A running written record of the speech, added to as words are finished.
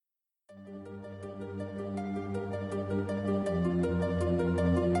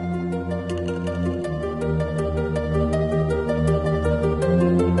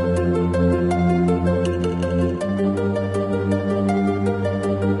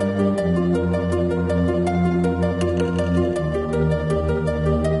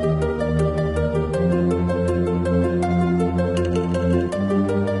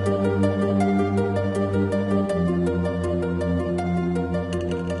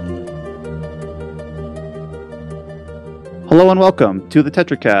Hello and welcome to the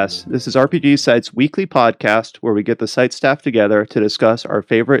TetraCast. This is RPG Site's weekly podcast where we get the site staff together to discuss our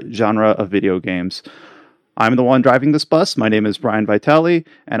favorite genre of video games. I'm the one driving this bus. My name is Brian Vitale,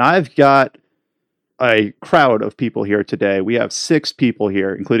 and I've got a crowd of people here today. We have 6 people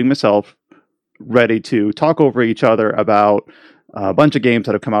here, including myself, ready to talk over each other about a bunch of games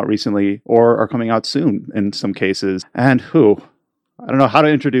that have come out recently or are coming out soon in some cases. And I don't know how to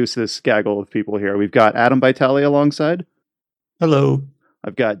introduce this gaggle of people here. We've got Adam Vitale alongside. Hello.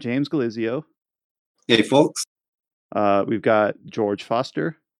 I've got James Galizio. Hey, folks. We've got George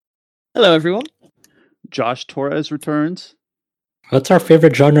Foster. Hello, everyone. Josh Torres returns. What's our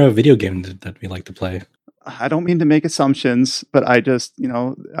favorite genre of video game that we like to play? I don't mean to make assumptions, but I just,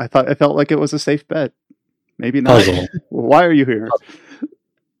 I felt like it was a safe bet. Maybe not. Puzzle. Why are you here?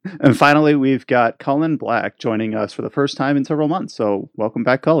 And finally, we've got Cullen Black joining us for the first time in several months. So welcome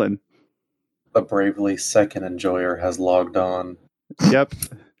back, Cullen. The Bravely Second enjoyer has logged on. Yep.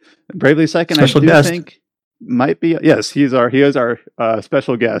 Bravely Second, Special I do guest. think might be. Yes, he is our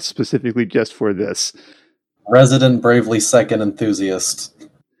special guest specifically just for this. Resident Bravely Second enthusiast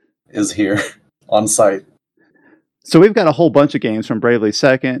is here on site. So we've got a whole bunch of games from Bravely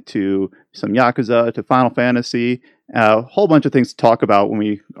Second to some Yakuza to Final Fantasy, a whole bunch of things to talk about when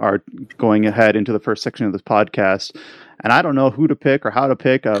we are going ahead into the first section of this podcast. And I don't know who to pick or how to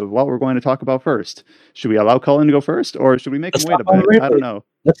pick what we're going to talk about first. Should we allow Cullen to go first, or should we make him wait a bit? I don't know.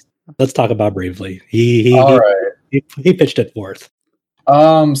 Let's talk about Bravely. He pitched it forth.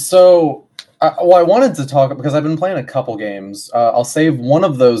 I wanted to talk because I've been playing a couple games. I'll save one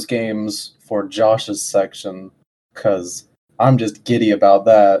of those games for Josh's section because I'm just giddy about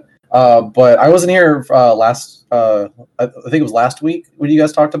that. But I wasn't here last. I think it was last week when you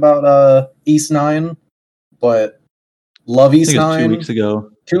guys talked about Ys 9, but. Love Ys 9. 2 weeks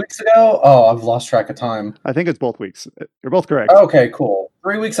ago. 2 weeks ago? Oh, I've lost track of time. I think it's both weeks. You're both correct. Okay, cool.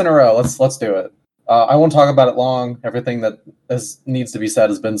 3 weeks in a row. Let's do it. I won't talk about it long. Everything that needs to be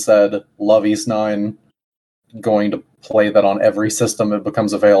said has been said. Love Ys 9. Going to play that on every system it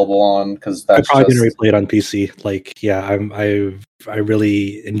becomes available on because that's I'm probably gonna replay it on PC. Like, yeah, I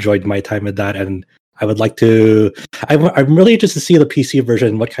really enjoyed my time with that, and I would like to. I'm really interested to see the PC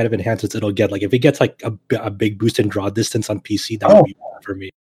version, what kind of enhancements it'll get. Like, if it gets like a big boost in draw distance on PC, that would be fun for me.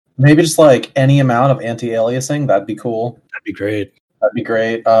 Maybe just like any amount of anti-aliasing, that'd be cool. That'd be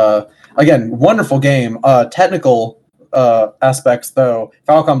great. Again, wonderful game. Technical aspects, though,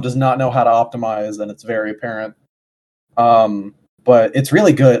 Falcom does not know how to optimize, and it's very apparent. But it's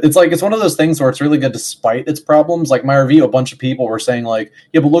really good. It's one of those things where it's really good despite its problems. Like my review, a bunch of people were saying like,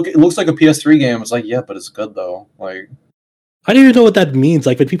 yeah, but look, it looks like a PS3 game. It's like, yeah, but it's good though. Like, I don't even know what that means.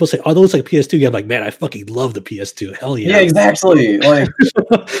 Like when people say, "Oh, those like PS2," game, I'm like, man, I fucking love the PS2. Hell yeah. Yeah, exactly. Like,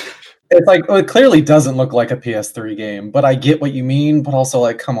 it's like it clearly doesn't look like a PS3 game, but I get what you mean. But also,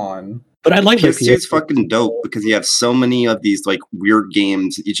 like, come on. But I like PS2 is fucking dope because you have so many of these like weird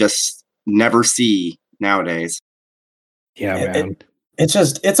games that you just never see nowadays. Yeah, man.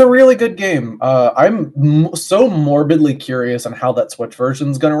 It's a really good game. I'm so morbidly curious on how that Switch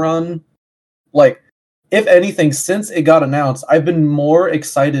version's gonna run. Like, if anything, since it got announced, I've been more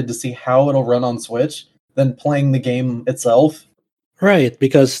excited to see how it'll run on Switch than playing the game itself. Right,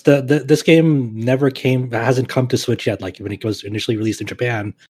 because this game hasn't come to Switch yet. Like when it was initially released in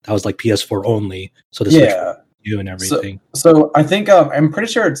Japan, that was like PS4 only. So the Switch new and everything. So I think I'm pretty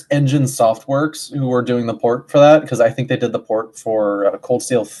sure it's Engine Softworks who were doing the port for that because I think they did the port for Cold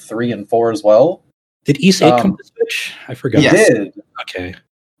Steel 3 and 4 as well. Did Ys 8 come to Switch? I forgot. Yes. It did. Okay. It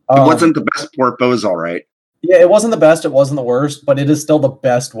wasn't the best port, but it was all right. Yeah, it wasn't the best, it wasn't the worst, but it is still the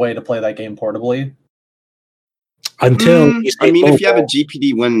best way to play that game portably. Until if you have a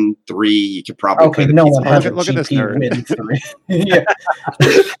GPD Win 3, you could probably play the no PC one has a Look at this GP nerd. Win 3. Yeah.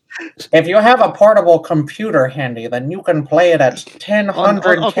 If you have a portable computer handy, then you can play it at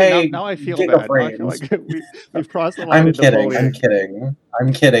 1000K Okay, now I feel bad. Now I feel like we've crossed the line.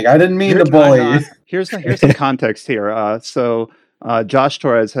 I'm kidding. I didn't mean to bully. Here's some context here. So Josh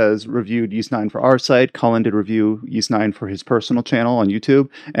Torres has reviewed Ys 9 for our site. Cullen did review Ys 9 for his personal channel on YouTube.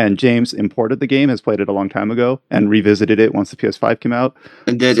 And James imported the game, has played it a long time ago, and revisited it once the PS5 came out.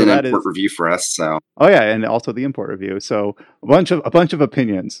 and did an import review for us. So Oh yeah, and also the import review. So a bunch of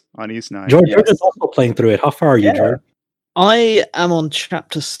opinions on Ys 9. George is also playing through it. How far are you, George? I am on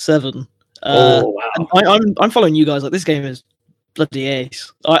chapter 7. Wow. And I'm following you guys. Like, this game is bloody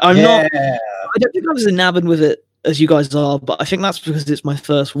ace. I'm not. I don't think I was enamored with it as you guys are, but I think that's because it's my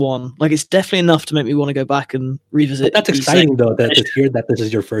first one. Like, it's definitely enough to make me want to go back and revisit. That's exciting though, that to hear that this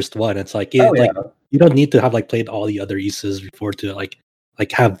is your first one. It's like, you don't need to have like played all the other Ys's before to like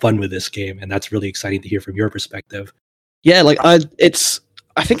have fun with this game, and that's really exciting to hear from your perspective. Yeah, like I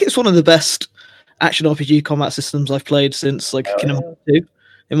think it's one of the best action RPG combat systems I've played since like Kingdom Hearts 2,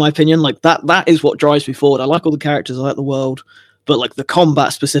 in my opinion. Like that is what drives me forward. I like all the characters, I like the world, but like the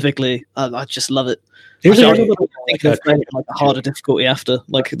combat specifically, I just love it. There's a harder difficulty after.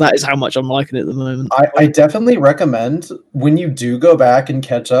 Like that is how much I'm liking it at the moment. I definitely recommend when you do go back and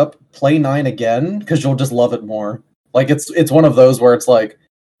catch up, play 9 again because you'll just love it more. Like it's one of those where it's like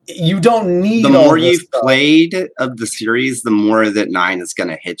you don't need. The more you've played of the series, the more that 9 is going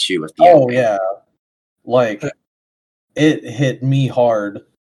to hit you with the ending. Yeah, like it hit me hard,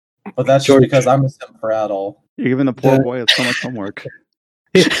 but that's just because I'm a simp for Adol. You're giving the poor boy so much homework.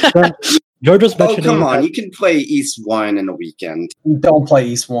 George was mentioning. Oh come on! You can play East 1 in a weekend. Don't play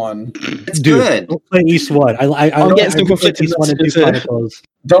East 1. It's good. Don't play East 1. I'm getting some conflicting East 1 and 2 Chronicles.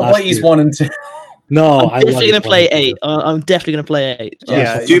 Don't play East 1 and 2. No, I'm definitely gonna play 8. I'm definitely gonna play 8.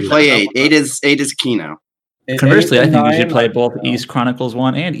 Yeah, do play 8. 8 is Kino. Conversely, I think you should play both East Chronicles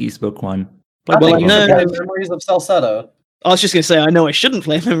 1 and East Book 1. Memories of Celceta. I was just going to say, I know I shouldn't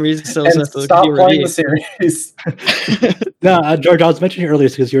play Memories of Celceta. Stop playing the series. No, George, I was mentioning earlier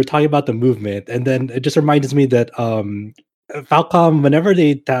because you were talking about the movement, and then it just reminds me that Falcom, whenever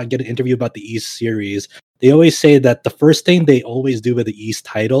they get an interview about the East series, they always say that the first thing they always do with the East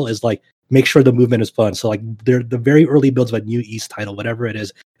title is like make sure the movement is fun. So like they're the very early builds of a new East title, whatever it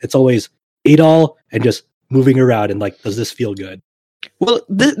is, it's always Adol and just moving around and like, does this feel good? Well,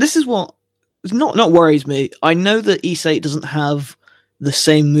 this is what not worries me. I know that East 8 doesn't have the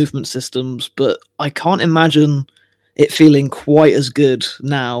same movement systems, but I can't imagine it feeling quite as good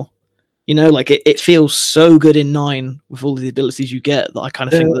now. You know, like it feels so good in 9 with all the abilities you get that I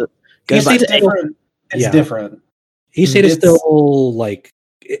kind of think that going back to 8, it's different. East 8 is still like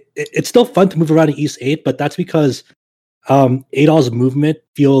it's still fun to move around in East 8, but that's because Adol's movement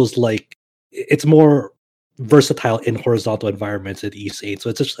feels like it's more versatile in horizontal environments at East 8.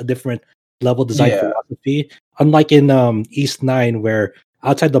 So it's just a different level design philosophy. Unlike in East 9, where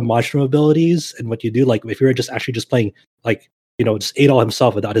outside the monstrum abilities and what you do, like if you're just playing like, you know, just Adol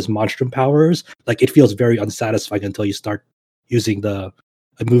himself without his monstrum powers, like it feels very unsatisfying until you start using the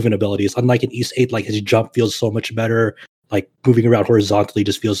movement abilities. Unlike in East 8, like his jump feels so much better. Like moving around horizontally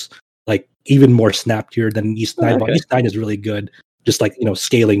just feels like even more snappier than East 9. But East 9 is really good, just like, you know,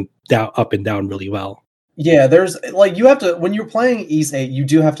 scaling down, up and down really well. Yeah, there's like you have to when you're playing East 8, you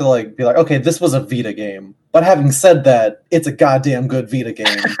do have to like be like, okay, this was a Vita game. But having said that, it's a goddamn good Vita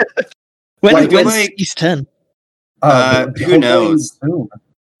game. When's East 10? Who knows? Soon.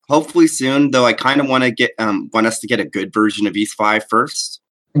 Hopefully soon, though. I kind of want to get want us to get a good version of East 5 first.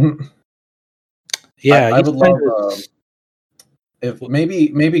 Yeah, I would love if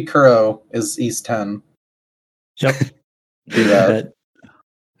maybe Kuro is East 10. Yep. Do that.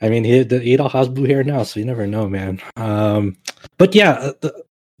 I mean, Adol has blue hair now, so you never know, man. But yeah,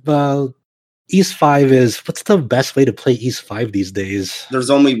 the East 5 is what's the best way to play East 5 these days? There's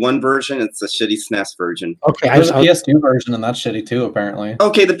only one version. It's the shitty SNES version. Okay, there's a PS2 version, and that's shitty too, apparently.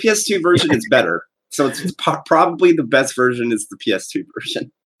 Okay, the PS2 version is better. So it's probably the best version is the PS2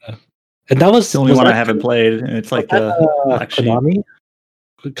 version. And that was the only one I haven't played, and it's like Konami.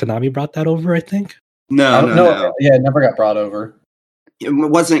 Konami brought that over, I think. No. Yeah, it never got brought over. It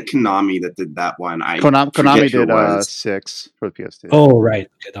wasn't Konami that did that one. Konami did 6 for the PS2. Oh, right.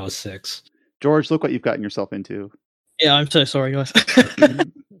 Okay, that was 6. George, look what you've gotten yourself into. Yeah, I'm so sorry, guys.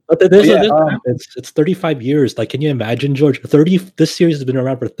 But it's 35 years. Like, can you imagine, George? This series has been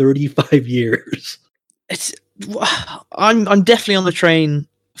around for 35 years. I'm definitely on the train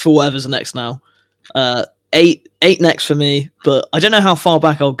for whatever's next now. 8 next for me, but I don't know how far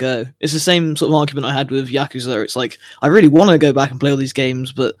back I'll go. It's the same sort of argument I had with Yakuza. It's like I really want to go back and play all these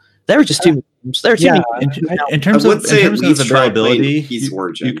games, but there are just too many games. There are too many games. In terms of availability, East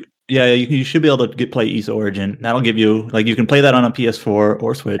Origin. You should be able to play East Origin. That'll give you you can play that on a PS4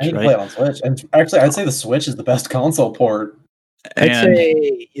 or Switch, right? Play it on Switch, and actually, I'd say the Switch is the best console port. And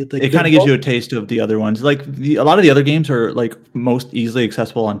it kind of gives you a taste of the other ones. Like a lot of the other games are like most easily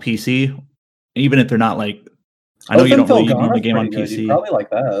accessible on PC, even if they're not like. I know you don't really need the game on PC. You'd probably like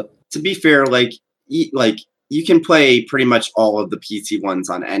that. To be fair, you can play pretty much all of the PC ones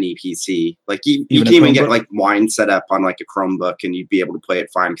on any PC. Like you can even get like Wine set up on like a Chromebook, and you'd be able to play it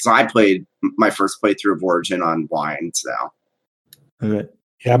fine. Because I played my first playthrough of Origin on Wine, so. Okay.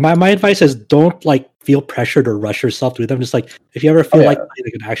 Yeah, my advice is don't like feel pressured or rush yourself to them. Just like if you ever feel like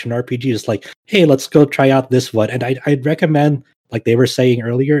playing an action RPG, just like, hey, let's go try out this one. And I'd recommend, like they were saying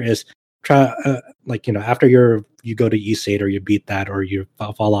earlier, is try after you go to East 8 or you beat that or you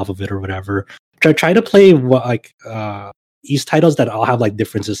fall off of it or whatever. Try to play East titles that all have like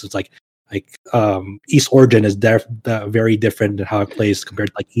different systems. Like like East Origin is very different than how it plays compared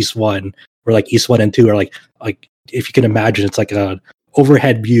to like East 1, where like East 1 and 2 are like if you can imagine, it's like a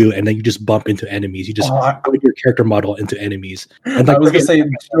overhead view, and then you just bump into enemies. You just put your character model into enemies. And like, I was gonna say,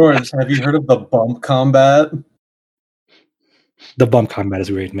 George, have you heard of the bump combat? The bump combat is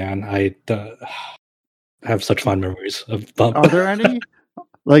great, man. I have such fond memories of bump. Are there any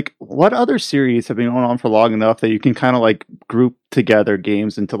like what other series have been going on for long enough that you can kind of like group together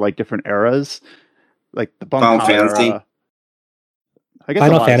games into like different eras, like the bump Final Fantasy? era? I guess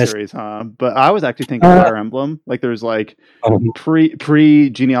Final a lot Fantasy. of series, huh? But I was actually thinking Fire Emblem. Like there's like pre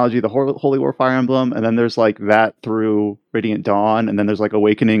genealogy, the Holy War Fire Emblem, and then there's like that through Radiant Dawn, and then there's like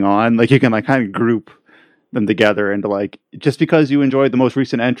Awakening on. Like you can like kind of group them together into like, just because you enjoyed the most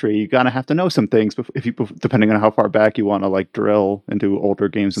recent entry, you gotta have to know some things if you, depending on how far back you want to like drill into older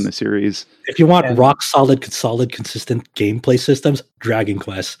games in the series. If you want rock solid, consistent gameplay systems, Dragon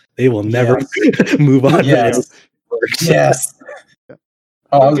Quest. They will never move on. Yes. Yes.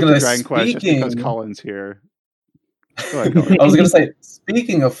 Oh, I was going to say, Dragon Quest just because Colin's here. Go ahead, Colin. I was going to say,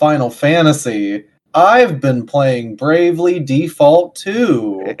 speaking of Final Fantasy, I've been playing Bravely Default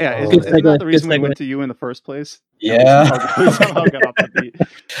 2. Yeah, isn't that the reason we went to you in the first place? Yeah.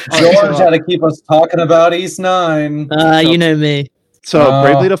 George had to keep us talking about East 9. You know me. So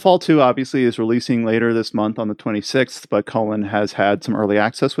Bravely Default 2 obviously is releasing later this month on the 26th, but Colin has had some early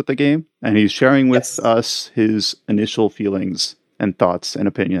access with the game, and he's sharing with us his initial feelings and thoughts and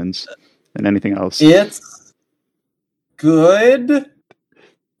opinions and anything else. It's good.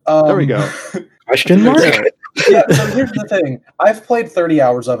 There we go. Question mark? Yeah, so here's the thing. I've played 30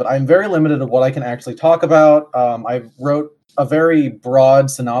 hours of it. I'm very limited of what I can actually talk about. I wrote a very broad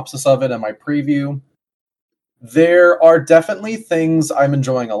synopsis of it in my preview. There are definitely things I'm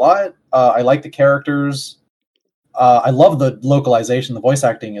enjoying a lot. I like the characters. I love the localization. The voice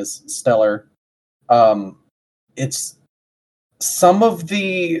acting is stellar. It's some of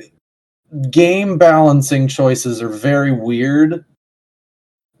the game balancing choices are very weird.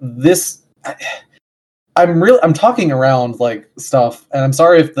 I'm talking around like stuff, and I'm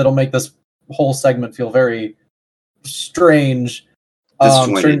sorry if that'll make this whole segment feel very strange.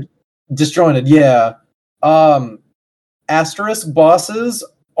 Disjointed, yeah. Asterisk bosses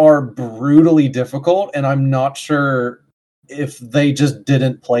are brutally difficult, and I'm not sure if they just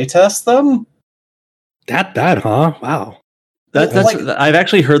didn't playtest them. That bad, huh? Wow. That's I've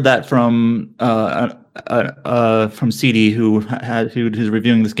actually heard that from CD who's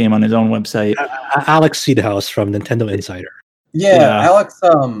reviewing this game on his own website. Alex Seedhouse from Nintendo Insider. Yeah. Alex,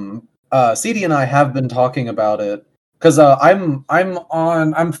 CD and I have been talking about it because I'm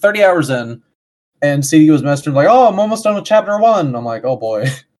 30 hours in, and CD was messaging like, "Oh, I'm almost done with chapter 1." I'm like, "Oh boy."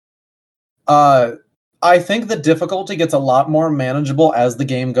 I think the difficulty gets a lot more manageable as the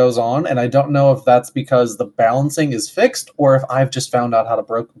game goes on, and I don't know if that's because the balancing is fixed or if I've just found out how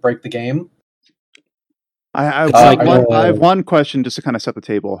to break the game. I have one question just to kind of set the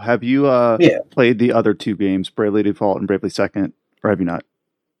table. Have you played the other two games, Bravely Default and Bravely Second, or have you not?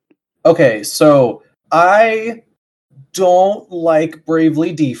 Okay, so I don't like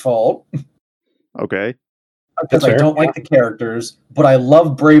Bravely Default. Okay. Because I don't like the characters, but I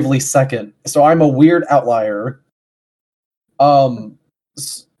love Bravely Second, so I'm a weird outlier. And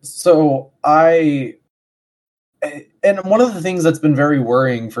one of the things that's been very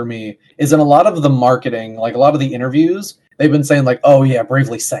worrying for me is in a lot of the marketing, like a lot of the interviews, they've been saying like, "Oh yeah,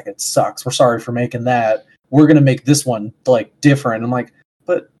 Bravely Second sucks. We're sorry for making that. We're gonna make this one like different." I'm like,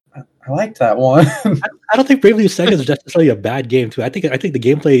 but I liked that one. I don't think Bravely Second is necessarily a bad game too. I think the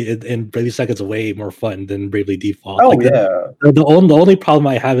gameplay in Bravely Second is way more fun than Bravely Default. Oh like yeah. The only problem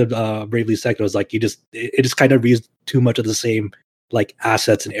I have with Bravely Second was like it just kind of reads too much of the same like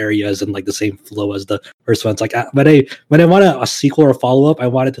assets and areas and like the same flow as the first ones. Like when I want a sequel or a follow up, I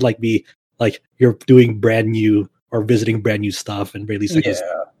want it to like be like you're doing brand new or visiting brand new stuff. And Bravely Second is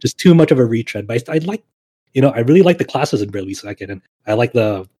just too much of a retread. But I like, I really like the classes in Bravely Second, and I like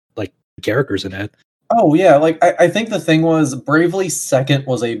the characters in it. Oh yeah, like I think the thing was Bravely Second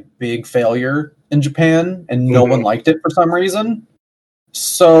was a big failure in Japan, and no one liked it for some reason.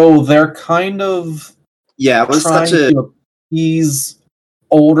 So they're kind of it was trying to appease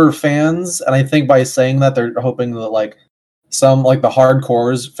older fans, and I think by saying that they're hoping that like some like the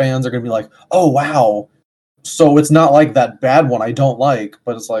hardcores fans are gonna be like, "Oh wow, so it's not like that bad one I don't like,"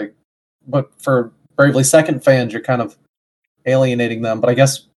 but it's like, but for Bravely Second fans, you're kind of alienating them. But I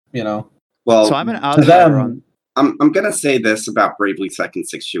guess well, so I'm an outsider. I'm gonna say this about Bravely Second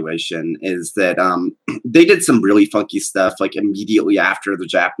situation is that they did some really funky stuff like immediately after the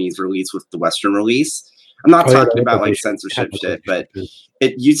Japanese release with the Western release. I'm not talking about like censorship shit, but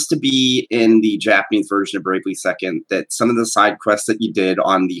it used to be in the Japanese version of Bravely Second that some of the side quests that you did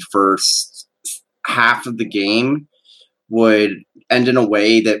on the first half of the game would end in a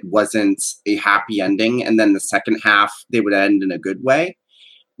way that wasn't a happy ending, and then the second half they would end in a good way.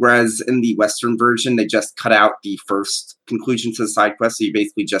 Whereas in the Western version, they just cut out the first conclusion to the side quest, so you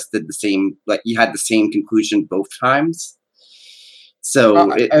basically just did the same, like you had the same conclusion both times.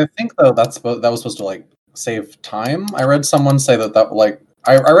 So I think though that was supposed to like save time. I read someone say that like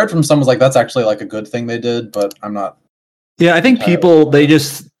I read from someone was like that's actually like a good thing they did, but I'm not. Yeah, I think people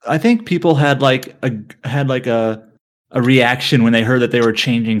had like a reaction when they heard that they were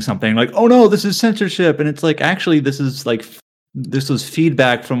changing something, like, oh no, this is censorship, and it's like actually this was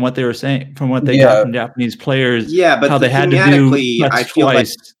feedback from what they were saying, from what they got from Japanese players. Yeah, but how they had to do I feel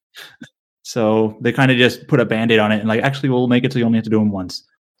twice. So they kind of just put a Band-Aid on it and like, actually, we'll make it so you only have to do them once.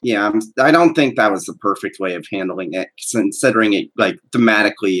 Yeah, I don't think that was the perfect way of handling it, considering it like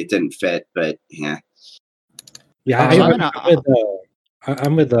thematically it didn't fit. But yeah,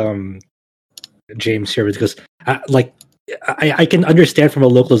 I'm with James here because I can understand from a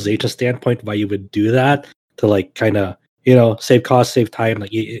localization standpoint why you would do that to like kind of save cost, save time.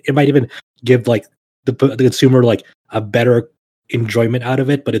 Like it might even give like the consumer like a better enjoyment out of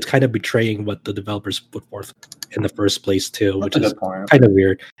it, but it's kind of betraying what the developers put forth in the first place too, which is kind of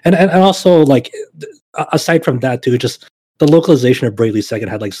weird. And also like aside from that too, just the localization of Bravely Second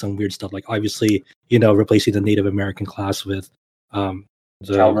had like some weird stuff, like obviously replacing the Native American class with cowboy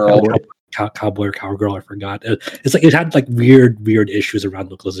or cowgirl, I forgot. It's like it had like weird issues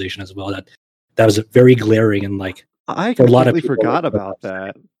around localization as well that was very glaring, and like I completely forgot about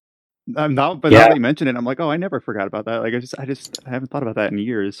that. Now that you mention it, I'm like, oh, I never forgot about that. Like, I haven't thought about that in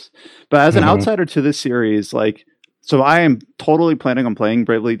years. But as an outsider to this series, like, so I am totally planning on playing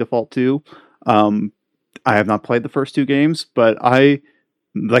Bravely Default 2. I have not played the first two games, but I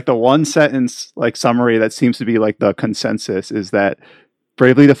like the one sentence like summary that seems to be like the consensus is that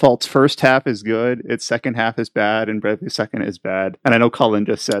Bravely Default's first half is good, its second half is bad, and Bravely Second is bad. And I know Cullen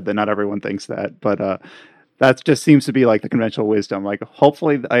just said that not everyone thinks that, but that just seems to be like the conventional wisdom. Like,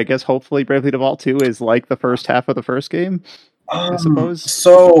 hopefully Bravely Default 2 is like the first half of the first game, I suppose.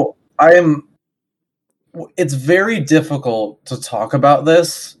 So it's very difficult to talk about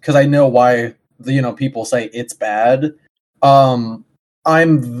this because I know why people say it's bad.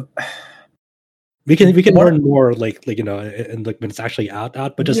 We can learn more like and like when it's actually out,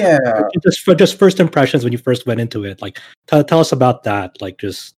 but just first impressions when you first went into it. Like tell us about that. Like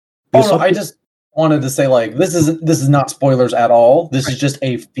just I just wanted to say like this is not spoilers at all. This is just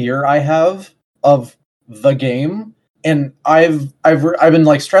a fear I have of the game, and I've been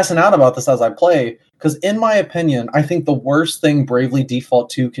like stressing out about this as I play because in my opinion, I think the worst thing Bravely Default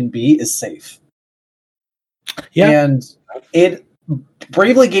 2 can be is safe. Yeah, and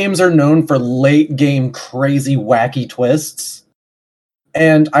Bravely games are known for late game crazy wacky twists,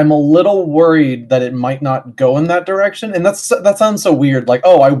 and I'm a little worried that it might not go in that direction. And that sounds so weird, like,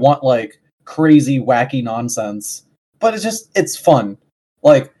 oh, I want like crazy wacky nonsense, but it's fun.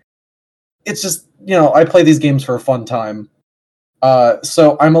 Like it's just I play these games for a fun time.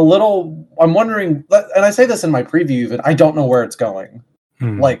 So I'm wondering, and I say this in my preview even, I don't know where it's going.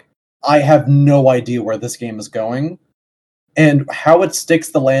 Like I have no idea where this game is going. And how it sticks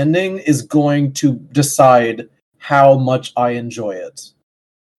the landing is going to decide how much I enjoy it.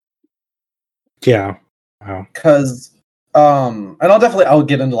 Yeah. Wow. Because, and I'll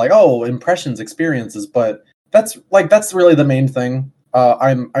get into like, impressions, experiences, but that's really the main thing.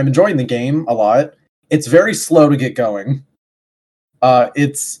 I'm enjoying the game a lot. It's very slow to get going.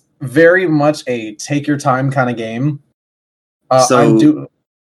 It's very much a take your time kind of game.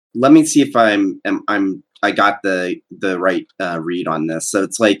 Let me see if I got the right read on this. So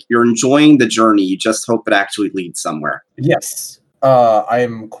it's like you're enjoying the journey. You just hope it actually leads somewhere. Yes.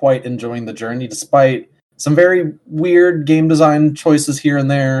 I'm quite enjoying the journey despite some very weird game design choices here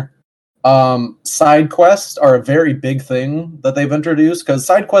and there. Side quests are a very big thing that they've introduced because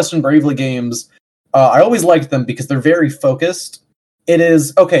side quests in Bravely games, I always liked them because they're very focused. It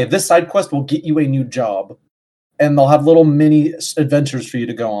is, okay, this side quest will get you a new job and they'll have little mini adventures for you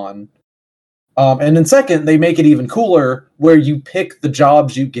to go on. And in second, they make it even cooler where you pick the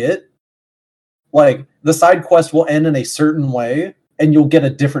jobs you get. Like, the side quest will end in a certain way, and you'll get a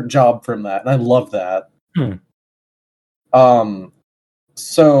different job from that. And I love that.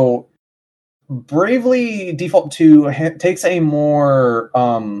 So, Bravely Default 2 takes a more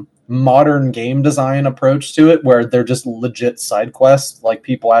modern game design approach to it, where they're just legit side quests. Like,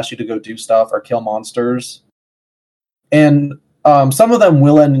 people ask you to go do stuff or kill monsters. And Some of them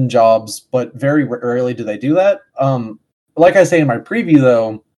will end in jobs, but very rarely do they do that. Like I say in my preview,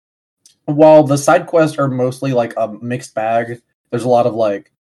 though, while the side quests are mostly like a mixed bag, there's a lot of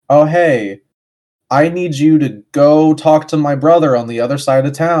like, oh, hey, I need you to go talk to my brother on the other side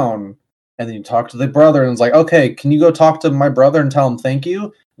of town. And then you talk to the brother, and it's like, okay, can you go talk to my brother and tell him thank you?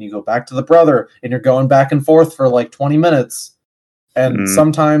 And you go back to the brother, and you're going back and forth for like 20 minutes. And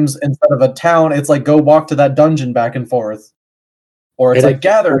sometimes instead of a town, it's like go walk to that dungeon back and forth. Or it's like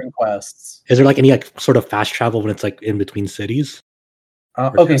gathering quests. Is there like any like sort of fast travel when it's like in between cities?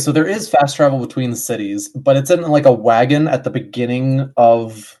 Okay, so there is fast travel between the cities, but it's in like a wagon at the beginning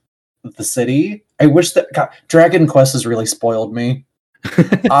of the city. I wish that Dragon Quest has really spoiled me.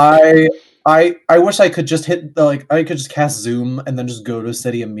 I wish I could just I could just cast Zoom and then just go to a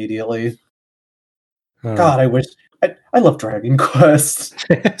city immediately. God, I wish. I love Dragon Quest.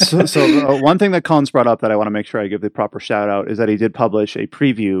 so one thing that Colin's brought up that I want to make sure I give the proper shout out is that he did publish a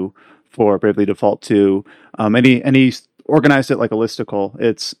preview for Bravely Default 2. And he organized it like a listicle.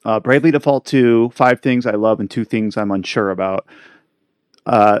 It's Bravely Default 2, 5 things I love and 2 things I'm unsure about.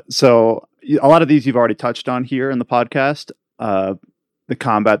 So a lot of these you've already touched on here in the podcast. The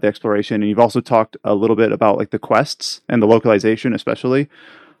combat, the exploration, and you've also talked a little bit about like the quests and the localization, especially.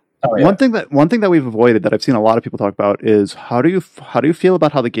 Oh, yeah. One thing that we've avoided that I've seen a lot of people talk about is how do you feel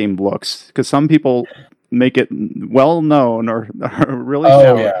about how the game looks? Because some people make it well known or really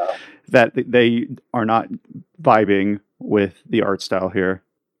that they are not vibing with the art style here.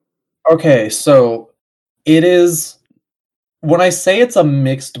 Okay, so it is. When I say it's a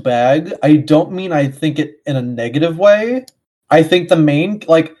mixed bag, I don't mean I think it in a negative way. I think the main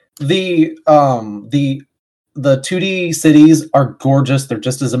the 2D cities are gorgeous. They're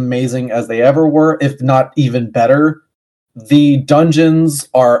just as amazing as they ever were, if not even better. The dungeons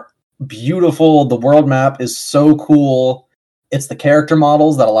are beautiful. The world map is so cool. It's the character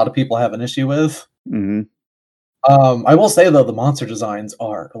models that a lot of people have an issue with. Mm-hmm. I will say, though, the monster designs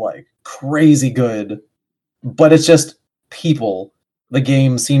are like crazy good, but it's just people the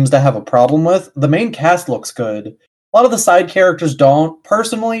game seems to have a problem with. The main cast looks good. A lot of the side characters don't.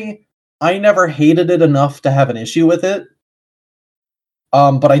 Personally, I never hated it enough to have an issue with it.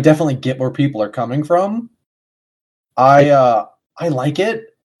 But I definitely get where people are coming from. I like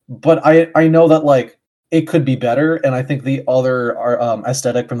it, but I know that like it could be better, and I think the other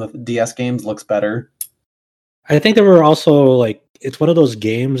aesthetic from the DS games looks better. I think there were also like it's one of those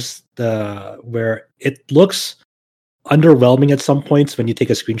games where it looks underwhelming at some points when you take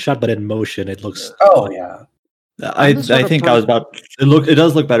a screenshot, but in motion it looks. Oh yeah. I think I was about. It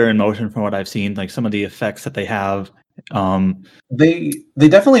does look better in motion from what I've seen. Like some of the effects that they have. They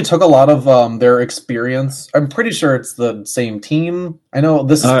definitely took a lot of their experience. I'm pretty sure it's the same team. I know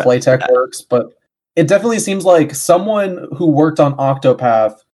this is Playtech Works, but it definitely seems like someone who worked on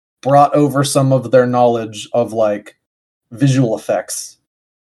Octopath brought over some of their knowledge of like visual effects.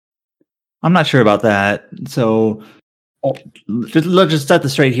 I'm not sure about that. So let's just set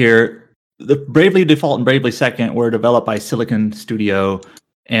this straight here. The Bravely Default and Bravely Second were developed by Silicon Studio,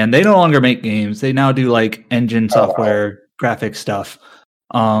 and they no longer make games. They now do like engine software, graphics stuff.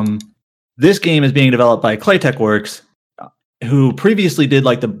 This game is being developed by Claytech Works, who previously did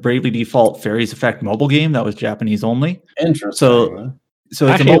like the Bravely Default Fairies Effect mobile game that was Japanese only. Interesting. So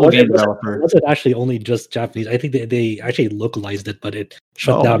it's a mobile game developer. Was it actually only just Japanese? I think they actually localized it, but it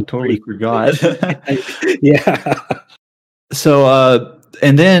shut down. I totally forgot. Yeah. So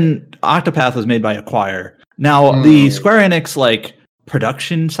and then Octopath was made by Acquire. Now the Square Enix like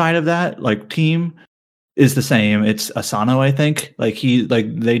production side of that like team is the same. It's Asano, I think. They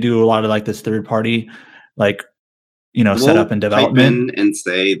do a lot of like this third party setup and development. And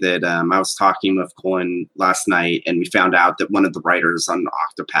say that I was talking with Colin last night, and we found out that one of the writers on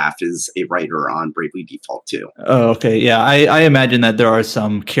Octopath is a writer on Bravely Default 2. Oh, okay. Yeah, I imagine that there are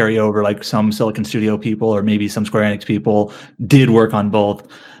some carryover, like some Silicon Studio people or maybe some Square Enix people did work on both.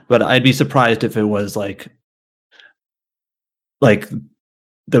 But I'd be surprised if it was like the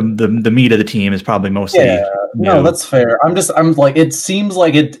meat of the team is probably mostly. Yeah, no, that's fair. I'm like, it seems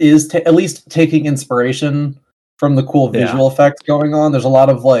like it is at least taking inspiration from the cool visual effects going on. There's a lot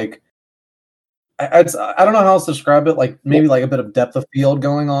of like, I don't know how else to describe it. Like maybe like a bit of depth of field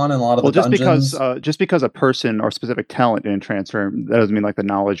going on in a lot of the dungeons. Just because a person or specific talent didn't transfer, that doesn't mean like the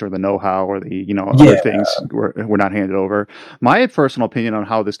knowledge or the know-how or the other things were not handed over. My personal opinion on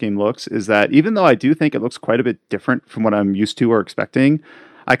how this game looks is that even though I do think it looks quite a bit different from what I'm used to or expecting,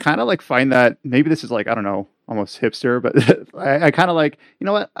 I kind of like find that maybe this is like, I don't know, almost hipster, but I kind of like, you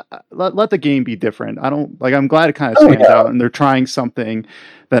know what, let the game be different. I don't like, I'm glad it kind of stands out and they're trying something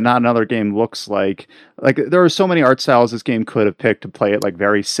that not another game looks like there are so many art styles this game could have picked to play it like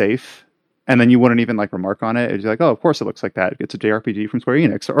very safe. And then you wouldn't even like remark on it. It's like, oh, of course it looks like that. It's a JRPG from Square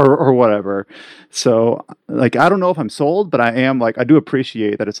Enix or whatever. So like, I don't know if I'm sold, but I am like, I do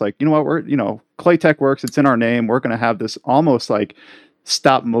appreciate that it's like, you know what, we're, Claytek Works, it's in our name. We're going to have this almost like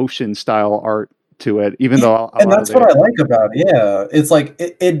stop motion style art to it, even though and that's what I like about it. Yeah, it's like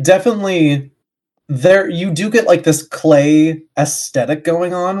it definitely there. You do get like this clay aesthetic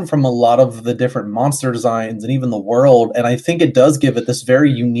going on from a lot of the different monster designs and even the world, and I think it does give it this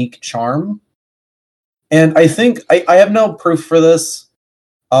very unique charm. And I think I have no proof for this.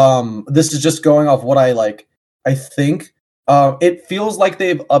 This is just going off what I like. I think it feels like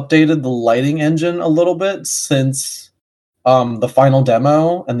they've updated the lighting engine a little bit since the final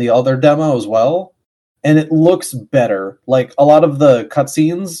demo and the other demo as well, and it looks better. Like a lot of the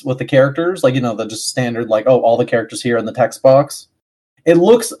cutscenes with the characters, like the just standard like, oh, all the characters here in the text box, it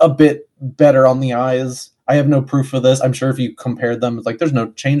looks a bit better on the eyes. I have no proof for this. I'm sure if you compared them, it's like there's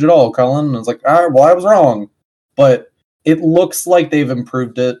no change at all, Cullen. And it's like, all right, well, I was wrong, but it looks like they've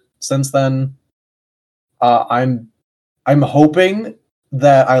improved it since then. I'm hoping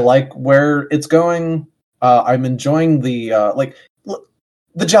that I like where it's going. I'm enjoying the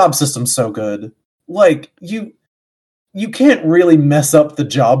the job system's so good. Like you can't really mess up the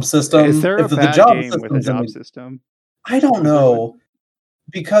job system. Is there a bad game with a job system? I don't know,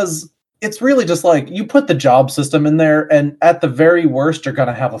 because it's really just like you put the job system in there, and at the very worst, you're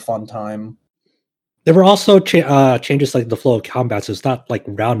gonna have a fun time. There were also changes like the flow of combat, so it's not like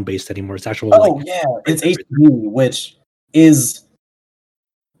round based anymore. It's actual. It's HD, which is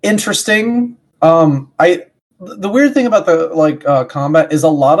interesting. The weird thing about the combat is a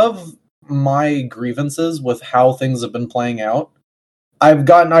lot of my grievances with how things have been playing out, I've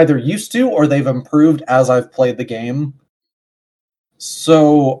gotten either used to or they've improved as I've played the game.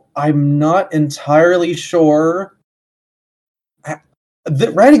 So I'm not entirely sure.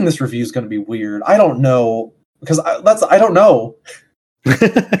 Writing this review is going to be weird. I don't know, because I don't know.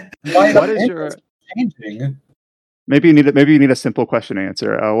 What is your changing? Maybe you need a simple question to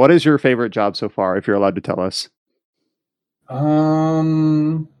answer. What is your favorite job so far, if you're allowed to tell us?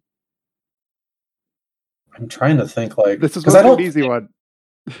 I'm trying to think. Like, this is an easy one.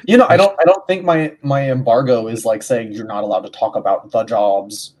 I don't think my embargo is like saying you're not allowed to talk about the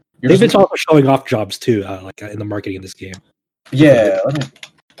jobs. They've been also showing off jobs too, in the marketing of this game. Yeah,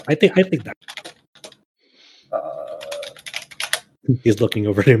 I think that. He's looking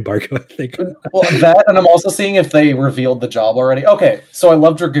over the embargo, I think. Well, that, and I'm also seeing if they revealed the job already. Okay, so I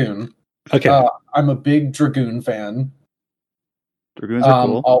love Dragoon. Okay. I'm a big Dragoon fan. Dragoons are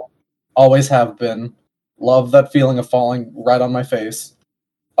cool. Always have been. Love that feeling of falling right on my face.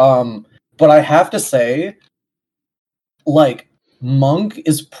 But I have to say, like, Monk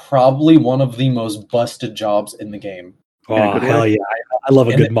is probably one of the most busted jobs in the game. Oh, hell yeah. I love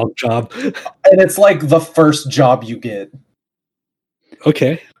a good Monk job. And it's like the first job you get.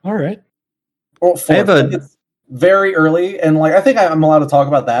 Okay, all right. Well, it's very early, and like I think I'm allowed to talk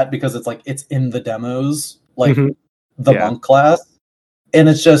about that because it's like it's in the demos, like the Monk class, and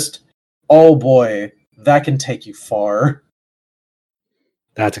it's just, oh boy, that can take you far.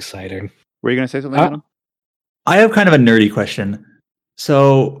 That's exciting. Were you going to say something, Adam? I have kind of a nerdy question.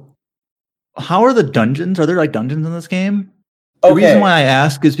 So, how are the dungeons? Are there like dungeons in this game? The reason why I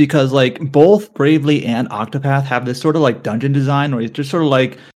ask is because like both Bravely and Octopath have this sort of like dungeon design where it's just sort of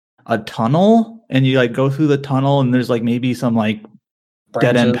like a tunnel, and you like go through the tunnel, and there's like maybe some like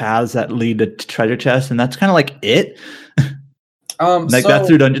dead end paths that lead to treasure chests, and that's kind of like it. Like that's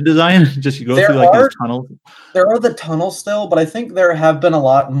their dungeon design. Just you go through like these tunnels. There are the tunnels still, but I think there have been a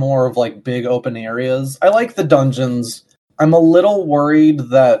lot more of like big open areas. I like the dungeons. I'm a little worried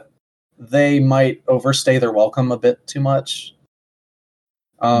that they might overstay their welcome a bit too much.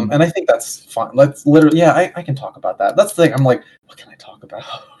 And I think that's fine. Let's literally, I can talk about that. That's the thing. I'm like, what can I talk about?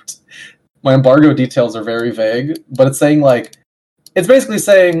 My embargo details are very vague, but it's saying like, it's basically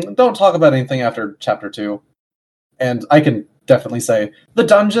saying, don't talk about anything after chapter 2. And I can definitely say the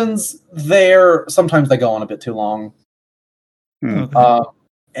dungeons sometimes they go on a bit too long. Okay.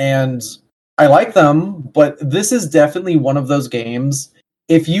 And I like them, but this is definitely one of those games.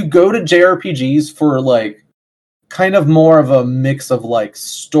 If you go to JRPGs for like kind of more of a mix of like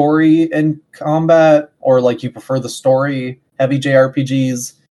story and combat, or like you prefer the story heavy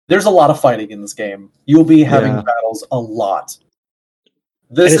JRPGs, there's a lot of fighting in this game. You'll be having battles a lot.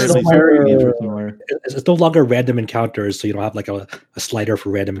 This is it's no longer random encounters, so you don't have like a slider for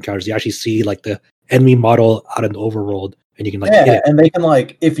random encounters. You actually see like the enemy model out in the overworld, and you can like hit it. And they can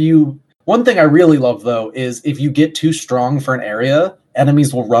like if you. One thing I really love though is if you get too strong for an area,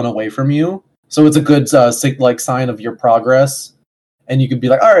 enemies will run away from you. So it's a good sign of your progress, and you can be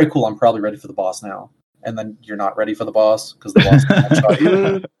like, all right, cool, I'm probably ready for the boss now, and then you're not ready for the boss because the boss can't shot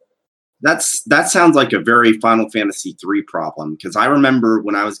you. That sounds like a very Final Fantasy III problem, because I remember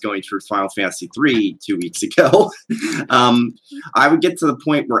when I was going through Final Fantasy III 2 weeks ago, I would get to the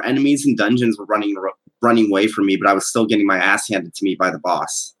point where enemies and dungeons were running away from me, but I was still getting my ass handed to me by the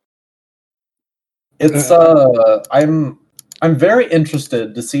boss. It's I'm very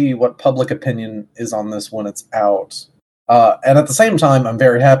interested to see what public opinion is on this when it's out. And at the same time, I'm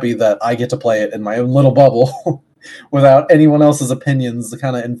very happy that I get to play it in my own little bubble without anyone else's opinions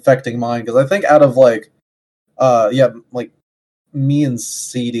kind of infecting mine. Because I think out of like me and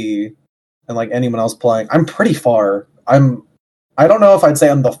CD and like anyone else playing, I'm pretty far. I don't know if I'd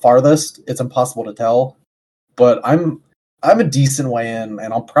say I'm the farthest. It's impossible to tell, but I'm a decent way in,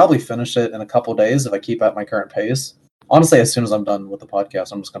 and I'll probably finish it in a couple days if I keep at my current pace. Honestly, as soon as I'm done with the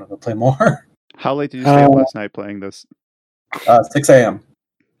podcast, I'm just going to go play more. How late did you stay up last night playing this? 6 a.m.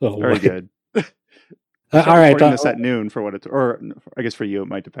 Very good. All right. This at noon for what it's, or I guess for you it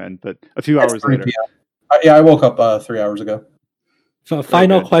might depend, but a few hours later. Yeah, I woke up 3 hours ago.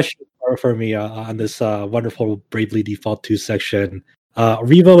 Final question for me on this wonderful Bravely Default 2 section.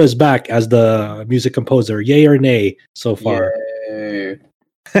 Revo is back as the music composer. Yay or nay so far? Yay.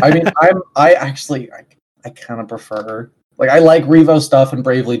 I mean, I kind of prefer. Like, I like Revo stuff in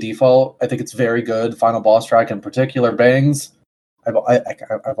Bravely Default. I think it's very good. Final boss track in particular bangs. I've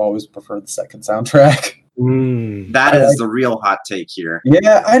always preferred the second soundtrack. That is the real hot take here.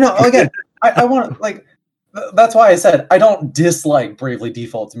 Yeah, I know. Again, I want like that's why I said I don't dislike Bravely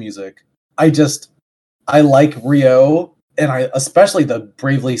Default's music. I like Rio, and I especially the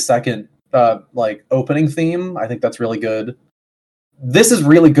Bravely second like opening theme. I think that's really good. This is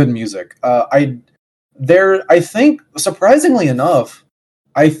really good music. I think surprisingly enough,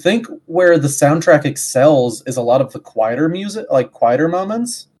 I think where the soundtrack excels is a lot of the quieter music, like quieter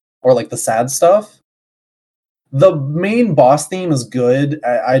moments, or like the sad stuff. The main boss theme is good.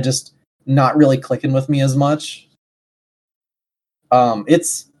 I just not really clicking with me as much.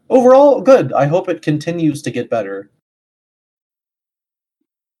 It's overall good. I hope it continues to get better.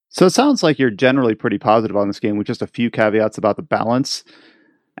 So it sounds like you're generally pretty positive on this game, with just a few caveats about the balance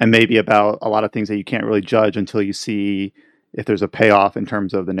and maybe about a lot of things that you can't really judge until you see if there's a payoff in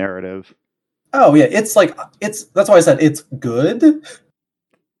terms of the narrative. Oh yeah, that's why I said it's good.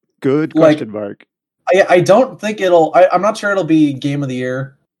 Good question mark. I don't think I'm not sure it'll be game of the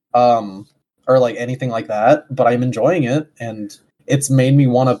year, or like anything like that, but I'm enjoying it, and it's made me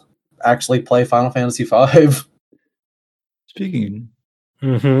want to actually play Final Fantasy V. Speaking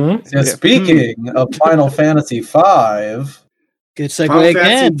of Final Fantasy V, good segue Final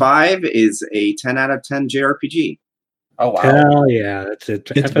again. Fantasy V is a 10 out of 10 JRPG. Oh wow! Hell yeah, that's it.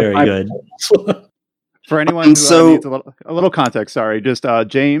 It's very good. For anyone who needs a little context, sorry, just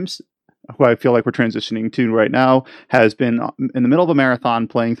James, who I feel like we're transitioning to right now, has been in the middle of a marathon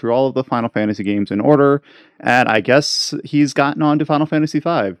playing through all of the Final Fantasy games in order, and I guess he's gotten on to Final Fantasy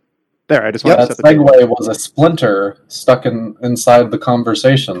V. There, I just want to set the segue was a splinter stuck inside the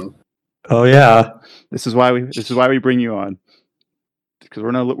conversation. Oh yeah, this is why we bring you on, because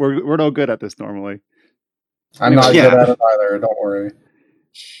we're no good at this normally. I'm not good at it either. Don't worry.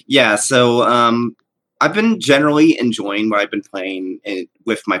 Yeah, so I've been generally enjoying what I've been playing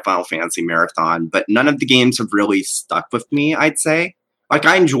with my Final Fantasy marathon, but none of the games have really stuck with me, I'd say. Like,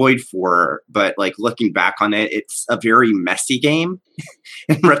 I enjoyed 4, but like looking back on it, it's a very messy game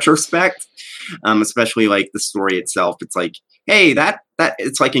in retrospect. Especially like the story itself. It's like, hey, that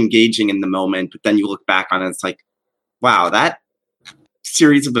it's like engaging in the moment, but then you look back on it, it's like, wow, that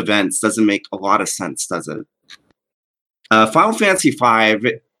series of events doesn't make a lot of sense, does it? Final Fantasy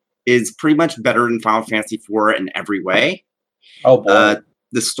V is pretty much better than Final Fantasy IV in every way. Oh boy.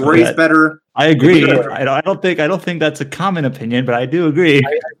 The story's better. I agree. I don't think that's a common opinion, but I do agree.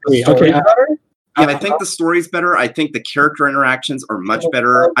 I agree. Okay. Better? Yeah, I think the story's better. I think the character interactions are much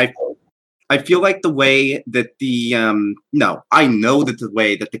better. I feel like the way that I know that the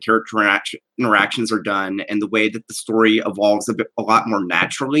way that the character interactions are done and the way that the story evolves a lot more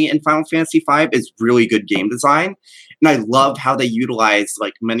naturally in Final Fantasy V is really good game design. And I love how they utilize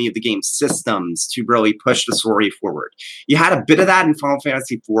like many of the game's systems to really push the story forward. You had a bit of that in Final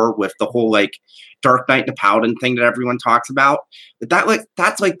Fantasy IV with the whole like Dark Knight and the Paladin thing that everyone talks about. But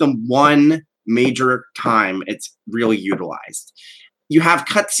that's like the one major time it's really utilized. you have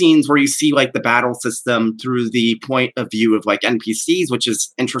cutscenes where you see like the battle system through the point of view of like NPCs, which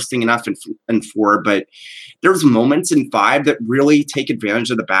is interesting enough in 4, but there's moments in 5 that really take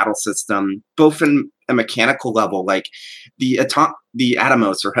advantage of the battle system, both in a mechanical level, like the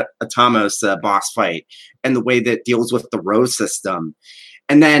Atomos or Atomos boss fight, and the way that it deals with the row system.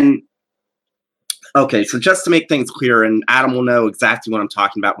 And then, okay, so just to make things clear, and Adam will know exactly what I'm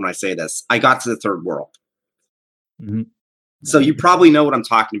talking about when I say this, I got to the third world. Mm-hmm. So you probably know what I'm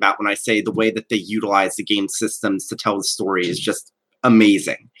talking about when I say the way that they utilize the game systems to tell the story is just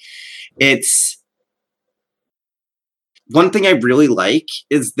amazing. It's one thing I really like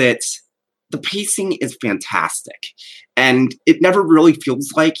is that the pacing is fantastic, and it never really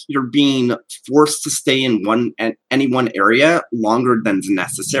feels like you're being forced to stay in any one area longer than's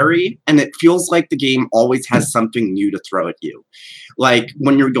necessary. And it feels like the game always has something new to throw at you. Like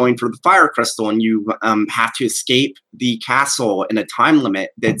when you're going for the fire crystal and you have to escape the castle in a time limit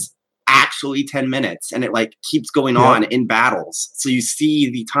that's actually 10 minutes, and it like keeps going on in battles. So you see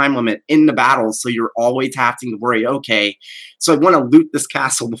the time limit in the battles, so you're always having to worry, okay, so I want to loot this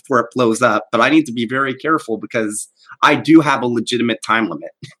castle before it blows up, but I need to be very careful because I do have a legitimate time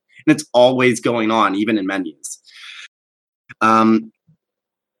limit. And it's always going on, even in menus.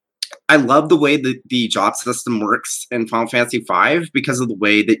 I love the way that the job system works in Final Fantasy V because of the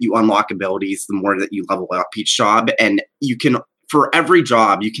way that you unlock abilities the more that you level up each job. And you can, for every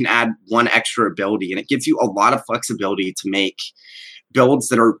job, you can add one extra ability, and it gives you a lot of flexibility to make builds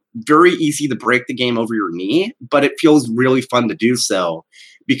that are very easy to break the game over your knee, but it feels really fun to do so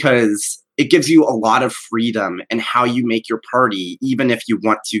because it gives you a lot of freedom in how you make your party, even if you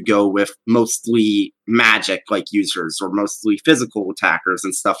want to go with mostly magic-like users or mostly physical attackers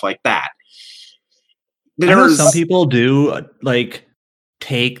and stuff like that. I know some people do like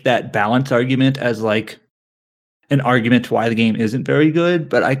take that balance argument as like an argument to why the game isn't very good,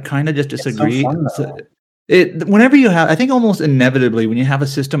 but I kind of just disagree. Whenever you have, I think almost inevitably, when you have a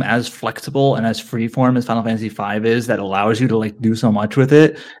system as flexible and as freeform as Final Fantasy V is, that allows you to like do so much with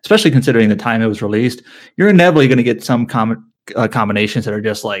it, especially considering the time it was released, you're inevitably going to get some combinations that are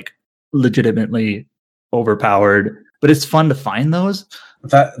just like legitimately overpowered. But it's fun to find those.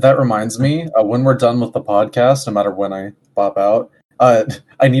 That reminds me, when we're done with the podcast, no matter when I pop out,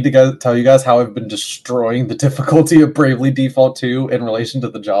 I need to tell you guys how I've been destroying the difficulty of Bravely Default 2 in relation to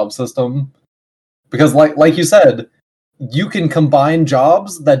the job system. Because like you said, you can combine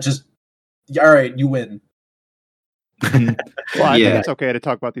jobs that just, all right, you win. Well, I think it's okay to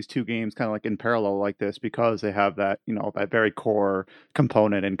talk about these two games kind of like in parallel like this because they have that, that very core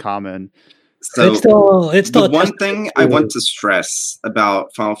component in common. So it's still the one thing I want to stress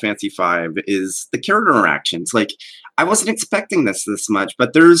about Final Fantasy V is the character interactions. Like, I wasn't expecting this much,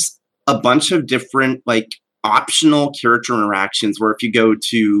 but there's a bunch of different like optional character interactions where if you go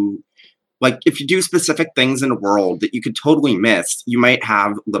to, like, if you do specific things in a world that you could totally miss, you might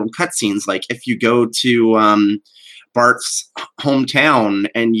have little cutscenes. Like if you go to Bart's hometown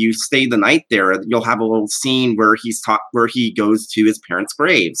and you stay the night there, you'll have a little scene where where he goes to his parents'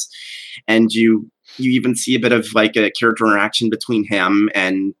 graves, and you even see a bit of like a character interaction between him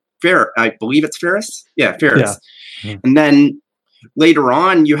and I believe it's Ferris. Yeah, Ferris. Yeah. And then later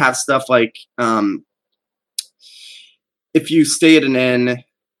on, you have stuff like if you stay at an inn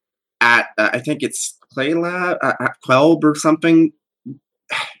at I think it's Quelb or something.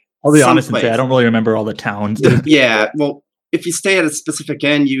 I'll be honest and say I don't really remember all the towns. Yeah, well, if you stay at a specific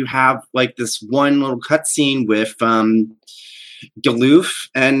inn, you have like this one little cutscene with Galuf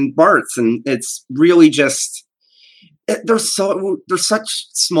and Bart's, and it's really just they're such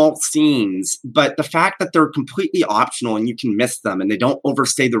small scenes, but the fact that they're completely optional and you can miss them and they don't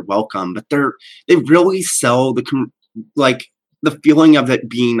overstay their welcome, but they really sell the feeling of it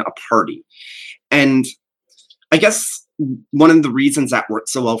being a party. And I guess one of the reasons that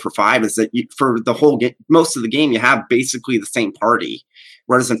works so well for 5 is that for the whole game, most of the game, you have basically the same party.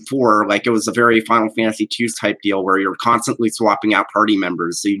 Whereas in 4, like it was a very Final Fantasy II type deal where you're constantly swapping out party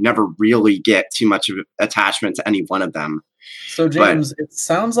members, so you never really get too much of an attachment to any one of them. So James, it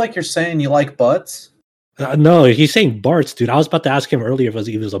sounds like you're saying you like butts. No, he's saying Bart's, dude. I was about to ask him earlier if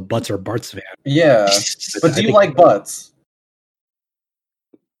he was a Butts or Bart's fan. Yeah, but do you like butts?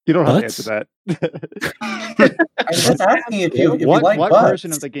 You don't have to answer that. I'm just asking if you like what butts.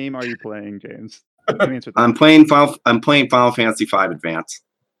 version of the game are you playing, James? I'm playing Final Fantasy V Advance.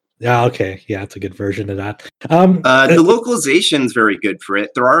 Yeah, okay. Yeah, it's a good version of that. The localization is very good for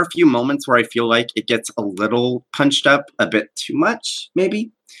it. There are a few moments where I feel like it gets a little punched up a bit too much,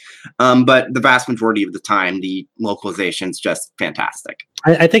 maybe. But the vast majority of the time, the localization is just fantastic.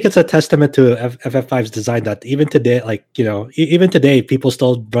 I think it's a testament to FF5's design that even today, like, even today, people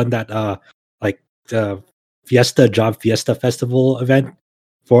still run that Fiesta Festival event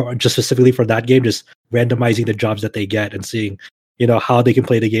for just specifically for that game, just randomizing the jobs that they get and seeing, how they can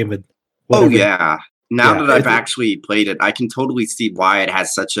play the game with whatever. Oh yeah. Now that I've actually played it, I can totally see why it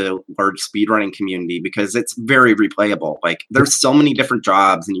has such a large speedrunning community, because it's very replayable. Like, there's so many different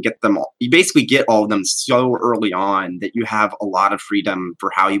jobs, and you basically get all of them so early on that you have a lot of freedom for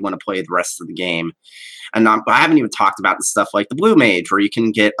how you want to play the rest of the game. And I haven't even talked about the stuff like the Blue Mage, where you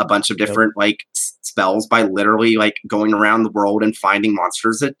can get a bunch of different spells by literally going around the world and finding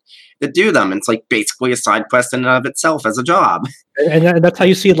monsters that do them. And it's basically a side quest in and of itself as a job. And that's how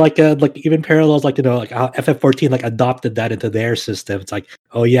you see it, even parallels, how FF14 adopted that into their system. It's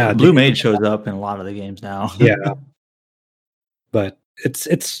oh yeah, Blue Mage shows up in a lot of the games now. Yeah, but it's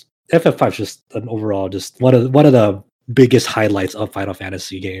FF5 is just an overall just one of the biggest highlights of Final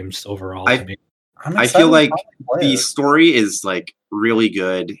Fantasy games overall. To me. I feel like the story is really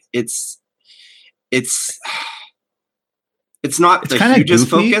good. It's not the hugest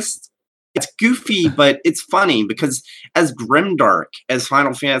focused. It's goofy, but it's funny because as grimdark as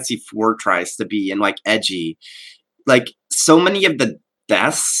Final Fantasy IV tries to be and edgy, so many of the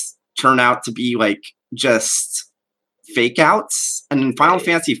deaths turn out to be just fake outs. And in Final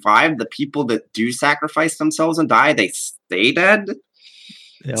Fantasy V, the people that do sacrifice themselves and die, they stay dead.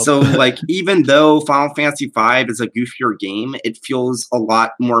 Yep. So even though Final Fantasy V is a goofier game, it feels a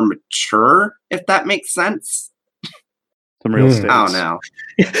lot more mature, if that makes sense. Some real stakes. I don't know.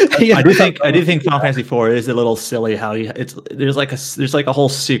 I do think Final Fantasy IV is a little silly how there's a whole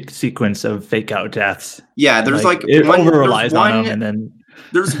sequence of fake out deaths. Yeah, there's it over relies on them, and then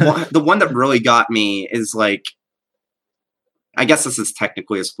there's the one that really got me is I guess this is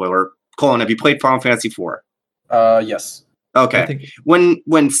technically a spoiler. Colin, have you played Final Fantasy IV? Yes. Okay.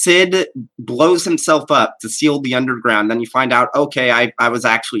 When Cid blows himself up to seal the underground, then you find out, okay, I was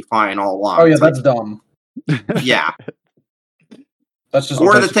actually fine all along. Oh yeah, that's dumb. Yeah. That's just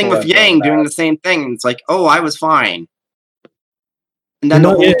or the thing with Yang doing the same thing. It's oh, I was fine. And then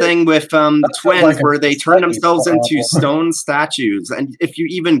the whole thing with the twins where they turn themselves into stone statues. And if you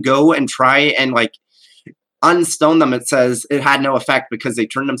even go and try and unstone them, it says it had no effect because they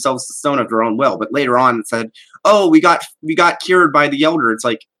turned themselves to stone of their own will. But later on it said, oh, we got cured by the elder. It's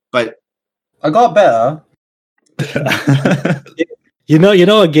but I got better. you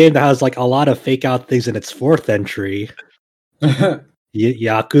know a game that has a lot of fake out things in its fourth entry.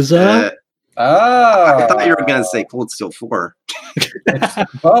 Yakuza? I thought you were going to say Cold Steel 4.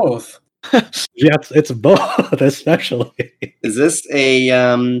 It's both. Yeah, it's both, especially. Is this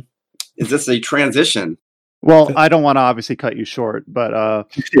a transition? Well, I don't want to obviously cut you short, but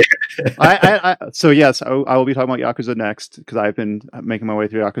so yes, I will be talking about Yakuza next because I've been making my way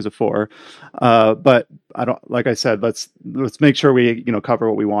through Yakuza 4. But I don't, like I said, let's make sure we cover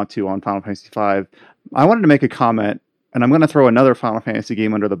what we want to on Final Fantasy V. I wanted to make a comment, and I'm going to throw another Final Fantasy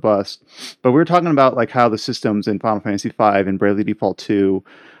game under the bus. But we were talking about how the systems in Final Fantasy V and Bravely Default 2,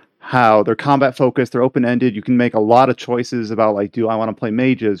 how they're combat focused, they're open ended. You can make a lot of choices about do I want to play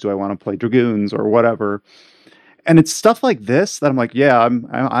mages, do I want to play dragoons, or whatever. And it's stuff like this that I'm yeah,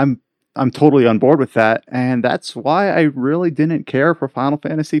 I'm totally on board with that, and that's why I really didn't care for Final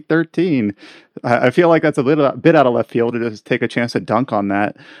Fantasy 13. I feel like that's a bit out of left field to just take a chance to dunk on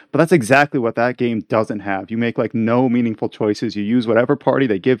that, but that's exactly what that game doesn't have. You make no meaningful choices. You use whatever party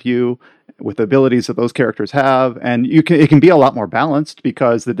they give you with the abilities that those characters have, and it can be a lot more balanced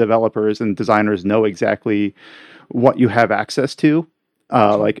because the developers and designers know exactly what you have access to.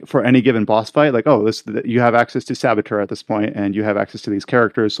 For any given boss fight, you have access to Saboteur at this point, and you have access to these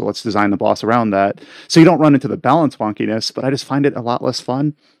characters, so let's design the boss around that. So you don't run into the balance wonkiness, but I just find it a lot less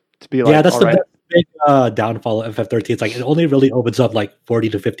fun to be that's the big downfall of FF13. It's it only really opens up 40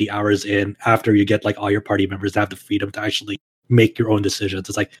 to 50 hours in after you get all your party members to have the freedom to actually make your own decisions.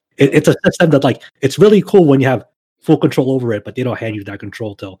 It's it's a system that it's really cool when you have full control over it, but they don't hand you that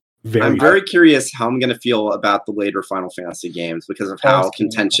control till I'm very curious how I'm going to feel about the later Final Fantasy games because of how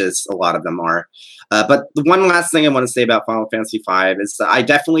contentious a lot of them are. But the one last thing I want to say about Final Fantasy V is that I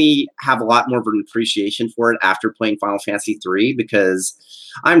definitely have a lot more of an appreciation for it after playing Final Fantasy III because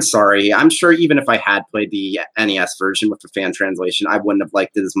I'm sorry, I'm sure even if I had played the NES version with the fan translation, I wouldn't have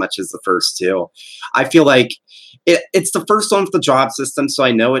liked it as much as the first two. I feel like it's the first one with the job system, so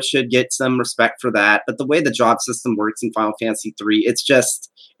I know it should get some respect for that. But the way the job system works in Final Fantasy III,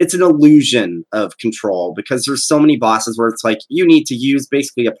 it's an illusion of control because there's so many bosses where it's you need to use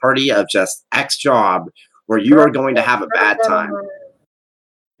basically a party of just X job where you are going to have a bad time.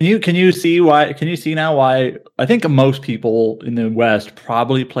 Can you see why? Can you see now why? I think most people in the West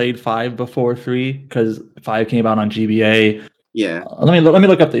probably played 5 before 3 because 5 came out on GBA. Yeah. Let me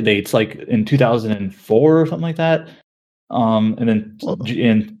look up the dates, like in 2004 or something like that. And then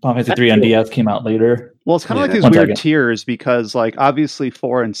in Final Fantasy 3 on DS came out later. Well, it's kind of like these weird tiers because, like, obviously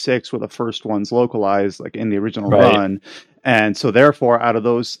 4 and 6 were the first ones localized, like in the original run, and so therefore, out of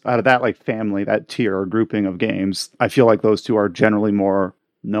that like family, that tier or grouping of games, I feel like those two are generally more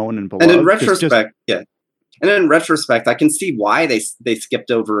known and beloved. And in retrospect, and in retrospect, I can see why they skipped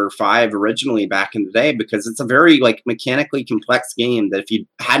over 5 originally back in the day, because it's a very like mechanically complex game that if you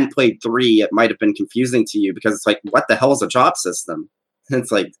hadn't played 3, it might have been confusing to you because it's like, what the hell is a job system? And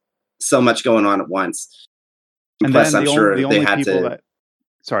it's like so much going on at once. And plus, I'm sure they had to.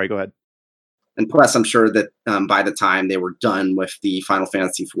 Sorry, go ahead. And plus, I'm sure that by the time they were done with the Final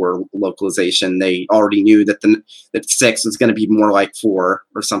Fantasy IV localization, they already knew that that 6 was going to be more like 4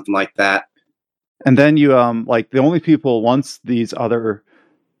 or something like that. And then you like the only people once these other,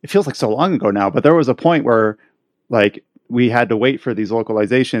 it feels like so long ago now, but there was a point where like we had to wait for these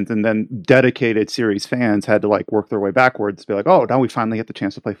localizations, and then dedicated series fans had to like work their way backwards to be like, oh, now we finally get the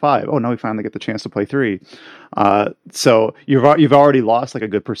chance to play 5. Oh, now we finally get the chance to play 3. So you've already lost like a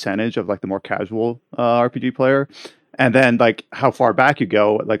good percentage of like the more casual RPG player. And then, like, how far back you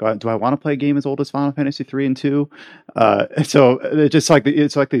go? Like, do I want to play a game as old as Final Fantasy 3 and 2? So it's just like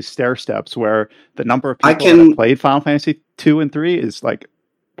it's like these stair steps where the number of people that have played Final Fantasy 2 and 3 is like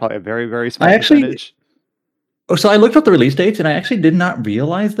probably a very, very small percentage. So I looked up the release dates, and I actually did not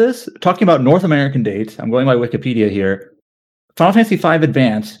realize this. Talking about North American dates, I'm going by Wikipedia here. Final Fantasy V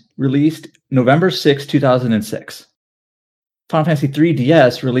Advance released November 6, 2006. Final Fantasy 3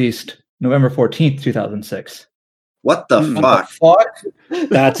 DS released November 14th, 2006. What the fuck?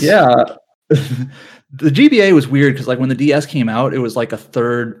 That's the GBA was weird because like when the DS came out, it was like a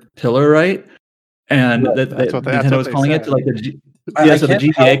third pillar, right? And that's what Nintendo was calling it. Like the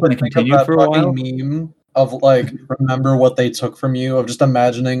GBA couldn't continue for a while. Meme of like remember what they took from you, of just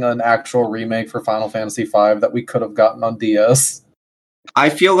imagining an actual remake for Final Fantasy V that we could have gotten on DS.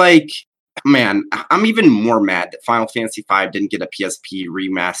 I feel like, man, I'm even more mad that Final Fantasy V didn't get a PSP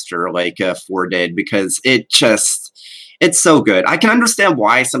remaster like 4 did, because it's so good. I can understand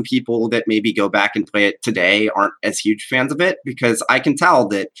why some people that maybe go back and play it today aren't as huge fans of it, because I can tell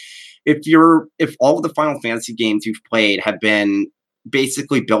that if all of the Final Fantasy games you've played have been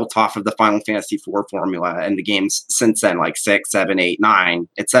basically built off of the Final Fantasy IV formula and the games since then, like 6, 7, 8, 9,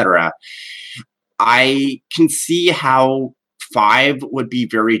 etc., I can see how 5 would be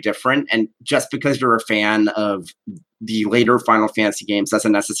very different. And just because you're a fan of the later Final Fantasy games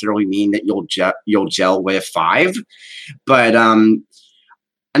doesn't necessarily mean that you'll gel with 5. But and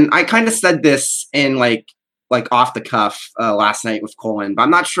I kind of said this in like off the cuff last night with Colin, but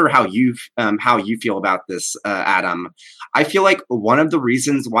I'm not sure how you feel about this, Adam. I feel like one of the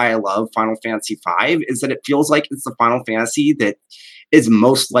reasons why I love Final Fantasy V is that it feels like it's the Final Fantasy that is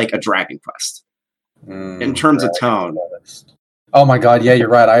most like a Dragon Quest in terms of tone. Oh my god, yeah, you're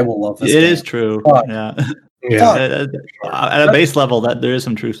right. I will love this. It is true. Yeah. At a base level, that there is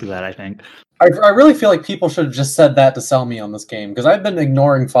some truth to that, I think. I really feel like people should have just said that to sell me on this game, because I've been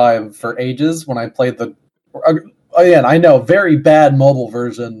ignoring 5 for ages when I played the, again, I know, very bad mobile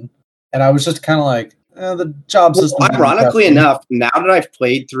version, and I was just kind of like, the job system. Ironically enough, now that I've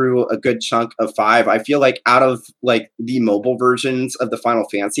played through a good chunk of 5, I feel like out of like the mobile versions of the Final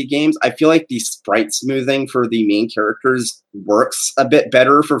Fantasy games, I feel like the sprite smoothing for the main characters works a bit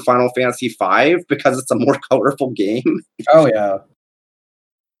better for Final Fantasy V because it's a more colorful game. Oh yeah.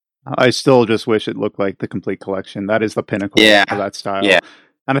 I still just wish it looked like the complete collection. That is the pinnacle of that style. Yeah.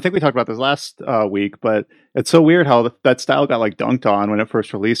 And I think we talked about this last week, but it's so weird how that style got like dunked on when it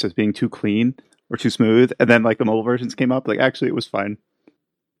first released as being too clean or too smooth, and then like the mobile versions came up, like actually it was fine.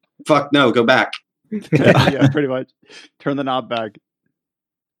 Fuck no, go back. Yeah, pretty much. Turn the knob back.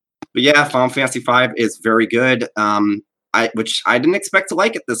 But yeah, Final Fantasy V is very good. Which I didn't expect to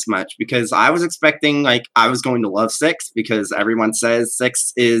like it this much, because I was expecting like I was going to love 6 because everyone says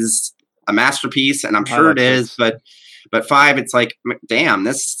 6 is a masterpiece, and I'm sure it is. But 5, it's like, damn,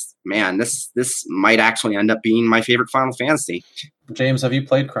 this might actually end up being my favorite Final Fantasy. James, have you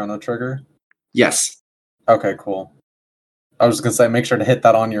played Chrono Trigger? Yes. Okay, cool. I was just gonna say, make sure to hit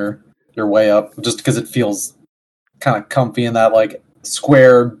that on your way up, just because it feels kind of comfy in that like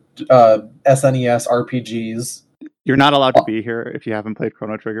square SNES RPGs. You're not allowed to be here if you haven't played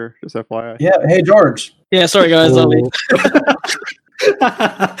Chrono Trigger, just FYI. Yeah. Hey, George. Yeah, sorry guys.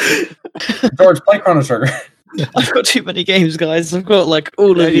 George, play Chrono Trigger. I've got too many games, guys. I've got like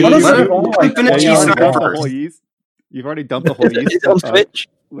all of these. Finish first. You've already dumped the whole Is it on Switch?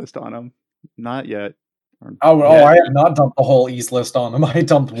 list on him. Not yet. I have not dumped the whole East list on him. I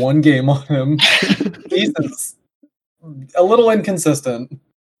dumped one game on him. East is a little inconsistent.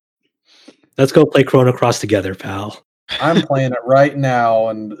 Let's go play Chrono Cross together, pal. I'm playing it right now,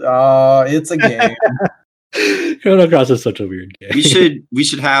 and it's a game. Chrono Cross is such a weird game. We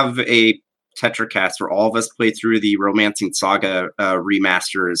should have a TetraCast where all of us play through the Romancing Saga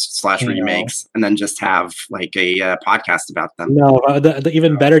remasters / remakes, and then just have like a podcast about them. No, the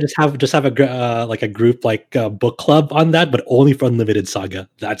even better, just have a group like book club on that, but only for Unlimited Saga.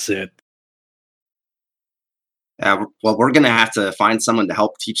 That's it. Well, we're gonna have to find someone to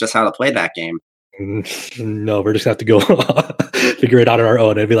help teach us how to play that game. No, we're just gonna have to go figure it out on our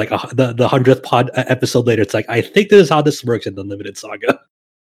own. It'd be like the 100th pod episode later. It's like, I think this is how this works in the Unlimited Saga.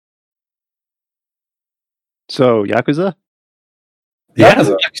 So, Yakuza?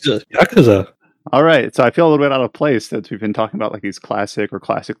 Yakuza. All right. So I feel a little bit out of place since we've been talking about like these classic or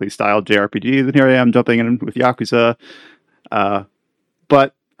classically styled JRPGs, and here I am jumping in with Yakuza.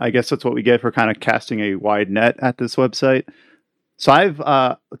 But I guess that's what we get for kind of casting a wide net at this website. So I've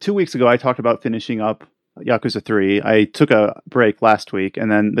 2 weeks ago I talked about finishing up Yakuza 3. I took a break last week,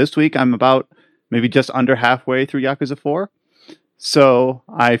 and then this week I'm about maybe just under halfway through Yakuza 4. So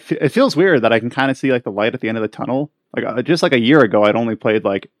it feels weird that I can kind of see like the light at the end of the tunnel. Like just like a year ago, I'd only played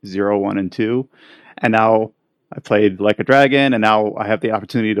like 0, 1, and 2, and now I played Like a Dragon, and now I have the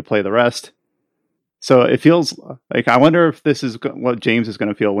opportunity to play the rest. So it feels like, I wonder if this is what James is going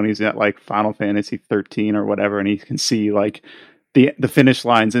to feel when he's at like Final Fantasy 13 or whatever, and he can see like the finish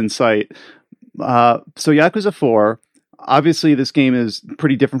lines in sight. So Yakuza 4, obviously this game is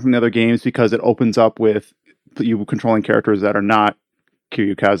pretty different from the other games because it opens up with you controlling characters that are not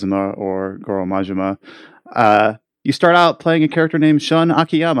Kiryu Kazuma or Goro Majima. You start out playing a character named Shun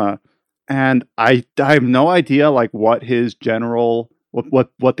Akiyama, and I have no idea like what his general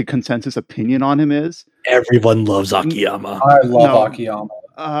what the consensus opinion on him is. Everyone loves Akiyama. I love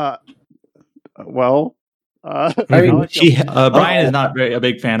Akiyama. Well, Brian is not a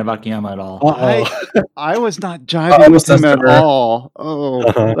big fan of Akiyama at all. I was not jiving with him at all.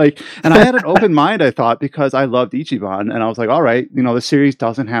 And I had an open mind, I thought, because I loved Ichiban, and I was like, all right, the series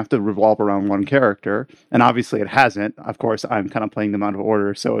doesn't have to revolve around one character, and obviously it hasn't. Of course, I'm kind of playing them out of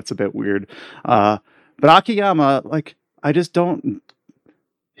order, so it's a bit weird. But Akiyama, like, I just don't.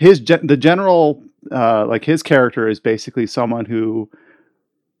 The general, his character is basically someone who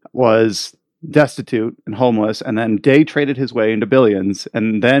was destitute and homeless, and then day traded his way into billions,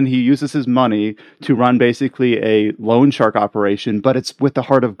 and then he uses his money to run basically a loan shark operation, but it's with the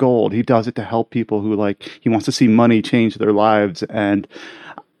heart of gold. He does it to help people who he wants to see money change their lives, and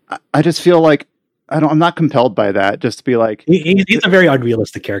I just feel like I'm not compelled by that. Just to be like, he's a very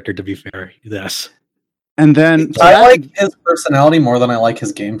unrealistic character, to be fair. Yes, and then I like his personality more than I like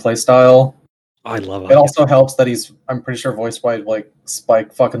his gameplay style. I love it. It also helps that I'm pretty sure voiced by like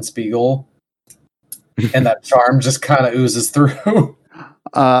Spike fucking Spiegel. And that charm just kind of oozes through.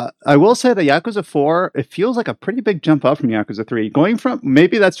 I will say that Yakuza 4, it feels like a pretty big jump up from Yakuza 3. Going from,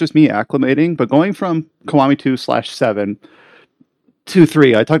 maybe that's just me acclimating, but going from Kiwami 2/7 to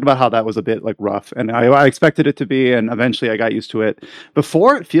 3, I talked about how that was a bit like rough, and I expected it to be, and eventually I got used to it.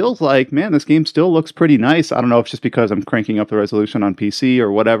 Before, it feels like, man, this game still looks pretty nice. I don't know if it's just because I'm cranking up the resolution on PC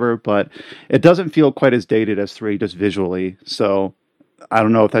or whatever, but it doesn't feel quite as dated as 3, just visually. So I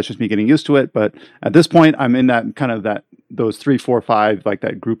don't know if that's just me getting used to it, but at this point, I'm in that kind of those 3, 4, 5, like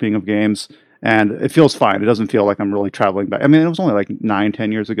that grouping of games, and it feels fine. It doesn't feel like I'm really traveling back. I mean, it was only like 9,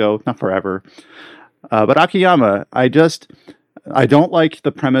 10 years ago, not forever. But Akiyama, I don't like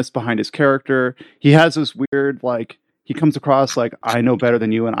the premise behind his character. He has this weird, he comes across like, I know better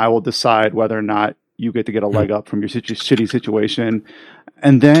than you, and I will decide whether or not you get to get a leg up from your shitty situation.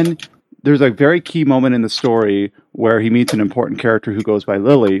 And then there's a very key moment in the story where he meets an important character who goes by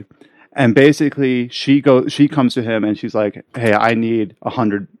Lily, and basically she comes to him and she's like, "Hey, I need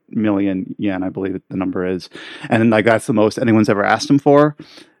 100 million yen, I believe the number is," and then that's the most anyone's ever asked him for.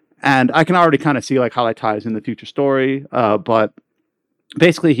 And I can already kind of see how that ties in the future story. But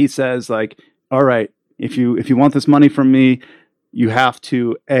basically, he says "All right, if you want this money from me, you have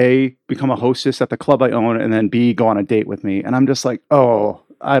to A, become a hostess at the club I own, and then B, go on a date with me." And I'm just like, oh,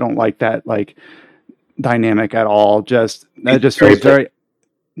 I don't like that dynamic at all. That just feels very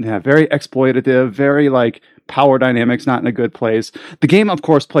exploitative, very power dynamics not in a good place. The game, of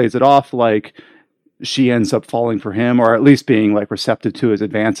course, plays it off like she ends up falling for him, or at least being receptive to his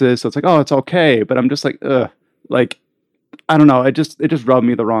advances. So it's oh, it's okay. But I'm just ugh. I don't know. It just rubbed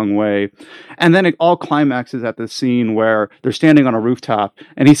me the wrong way. And then it all climaxes at this scene where they're standing on a rooftop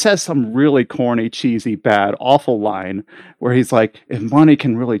and he says some really corny, cheesy, bad, awful line where he's like, if money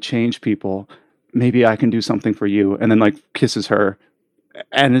can really change people, maybe I can do something for you. And then like kisses her.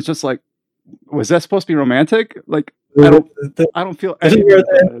 And it's just like, was that supposed to be romantic? Like, I don't feel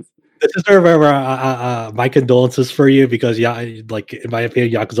anything. This is where my condolences for you, because like in my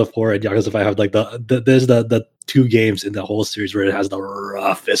opinion, Yakuza 4 and Yakuza 5 have like there's the two games in the whole series where it has the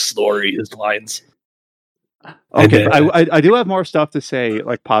roughest story lines. Okay, I do have more stuff to say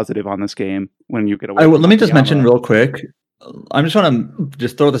like positive on this game when you get away. Let me just mention real quick. I'm just want to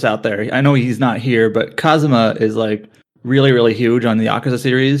just throw this out there. I know he's not here, but Kazuma is like really, really huge on the Yakuza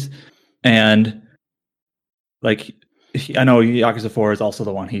series, and like. I know Yakuza 4 is also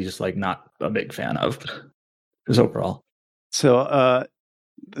the one he's just like not a big fan of, just overall. So,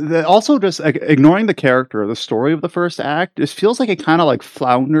 also just ignoring the character, the story of the first act, it feels like it kind of like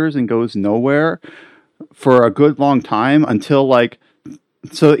flounders and goes nowhere for a good long time until like.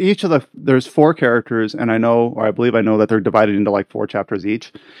 So there's 4 characters, and I believe I know that they're divided into like 4 chapters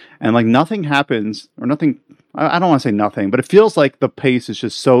each, and like nothing happens or nothing. I don't want to say nothing, but it feels like the pace is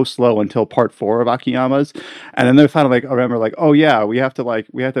just so slow until part 4 of Akiyama's, and then they're finally like, remember, like, oh yeah, we have to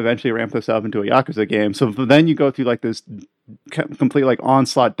eventually ramp this up into a Yakuza game. So then you go through like this complete like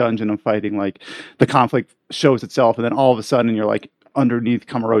onslaught dungeon of fighting, like the conflict shows itself, and then all of a sudden you're like underneath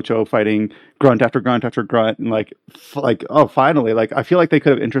Kamurocho fighting grunt after grunt after grunt, and like oh finally, like I feel like they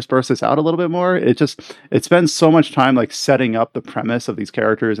could have interspersed this out a little bit more. It spends so much time like setting up the premise of these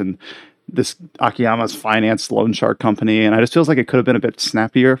characters and this Akiyama's finance loan shark company, and I just feels like it could have been a bit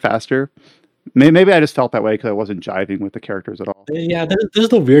snappier, faster. Maybe I just felt that way because I wasn't jiving with the characters at all. Yeah, this is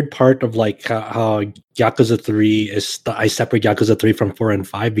the weird part of like how Yakuza 3 is. I separate Yakuza 3 from 4 and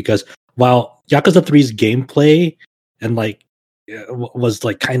 5 because while Yakuza 3's gameplay and like was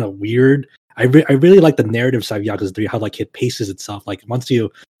like kind of weird, I really like the narrative side of Yakuza 3, how like it paces itself. Like once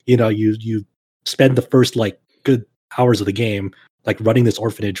you spend the first like good hours of the game like running this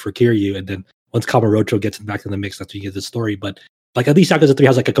orphanage for Kiryu, and then once Kamurocho gets back in the mix, that's when you get the story. But like at least Yakuza 3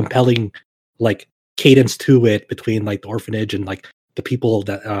 has like a compelling like cadence to it between like the orphanage and like the people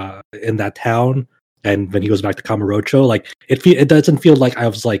that in that town, and when he goes back to Kamurocho, like it doesn't feel like I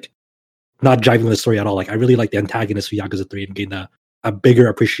was like not jiving with the story at all. Like I really like the antagonist for Yakuza 3 and gained a bigger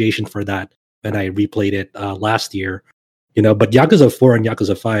appreciation for that when I replayed it last year. But Yakuza 4 and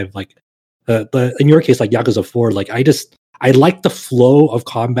Yakuza 5, like in your case, like Yakuza 4, like I like the flow of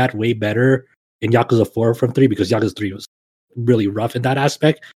combat way better in Yakuza 4 from 3 because Yakuza 3 was really rough in that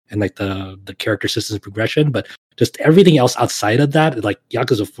aspect, and like the character systems progression, but just everything else outside of that, like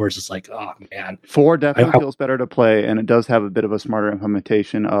Yakuza 4 is just like, oh man. 4 definitely feels better to play, and it does have a bit of a smarter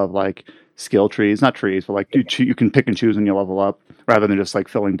implementation of like skill trees, not trees, but like you can pick and choose when you level up rather than just like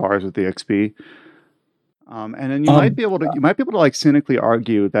filling bars with the XP. And then you might be able to like cynically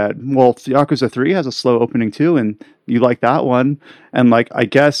argue that, well, Yakuza 3 has a slow opening too, and you like that one, and like I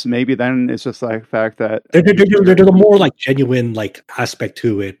guess maybe then it's just like the fact that there's a more like genuine like aspect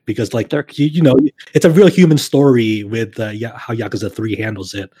to it because like it's a real human story with how Yakuza 3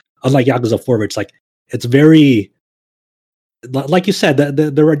 handles it, unlike Yakuza 4, where it's very, like you said,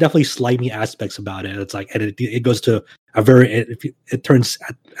 there are definitely slimy aspects about it. It's like, and it goes to a very it turns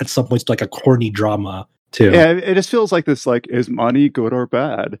at some points to like a corny drama. Too. Yeah, it just feels like this. Like, is money good or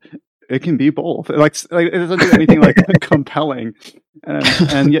bad? It can be both. Like it doesn't do anything like compelling.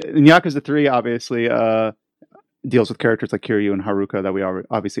 And Yakuza 3 obviously deals with characters like Kiryu and Haruka that we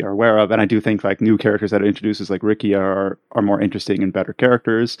obviously are aware of. And I do think like new characters that it introduces, like Ricky, are more interesting and better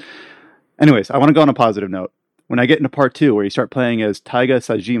characters. Anyways, I want to go on a positive note. When I get into part 2, where you start playing as Taiga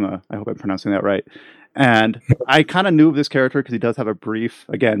Sajima, I hope I'm pronouncing that right. And I kind of knew of this character because he does have a brief,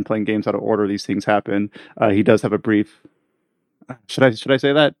 again, playing games out of order, these things happen. He does have a brief, should I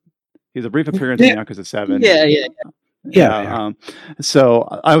say that? He's a brief appearance in Yakuza 7. Yeah. So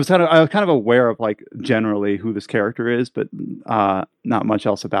I was kind of aware of like generally who this character is, but not much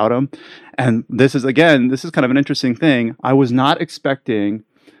else about him. And this is kind of an interesting thing. I was not expecting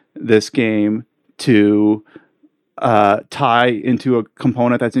this game to tie into a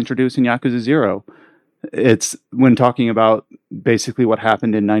component that's introduced in Yakuza 0. It's when talking about basically what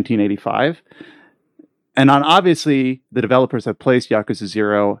happened in 1985. And obviously, the developers have placed Yakuza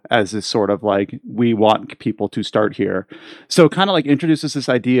 0 as this sort of like, we want people to start here. So kind of like introduces this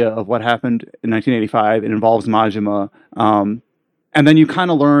idea of what happened in 1985. It involves Majima. And then you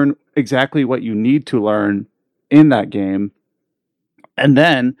kind of learn exactly what you need to learn in that game. And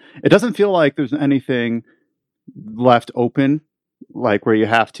then it doesn't feel like there's anything left open like where you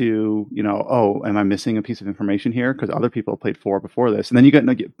have to, oh, am I missing a piece of information here? Because other people played 4 before this. And then you get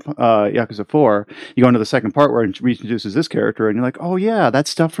Yakuza 4, you go into the second part where it reintroduces this character, and you're like, oh yeah, that's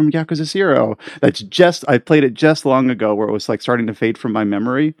stuff from Yakuza 0. I played it just long ago where it was like starting to fade from my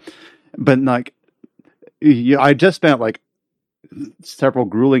memory. But like, I just spent like several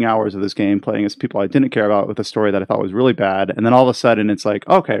grueling hours of this game playing as people I didn't care about with a story that I thought was really bad, and then all of a sudden it's like,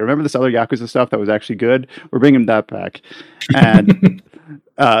 okay, remember this other Yakuza stuff that was actually good? We're bringing that back. And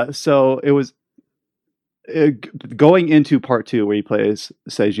so it was going into part 2 where he plays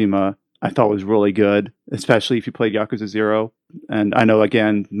Saejima, I thought was really good, especially if you played Yakuza 0. And I know,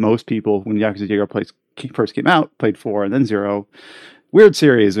 again, most people when Yakuza 0 first came out played 4 and then 0. Weird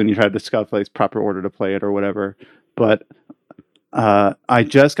series when you try to discuss like proper order to play it or whatever. But I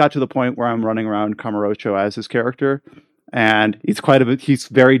just got to the point where I'm running around Kamurocho as his character, and he's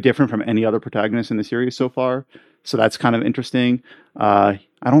very different from any other protagonist in the series so far. So that's kind of interesting. I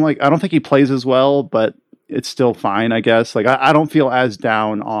don't think he plays as well, but it's still fine, I guess. Like I don't feel as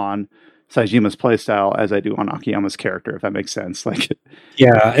down on Saejima's playstyle as I do on Akiyama's character, if that makes sense. Like,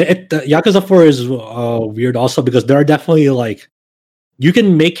 yeah, Yakuza 4 is weird also because there are definitely like, you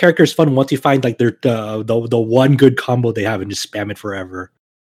can make characters fun once you find like the one good combo they have and just spam it forever.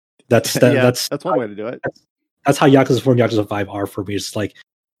 That's one way to do it. That's how Yakuza 4 and Yakuza 5 are for me. It's like,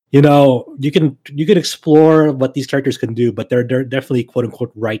 you can explore what these characters can do, but they're definitely quote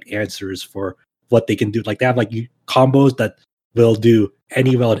unquote right answers for what they can do. Like they have like combos that will do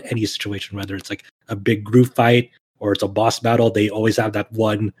any in any situation, whether it's like a big group fight or it's a boss battle. They always have that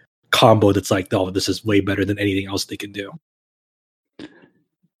one combo that's like, oh, this is way better than anything else they can do.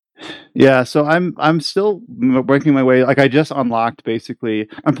 Yeah, so I'm still working my way. Like I just unlocked basically.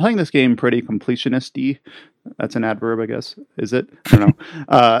 I'm playing this game pretty completionist-y. That's an adverb, I guess. Is it? I don't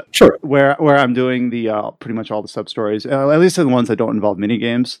know. Sure. Where I'm doing the pretty much all the sub stories, at least the ones that don't involve mini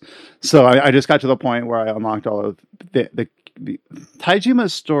games. So I just got to the point where I unlocked all of the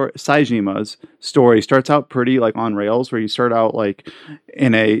Saejima's story starts out pretty like on rails, where you start out like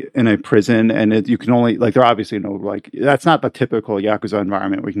in a prison, and you can only like, there obviously no like, that's not the typical Yakuza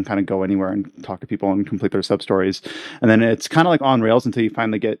environment where you can kind of go anywhere and talk to people and complete their sub stories, and then it's kind of like on rails until you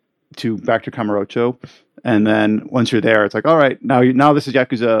finally get back to Kamurocho, and then once you're there, it's like, all right, now this is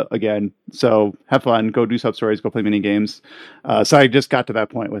Yakuza again, so have fun, go do sub stories, go play mini games. So I just got to that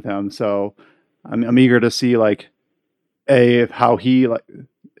point with him, so I'm eager to see like how he like.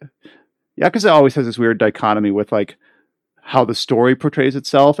 Yakuza always has this weird dichotomy with like how the story portrays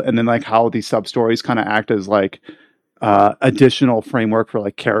itself, and then like how these sub stories kind of act as like additional framework for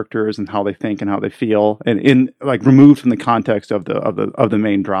like characters and how they think and how they feel, and in like removed from the context of the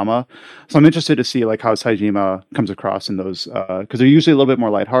main drama. So I'm interested to see like how Saejima comes across in those, because they're usually a little bit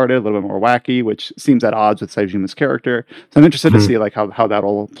more lighthearted, a little bit more wacky, which seems at odds with Saejima's character. So I'm interested to see like how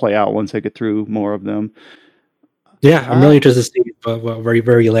that'll play out once I get through more of them. Yeah, I'm really interested to see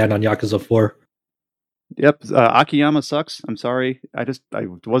where you land on Yakuza 4. Yep, Akiyama sucks. I'm sorry. I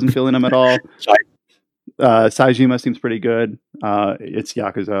wasn't feeling him at all. Saejima seems pretty good. It's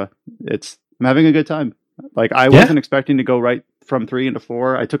Yakuza. I'm having a good time. Like I wasn't expecting to go right from 3 into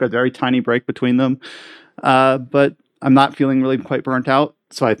 4. I took a very tiny break between them, but I'm not feeling really quite burnt out.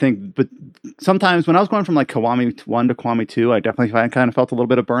 So I think, but sometimes when I was going from like Kiwami 1 to Kiwami 2, I definitely kind of felt a little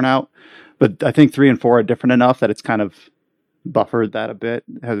bit of burnout. But I think 3 and 4 are different enough that it's kind of buffered that a bit.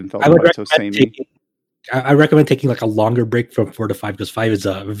 It hasn't felt quite so samey. I recommend taking like a longer break from 4 to 5 because 5 is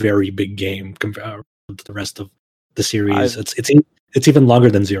a very big game compared to the rest of the series. It's even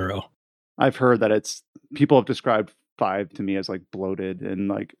longer than 0. I've heard that people have described 5 to me as like bloated and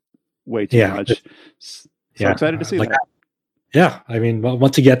like way too much. So excited to see that. Yeah, I mean,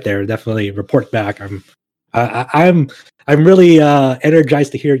 once you get there, definitely report back. I'm really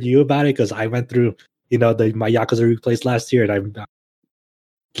energized to hear you about it because I went through my Yakuza replays last year, and I'm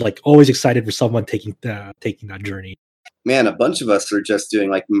like always excited for someone taking that journey. Man, a bunch of us are just doing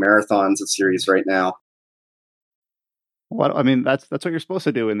like marathons of series right now. Well, I mean, that's what you're supposed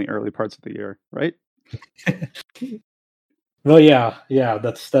to do in the early parts of the year, right? Well, yeah,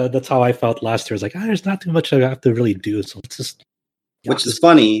 that's how I felt last year. It's like, there's not too much I have to really do, so it's just. Which is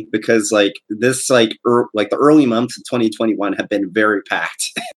funny because like this like the early months of 2021 have been very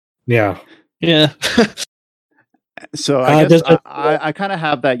packed. Yeah. So I guess I kind of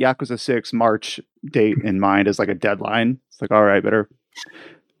have that Yakuza 6 March date in mind as like a deadline. It's like, all right, better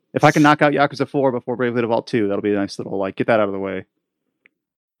if I can knock out Yakuza 4 before Bravely Default 2, that'll be a nice little like get that out of the way.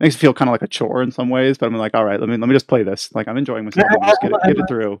 Makes it feel kind of like a chore in some ways, but I'm like, all right, let me just play this. Like I'm enjoying myself. Just get it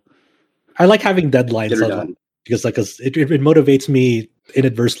through. I like having deadlines because it motivates me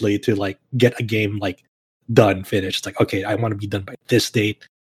inadvertently to like get a game like done, finished. It's like, okay, I want to be done by this date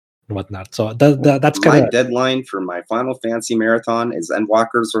and whatnot. So that's kind my of deadline for my Final Fantasy marathon is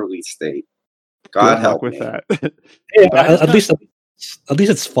Endwalker's release date. God help with me. that. at least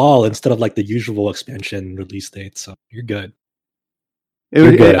it's fall instead of like the usual expansion release date. So you're good.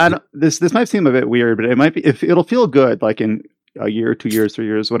 This might seem a bit weird, but it might be if it'll feel good like in a year, 2 years, 3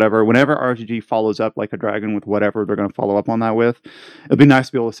 years, whatever. Whenever RPG follows up like a Dragon with whatever they're going to follow up on that with, it'd be nice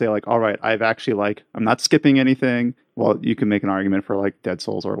to be able to say like, all right, I've actually like I'm not skipping anything. Well, you can make an argument for like Dead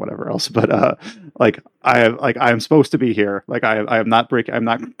Souls or whatever else, but like I am supposed to be here. Like I'm not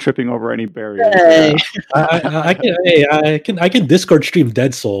tripping over any barriers. Hey. I can Discord stream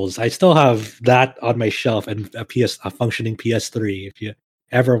Dead Souls. I still have that on my shelf and a functioning PS3. If you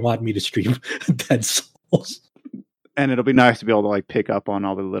ever want me to stream Dead Souls. And it'll be nice to be able to like pick up on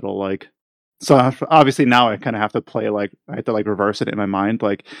all the little like. So obviously now I kind of have to play like I have to like reverse it in my mind.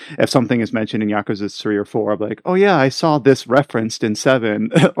 Like if something is mentioned in Yakuza 3 or 4, I'm like, oh yeah, I saw this referenced in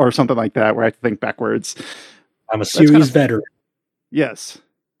 7 or something like that, where I have to think backwards. I'm a series veteran. Yes,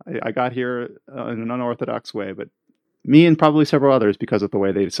 I got here in an unorthodox way, but me and probably several others because of the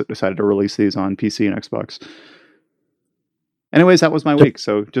way they decided to release these on PC and Xbox. Anyways, that was my week.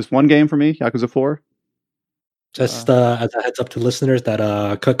 So just one game for me, Yakuza 4. Just as a heads up to listeners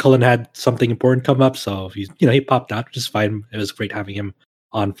that Cullen had something important come up, so he popped out, which is fine. It was great having him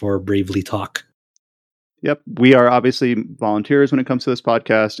on for Bravely Talk. Yep, we are obviously volunteers when it comes to this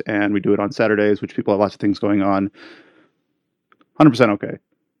podcast, and we do it on Saturdays, which people have lots of things going on. 100% okay.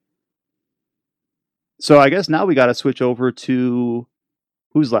 So I guess now we got to switch over to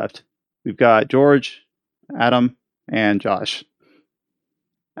who's left. We've got George, Adam, and Josh.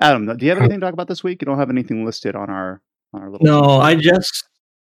 Adam, do you have anything to talk about this week? You don't have anything listed on our little. No, I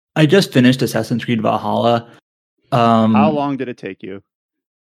just finished Assassin's Creed Valhalla. How long did it take you?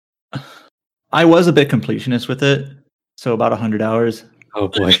 I was a bit completionist with it, so about 100 hours. Oh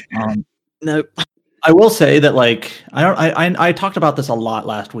boy. Nope. I will say that like I talked about this a lot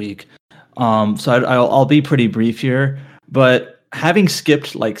last week, so I'll be pretty brief here. But having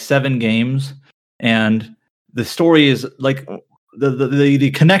skipped like 7 games, and the story is like.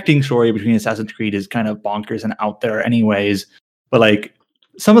 The connecting story between Assassin's Creed is kind of bonkers and out there anyways, but like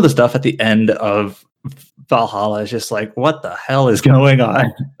some of the stuff at the end of Valhalla is just like, what the hell is going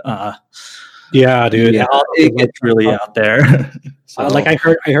on? Yeah, dude. Yeah, it gets really out there. So, like I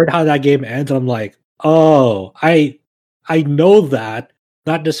heard how that game ends, and I'm like, oh, I know that.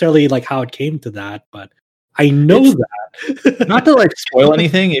 Not necessarily like how it came to that, but I know that. Not to like spoil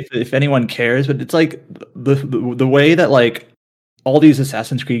anything if anyone cares, but it's like the way that like all these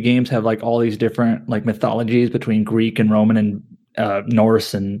Assassin's Creed games have like all these different like mythologies between Greek and Roman and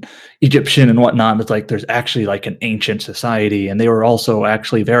Norse and Egyptian and whatnot. It's like there's actually like an ancient society, and they were also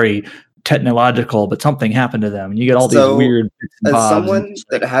actually very technological, but something happened to them, and you get all these weird. As someone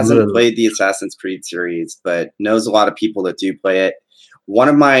that hasn't played the Assassin's Creed series but knows a lot of people that do play it, one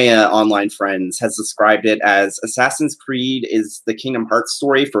of my online friends has described it as Assassin's Creed is the Kingdom Hearts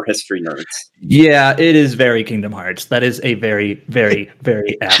story for history nerds. Yeah, it is very Kingdom Hearts. That is a very, very,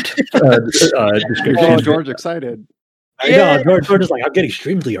 very apt description. Oh, George excited. I know. George is like, I'm getting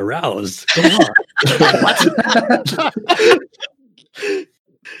extremely aroused. Come on.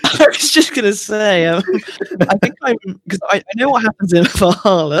 I was just gonna say, I think because I know what happens in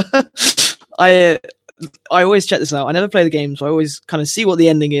Valhalla. I always check this out. I never play the game, so I always kind of see what the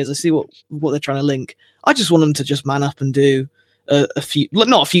ending is. I see what they're trying to link. I just want them to just man up and do not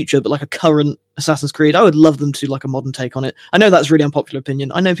a future, but like a current Assassin's Creed. I would love them to do like a modern take on it. I know that's really unpopular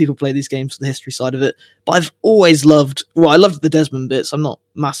opinion. I know people play these games for the history side of it, but I've always loved. Well, I loved the Desmond bits. I'm not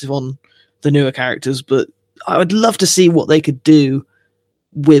massive on the newer characters, but I would love to see what they could do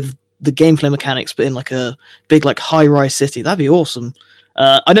with the gameplay mechanics, but in like a big like high-rise city. That'd be awesome.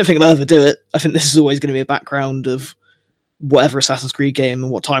 I don't think they'll ever do it. I think this is always going to be a background of whatever Assassin's Creed game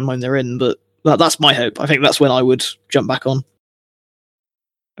and what timeline they're in, but that's my hope. I think that's when I would jump back on.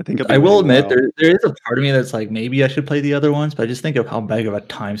 I will admit there is a part of me that's like, maybe I should play the other ones, but I just think of how big of a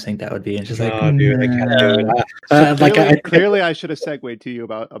time sink that would be. And it's just dude, I can't do it. Clearly I should have segued to you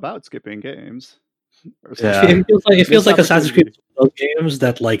about skipping games. Yeah. It feels like Assassin's Creed is one of those games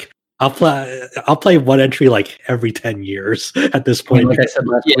that like I'll play one entry like every 10 years at this point. Like I said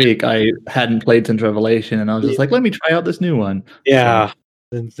last week, I hadn't played since Revelation, and I was just like, let me try out this new one. Yeah.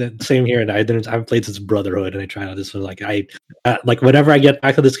 Same here, and I haven't played since Brotherhood, and I tried out this one. Like like whenever I get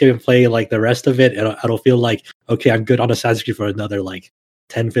back to this game and play like the rest of it, it'll feel like, okay, I'm good on Assassin's Creed for another like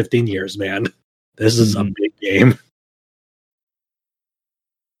 10-15 years, man. This is a big game.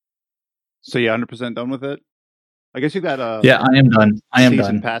 So you 100% done with it? I guess you got Yeah, I am done. I am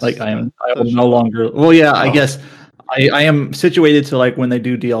season done. passes Like I done. will no longer. Well, yeah, I Oh. guess I am situated to like when they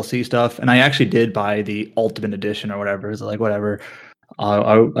do DLC stuff, and I actually did buy the Ultimate Edition or whatever. It's like whatever.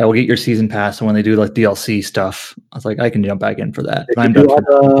 I will get your season pass, and when they do like DLC stuff, I was like, I can jump back in for that. But I'm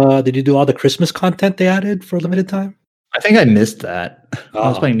done. Did you do all the Christmas content they added for a limited time? I think I missed that. I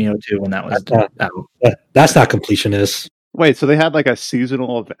was Oh. playing Neo 2 when that was out. That's not completionist. Wait, so they had like a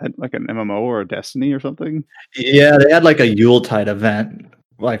seasonal event, like an MMO or a Destiny or something? Yeah, they had like a Yuletide event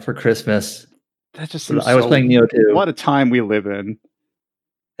like for Christmas. That just So seems I was playing Neo 2. What a time we live in.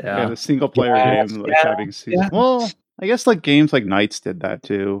 Yeah. The single player Yes, game like yeah, having season. yeah. Well, I guess like games like Knights did that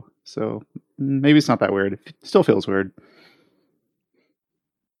too. So maybe it's not that weird. It still feels weird.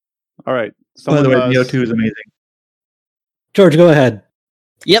 All right. By the way, Neo 2 is amazing. George, go ahead.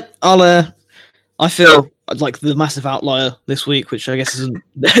 Yep, I feel like the massive outlier this week, which I guess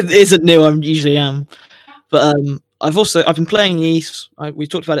isn't new. I usually am, but I've been playing Ys. We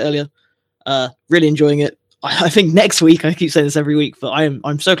talked about it earlier. Really enjoying it. I think next week, I keep saying this every week, but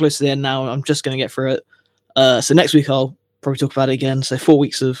I'm so close to the end now. I'm just going to get through it. So next week I'll probably talk about it again. So 4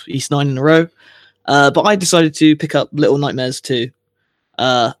 weeks of Ys 9 in a row. But I decided to pick up Little Nightmares 2,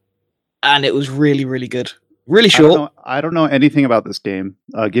 and it was really, really good. Really short. I don't know anything about this game.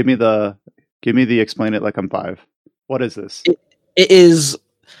 Give me the explain it like I'm 5. What is this? It is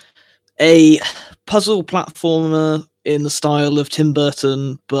a puzzle platformer in the style of Tim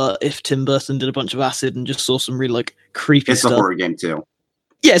Burton, but if Tim Burton did a bunch of acid and just saw some really like creepy It's stuff. a horror game too.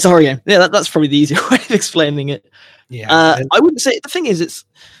 Yeah, it's a horror game. Yeah, that's probably the easier way of explaining it. Yeah. I wouldn't say the thing is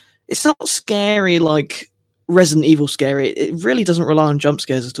it's not scary like Resident Evil scary. It really doesn't rely on jump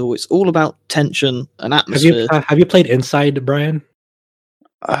scares at all. It's all about tension and atmosphere. Have you played Inside, Brian?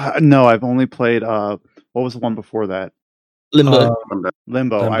 No, I've only played what was the one before that? Limbo.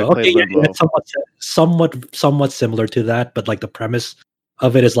 Limbo. I Okay, played yeah, Limbo. it's somewhat similar to that, but like the premise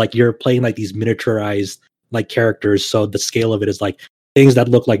of it is like you're playing like these miniaturized like characters, so the scale of it is like things that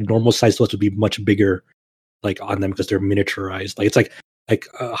look like normal size would be much bigger like on them because they're miniaturized. Like it's like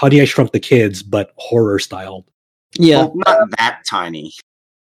Honey I Shrunk the Kids, but horror styled. Yeah. Well, not that tiny.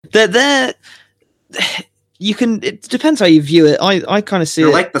 They're you can. It depends how you view it. I kind of see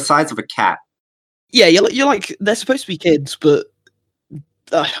They're it like the size of a cat. Yeah, you're like they're supposed to be kids, but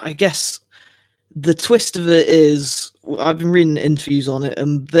I guess the twist of it is I've been reading interviews on it,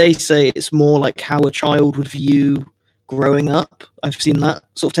 and they say it's more like how a child would view growing up. I've seen that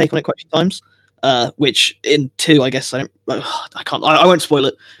sort of take on it quite a few times. Which in 2, I guess I won't spoil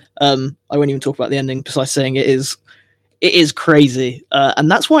it. I won't even talk about the ending besides saying it is crazy.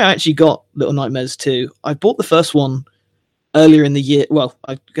 And that's why I actually got Little Nightmares 2. I bought the first one earlier in the year. Well,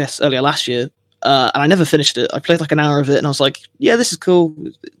 I guess earlier last year. And I never finished it. I played like an hour of it and I was like, yeah, this is cool,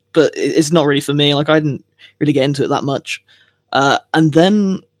 but it's not really for me. Like I didn't really get into it that much. And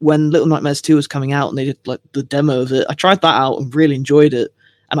then when Little Nightmares 2 was coming out and they did like the demo of it, I tried that out and really enjoyed it.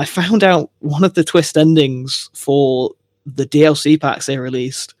 And I found out one of the twist endings for the DLC packs they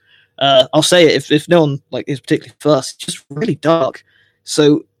released. I'll say it if no one like is particularly first, it's just really dark.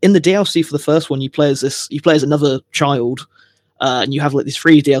 So in the DLC for the first one, you play as another child. And you have like these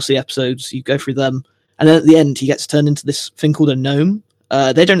 3 DLC episodes. You go through them, and then at the end, he gets turned into this thing called a gnome.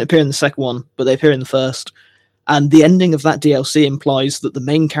 They don't appear in the second one, but they appear in the first. And the ending of that DLC implies that the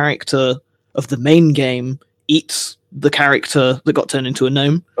main character of the main game eats the character that got turned into a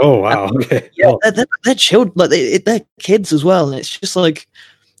gnome. Oh wow! Okay, yeah, they're chilled, like they're kids as well, and it's just like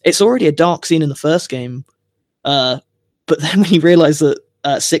it's already a dark scene in the first game. But then when you realize that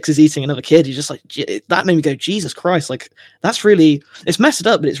 6 is eating another kid, you're just like, that made me go, Jesus Christ, like that's really, it's messed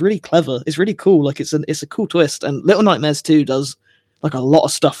up, but it's really clever, it's really cool, like it's a cool twist. And Little Nightmares 2 does like a lot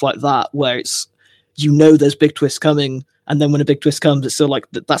of stuff like that where it's, there's big twists coming, and then when a big twist comes, it's still like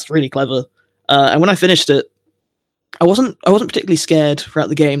that's really clever. And when I finished it, I wasn't particularly scared throughout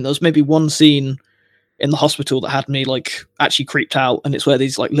the game. There was maybe one scene in the hospital that had me like actually creeped out, and it's where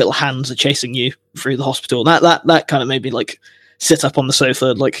these like little hands are chasing you through the hospital. That kind of made me like sit up on the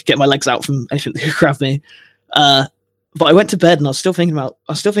sofa, like get my legs out from anything that could grab me. But I went to bed and I was still thinking about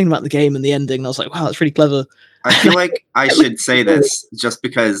the game and the ending. And I was like, wow, that's really clever. I feel like I should say this just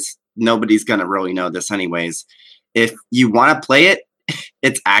because nobody's gonna really know this anyways. If you want to play it,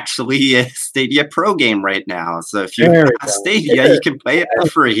 it's actually a Stadia Pro game right now. So if you have Stadia, you can play it for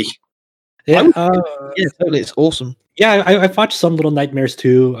free. Yeah, yeah, totally. It's awesome. Yeah, I've watched some Little Nightmares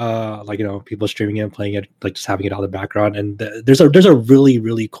too. Like people streaming it, playing it, like just having it on the background. And there's a really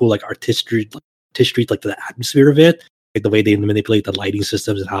really cool like artistry, like the atmosphere of it, like the way they manipulate the lighting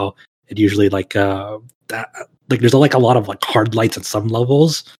systems and how it usually like that. Like there's like a lot of like hard lights at some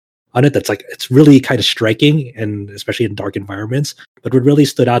levels, on it that's like it's really kind of striking, and especially in dark environments. But what really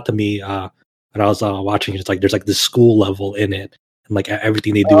stood out to me when I was watching it, it's like there's like this school level in it, and like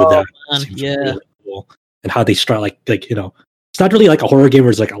everything they do with that seems really cool, and how they start like it's not really like a horror game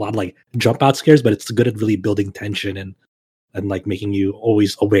where it's like a lot of like jump out scares, but it's good at really building tension and like making you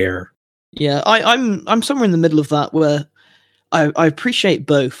always aware. Yeah, I'm somewhere in the middle of that where I appreciate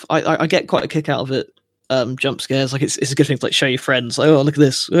both. I get quite a kick out of it. Jump scares, like it's a good thing to like show your friends, like, oh, look at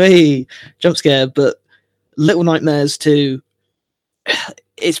this, hey, jump scare. But Little Nightmares 2,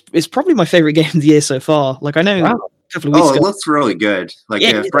 it's probably my favorite game of the year so far. Like I know a couple of weeks ago, it looks really good. Like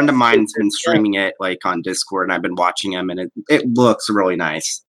a friend of mine's been streaming it like on Discord, and I've been watching him, and it looks really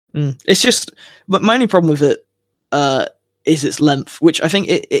nice. It's just, but my only problem with it is its length, which I think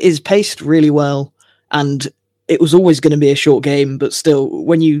it is paced really well, and it was always going to be a short game, but still,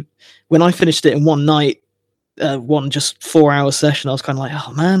 when I finished it in one night, one just 4-hour session, I was kind of like,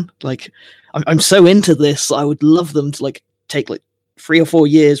 oh man, like I'm so into this. I would love them to like take like 3 or 4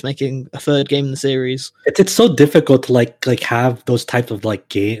 years making a third game in the series. It's so difficult to like have those types of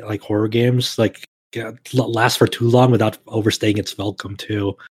like horror games like last for too long without overstaying its welcome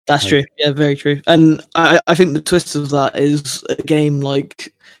too. That's true. Yeah, very true. And I think the twist of that is a game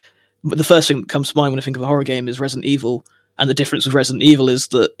like the first thing that comes to mind when I think of a horror game is Resident Evil. And the difference with Resident Evil is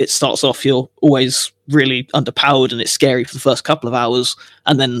that it starts off, you're always really underpowered and it's scary for the first couple of hours.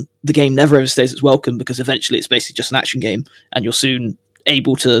 And then the game never overstays its welcome because eventually it's basically just an action game and you're soon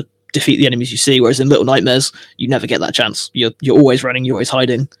able to defeat the enemies you see. Whereas in Little Nightmares, you never get that chance. You're always running, you're always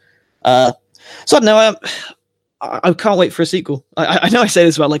hiding. So I don't know. I can't wait for a sequel. I know I say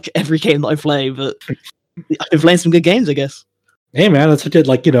this about like every game that I play, but I've been playing some good games, I guess. Hey man, that's such a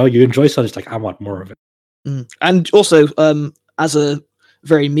you enjoy something. It's like I want more of it. And also, as a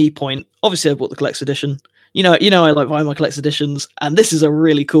very me point, obviously I bought the collector's edition. You know, I like buying my collector's editions, and this is a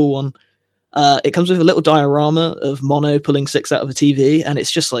really cool one. It comes with a little diorama of Mono pulling 6 out of a TV, and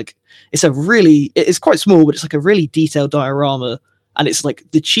it's just like it's quite small, but it's like a really detailed diorama, and it's like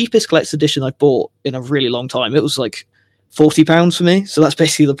the cheapest collector's edition I've bought in a really long time. It was like £40 for me, so that's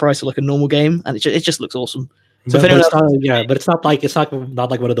basically the price of like a normal game, and it just looks awesome. So but it's not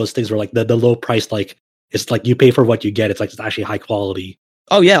like one of those things where like the low price, like it's like you pay for what you get. It's like it's actually high quality.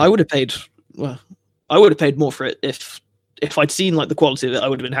 Oh yeah, I would have paid more for it if I'd seen like the quality of it. I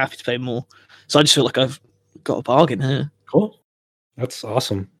would have been happy to pay more. So I just feel like I've got a bargain here. Cool, that's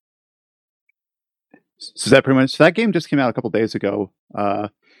awesome. So that pretty much that game just came out a couple days ago,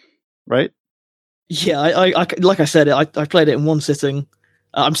 right? Yeah, I like I said, I played it in one sitting.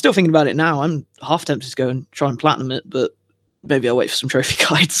 I'm still thinking about it now. I'm half tempted to go and try and platinum it, but maybe I'll wait for some trophy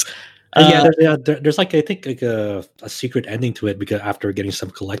guides. There's like I think like a secret ending to it because after getting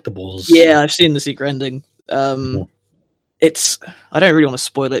some collectibles. Yeah, I've seen the secret ending. It's I don't really want to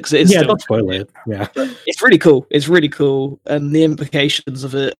spoil it because don't spoil it. Yeah, it's really cool. It's really cool, and the implications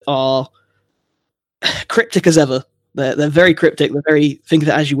of it are cryptic as ever. They're very cryptic. They're very think of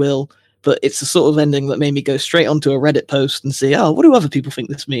it as you will. But it's the sort of ending that made me go straight onto a Reddit post and see, what do other people think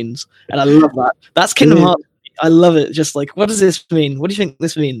this means? And I love that. That's Kingdom Hearts. I love it. Just like, what does this mean? What do you think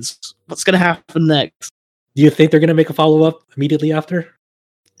this means? What's going to happen next? Do you think they're going to make a follow-up immediately after?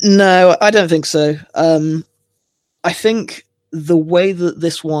 No, I don't think so. I think the way that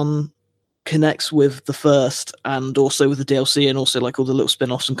this one connects with the first and also with the DLC and also like all the little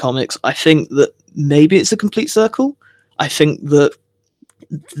spin-offs and comics, I think that maybe it's a complete circle. I think that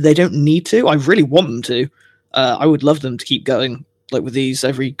they don't need to. I really want them to. I would love them to keep going like with these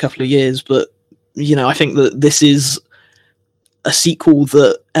every couple of years, but I think that this is a sequel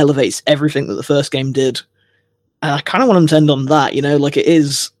that elevates everything that the first game did, and I kind of want them to end on that. Like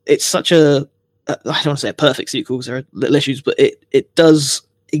it's such a I don't want to say a perfect sequel because there are little issues, but it does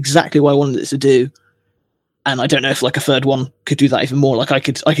exactly what I wanted it to do, and I don't know if like a third one could do that even more. Like I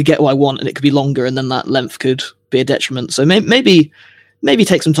could get what I want, and it could be longer, and then that length could be a detriment. So maybe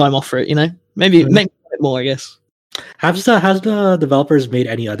take some time off for it, Maybe make it more, I guess. Has the developers made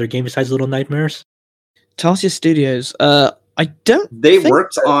any other game besides Little Nightmares? Tarsier Studios. I don't. They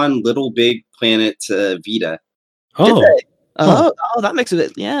worked on Little Big Planet Vita. Oh. That makes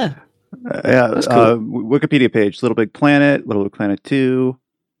it. Yeah. That's cool. Wikipedia page: Little Big Planet, Little Big Planet 2,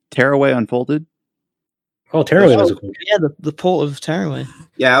 Tearaway Unfolded. Oh, Tearaway was a cool. Yeah, the port of Tearaway.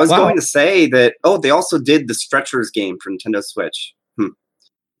 Yeah, I was going to say that. Oh, they also did the Stretchers game for Nintendo Switch.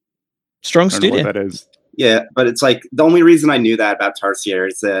 Strong studio. I don't know what that is. Yeah, but it's like the only reason I knew that about Tarsier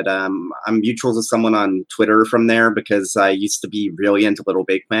is that I'm mutuals with someone on Twitter from there because I used to be really into Little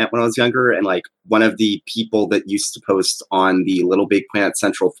Big Planet when I was younger, and like one of the people that used to post on the Little Big Planet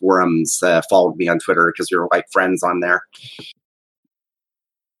Central forums followed me on Twitter because we were like friends on there.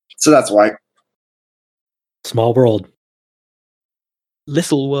 So that's why. Small world.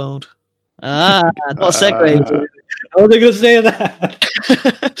 Little world. Ah, not a segue. I wasn't gonna say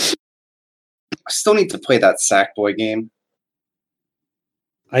that. I still need to play that Sackboy game.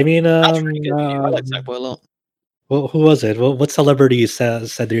 I mean, That's really good. I like Sackboy a lot. Well, who was it? What celebrity said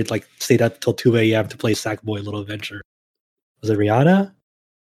they'd like stayed up till 2 a.m. to play Sackboy Little Adventure? Was it Rihanna?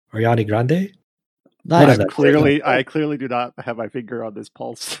 Ariana Grande? I clearly do not have my finger on this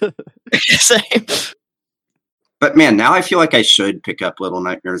pulse. Same. But man, now I feel like I should pick up Little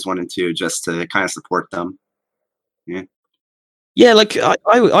Nightmares 1 and 2 just to kind of support them. Yeah, like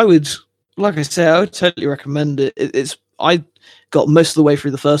I would, like I say, I would totally recommend it. I got most of the way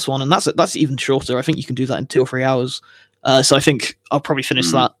through the first one, and that's even shorter. I think you can do that in 2 or 3 hours. So I think I'll probably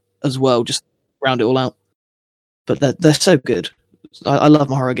finish that as well, just round it all out. But they're so good. I love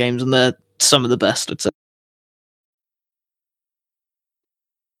my horror games, and they're some of the best, I'd say.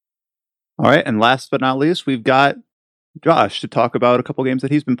 All right, and last but not least, we've got Josh to talk about a couple games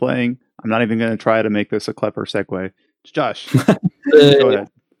that he's been playing. I'm not even going to try to make this a clever segue. Josh, go ahead.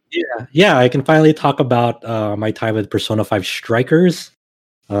 Yeah, I can finally talk about my time with Persona 5 Strikers.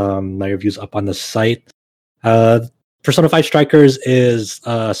 My review's up on the site. Persona 5 Strikers is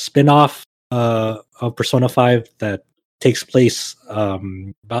a spin-off of Persona 5 that takes place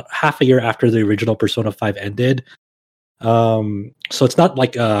about half a year after the original Persona 5 ended. So it's not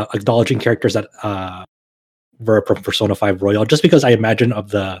like acknowledging characters that were from Persona 5 Royal, just because I imagine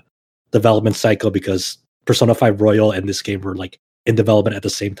of the development cycle, because Persona 5 Royal and this game were like in development at the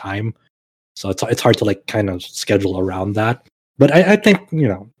same time. So it's hard to like kind of schedule around that. But I think,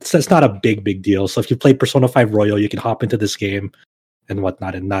 it's not a big deal. So if you play Persona 5 Royal, you can hop into this game and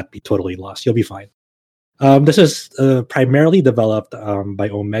whatnot and not be totally lost. You'll be fine. This is primarily developed by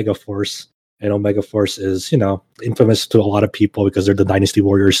Omega Force. And Omega Force is, infamous to a lot of people because they're the Dynasty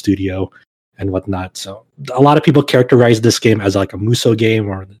Warriors studio and whatnot. So a lot of people characterize this game as like a Musou game,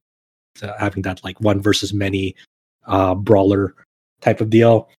 or having that like one versus many brawler type of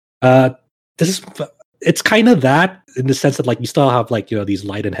deal. It's kind of that in the sense that like you still have like, these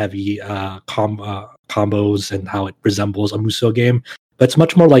light and heavy combos and how it resembles a Musou game, but it's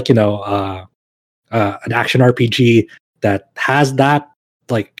much more like, an action RPG that has that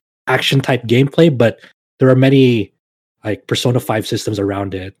like action type gameplay, but there are many like Persona 5 systems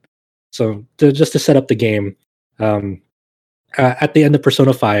around it. So just to set up the game, at the end of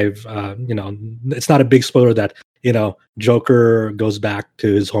Persona 5, it's not a big spoiler that, Joker goes back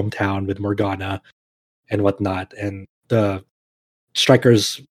to his hometown with Morgana and whatnot. And the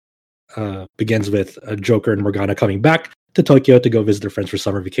Strikers begins with Joker and Morgana coming back to Tokyo to go visit their friends for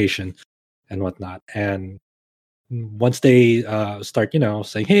summer vacation and whatnot. And once they start,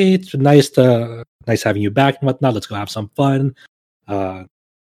 saying, "Hey, it's nice having you back and whatnot. Let's go have some fun,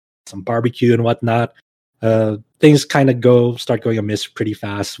 some barbecue and whatnot." Things kind of start going amiss pretty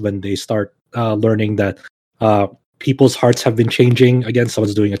fast when they start learning that people's hearts have been changing. Again,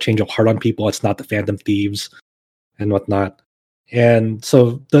 someone's doing a change of heart on people. It's not the Phantom Thieves and whatnot. And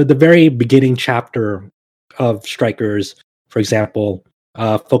so the very beginning chapter of Strikers, for example,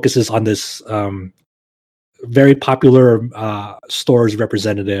 focuses on this very popular stores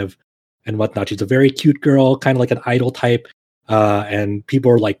representative and whatnot. She's a very cute girl, kind of like an idol type, and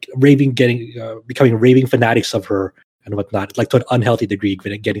people are like becoming raving fanatics of her and whatnot, like to an unhealthy degree,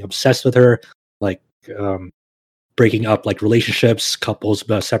 getting obsessed with her, like breaking up like relationships, couples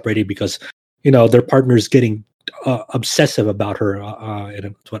separating because their partner's getting obsessive about her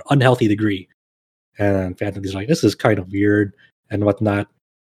to an unhealthy degree. And Phantom is like, this is kind of weird and whatnot.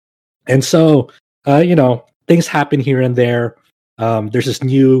 And so things happen here and there. There's this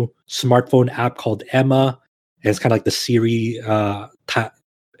new smartphone app called Emma, and it's kind of like the Siri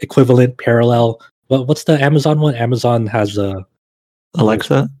equivalent parallel. What's the Amazon one? Amazon has a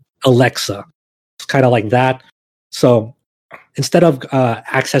Alexa. It's kind of like that. So instead of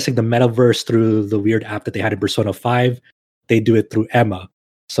accessing the metaverse through the weird app that they had in Persona 5, they do it through Emma.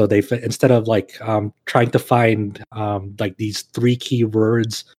 So they instead of like trying to find like these 3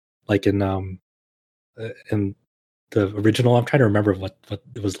 keywords like in the original, I'm trying to remember what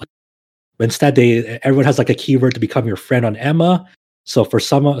it was like. But instead, everyone has like a keyword to become your friend on Emma. So for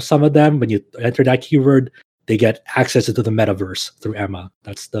some of them, when you enter that keyword, they get access into the metaverse through Emma.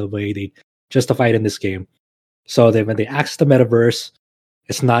 That's the way they justify it in this game. So when they access the metaverse,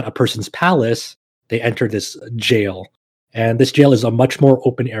 it's not a person's palace. They enter this jail, and this jail is a much more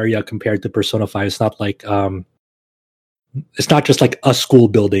open area compared to Persona 5. It's not like it's not just like a school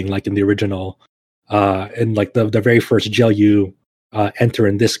building like in the original. And like the very first jail you enter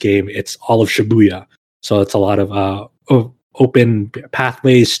in this game, it's all of Shibuya. So it's a lot of open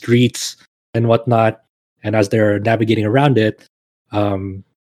pathways, streets, and whatnot. And as they're navigating around it,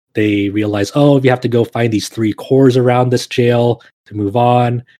 they realize, oh, you have to go find these 3 cores around this jail to move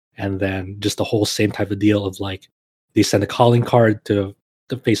on. And then just the whole same type of deal of like they send a calling card to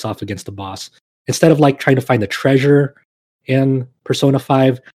face off against the boss. Instead of like trying to find the treasure in Persona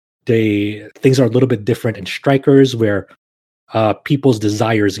 5, things are a little bit different in Strikers, where people's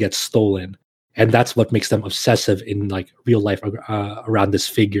desires get stolen. And that's what makes them obsessive in like real life around this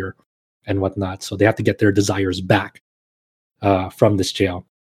figure and whatnot. So they have to get their desires back from this jail.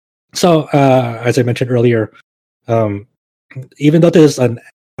 So as I mentioned earlier, even though there's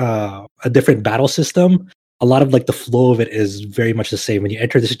a different battle system, a lot of like the flow of it is very much the same. When you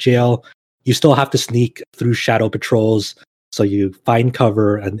enter this jail, you still have to sneak through shadow patrols. So you find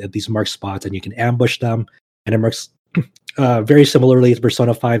cover at these marked spots and you can ambush them. And it works very similarly to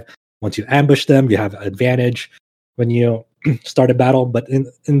Persona 5. Once you ambush them, you have an advantage when you start a battle. But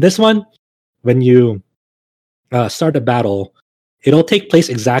in this one, when you start a battle, it'll take place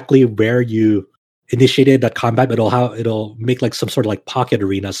exactly where you initiated that combat. It'll make like some sort of like pocket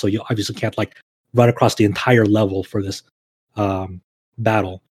arena. So you obviously can't like run across the entire level for this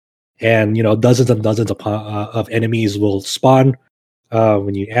battle. And dozens and dozens of enemies will spawn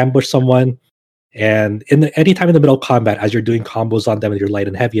when you ambush someone. And anytime in the middle of combat, as you're doing combos on them with your light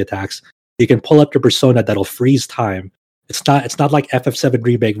and heavy attacks, you can pull up your persona that'll freeze time. It's not like FF7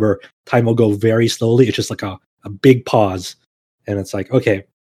 Remake where time will go very slowly. It's just like a big pause. And it's like, okay,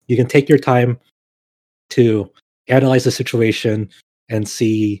 you can take your time to analyze the situation and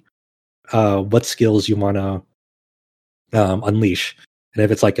see what skills you want to unleash. And if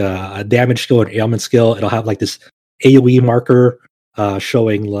it's like a damage skill or an ailment skill, it'll have like this AoE marker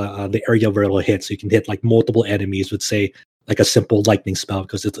showing the area where it'll hit. So you can hit like multiple enemies with, say, like a simple lightning spell,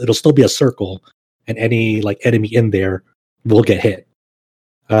 because it'll still be a circle, and any like enemy in there will get hit.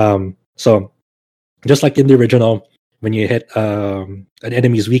 So just like in the original, when you hit an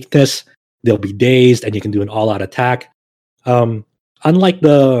enemy's weakness, they'll be dazed, and you can do an all-out attack. Unlike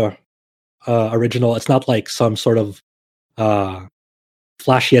the original, it's not like some sort of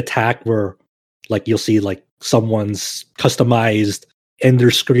flashy attack where like you'll see like someone's customized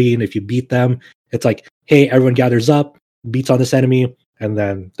ender screen if you beat them. It's like, hey, everyone gathers up, beats on this enemy, and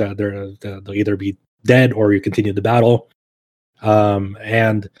then they'll either be dead or you continue the battle.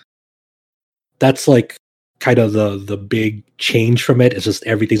 And that's like kind of the big change from it. It's just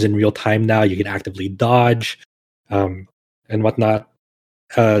everything's in real time now. You can actively dodge and whatnot.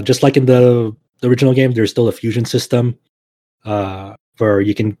 Just like in the original game, there's still a fusion system where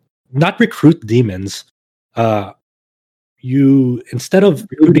you can not recruit demons. You instead of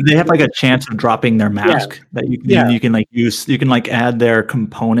recruiting, they have like a chance of dropping their mask that you can like use. You can like add their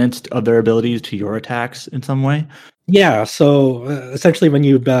components of their abilities to your attacks in some way. Yeah. So essentially, when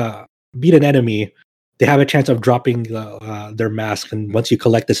you beat an enemy, they have a chance of dropping their mask, and once you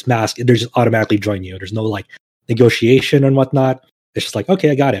collect this mask, they just automatically join you. There's no like negotiation and whatnot. It's just like, okay,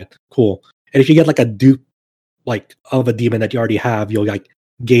 I got it, cool. And if you get like a dupe like of a demon that you already have, you'll like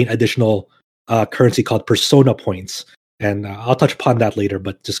gain additional currency called persona points. And I'll touch upon that later,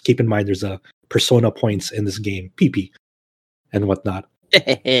 but just keep in mind there's a persona points in this game, PP, and whatnot.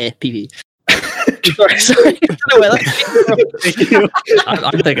 PP. Sorry. Thank you.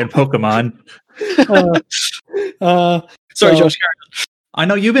 I'm thinking Pokemon. Sorry, Josh. I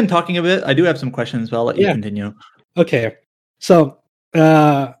know you've been talking a bit. I do have some questions, but I'll let you continue. Okay. So,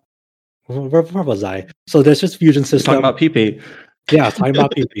 where was I? So there's this fusion system. Talking about PP. Yeah, talking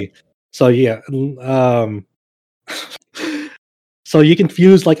about PP. So yeah, so you can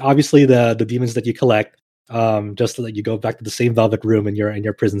fuse like obviously the demons that you collect, just so that you go back to the same velvet room in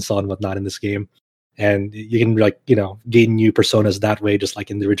your prison cell and whatnot in this game, and you can like gain new personas that way, just like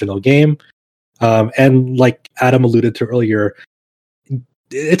in the original game. And like Adam alluded to earlier,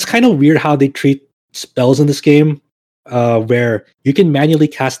 it's kind of weird how they treat spells in this game, where you can manually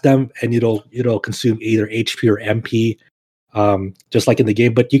cast them and it'll consume either HP or MP, just like in the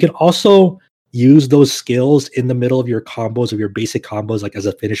game. But you can also use those skills in the middle of your combos, of your basic combos, like as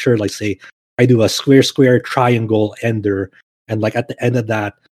a finisher. Like say, I do a square triangle ender, and like at the end of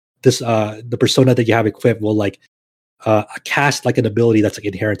that, this the persona that you have equipped will like cast like an ability that's like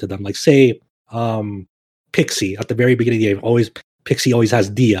inherent to them. Like say, Pixie at the very beginning of the game, Pixie always has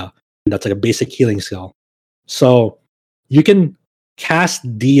Dia, and that's like a basic healing skill. So you can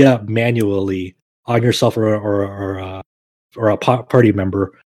cast Dia manually on yourself or a party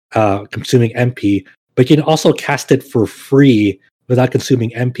member, consuming MP, but you can also cast it for free without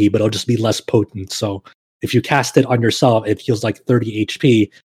consuming MP, but it'll just be less potent. So if you cast it on yourself, it heals like 30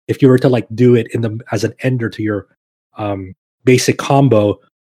 HP. If you were to like do it as an ender to your basic combo,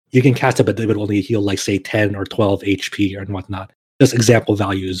 you can cast it, but it would only heal like say 10 or 12 HP and whatnot. Just example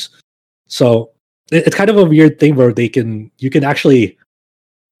values. So it's kind of a weird thing where you can actually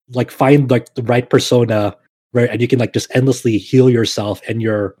like find like the right persona and you can like just endlessly heal yourself and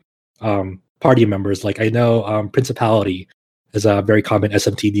your party members. Like I know Principality is a very common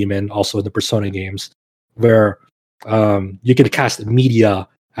SMT demon also in the Persona games, where you can cast media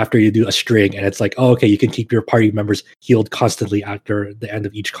after you do a string, and it's like, oh, okay, you can keep your party members healed constantly after the end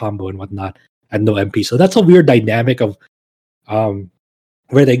of each combo and whatnot, and no MP. So that's a weird dynamic of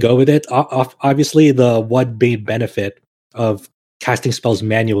where they go with it. Obviously, the one main benefit of casting spells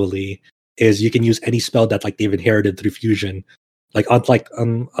manually is you can use any spell that like they've inherited through fusion. Like unlike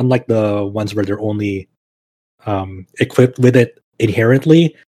the ones where they're only equipped with it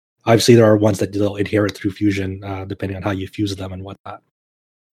inherently. Obviously, there are ones that they'll inherit through fusion, depending on how you fuse them and whatnot.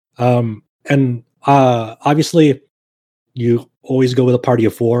 Obviously, you always go with a party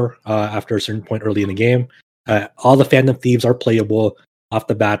of 4 after a certain point early in the game. All the Phantom Thieves are playable off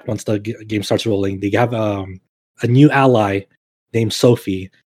the bat once the game starts rolling. They have a new ally named Sophie,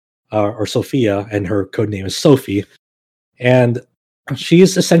 or Sophia, and her code name is Sophie. And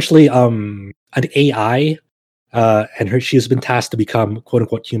she's essentially an AI, and she has been tasked to become "quote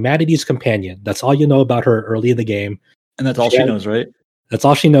unquote" humanity's companion. That's all you know about her early in the game, and that's all she knows, right? That's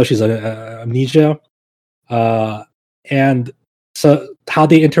all she knows. She's amnesia, and so how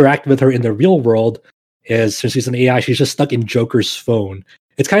they interact with her in the real world is, since she's an AI, she's just stuck in Joker's phone.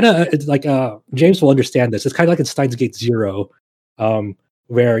 It's kind of like James will understand this. It's kind of like in Steins Gate Zero,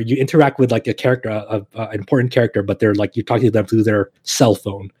 where you interact with like a character, an important character, but they're like you're talking to them through their cell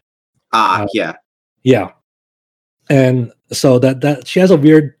phone. Yeah. And so that she has a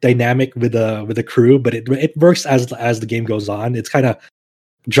weird dynamic with the crew, but it works as the game goes on. It's kind of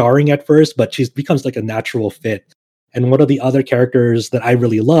jarring at first, but she becomes like a natural fit. And one of the other characters that I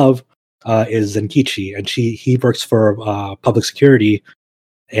really love is Zenkichi, and he works for public security,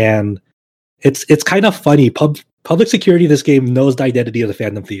 and it's kind of funny. Public security in this game knows the identity of the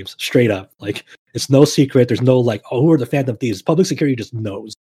Phantom Thieves straight up. Like it's no secret. There's no like, oh, who are the Phantom Thieves? Public security just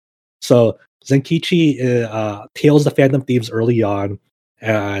knows. So Zenkichi tails the Phantom Thieves early on,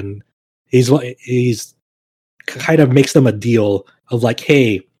 and he's kind of makes them a deal of like,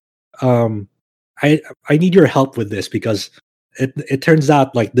 hey, I need your help with this, because it turns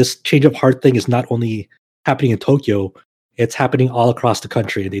out like this change of heart thing is not only happening in Tokyo, it's happening all across the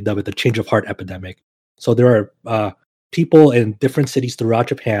country, and they dub it the change of heart epidemic. So there are people in different cities throughout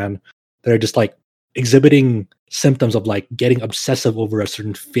Japan that are just like exhibiting symptoms of like getting obsessive over a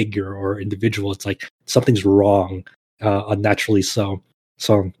certain figure or individual. It's like something's wrong, unnaturally so.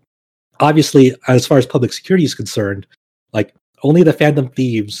 So obviously, as far as public security is concerned, like only the Phantom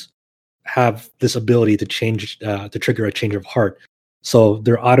Thieves have this ability to change, to trigger a change of heart. So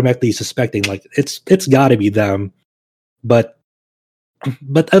they're automatically suspecting like it's got to be them, but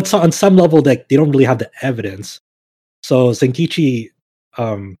on some level, like they don't really have the evidence. So Zenkichi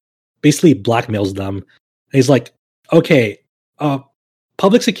basically blackmails them. And he's like, okay,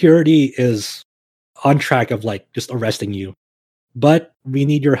 public security is on track of like just arresting you, but we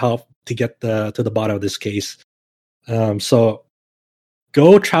need your help to get to the bottom of this case. So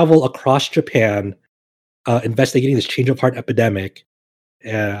go travel across Japan, investigating this change of heart epidemic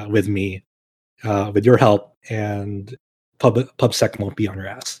with me, with your help, and PubSec won't be on your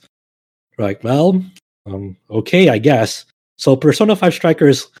ass. We're like, well, okay, I guess. So Persona 5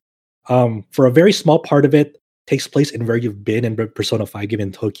 Strikers, for a very small part of it, takes place in where you've been in Persona 5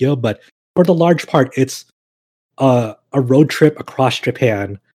 given Tokyo, but for the large part, it's a road trip across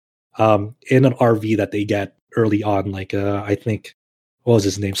Japan in an RV that they get early on. Like, I think, what was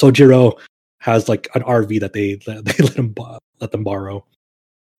his name? Sojiro has like an RV that they let them borrow.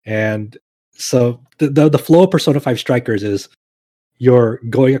 And so the flow of Persona 5 Strikers is you're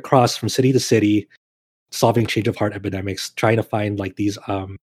going across from city to city, solving change of heart epidemics, trying to find like these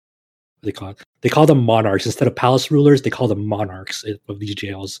they call them monarchs. Instead of palace rulers, they call them monarchs of these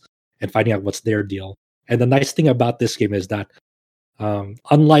jails, and finding out what's their deal. And the nice thing about this game is that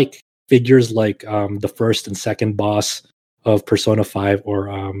unlike figures like the first and second boss of Persona 5, or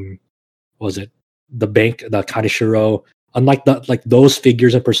what was it, the Kaneshiro, unlike those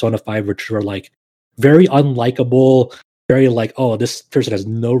figures in Persona 5, which were like very unlikable, very like, oh, this person has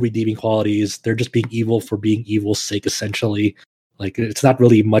no redeeming qualities, they're just being evil for being evil's sake, essentially. Like, it's not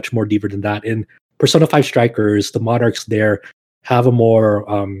really much more deeper than that. In Persona 5 Strikers, the monarchs there have a more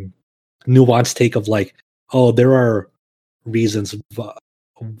nuanced take of like, oh, there are reasons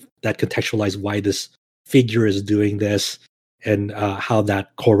that contextualize why this figure is doing this, and how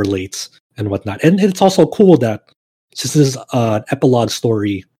that correlates and whatnot. And it's also cool that since this is an epilogue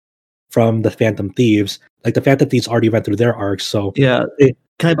story from the Phantom Thieves, like the Phantom Thieves already went through their arcs, so yeah.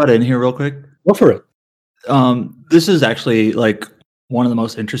 Can I butt in here real quick? Go for it. This is actually like one of the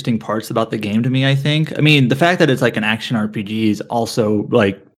most interesting parts about the game to me, I think. I mean, the fact that it's like an action RPG is also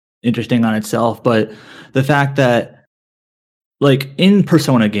like interesting on itself, but the fact that like in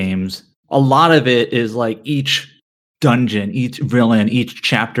Persona games, a lot of it is like each dungeon, each villain, each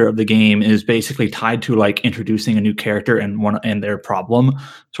chapter of the game is basically tied to like introducing a new character and their problem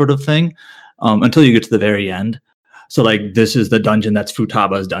sort of thing, until you get to the very end. So like this is the dungeon that's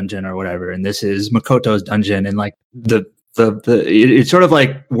Futaba's dungeon or whatever, and this is Makoto's dungeon, and like it sort of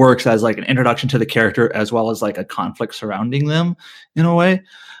like works as like an introduction to the character as well as like a conflict surrounding them in a way.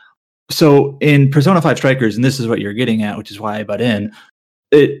 So in Persona 5 Strikers, and this is what you're getting at, which is why I butt in,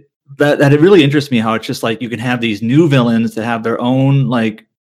 it really interests me how it's just like you can have these new villains that have their own like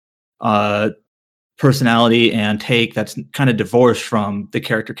personality and take that's kind of divorced from the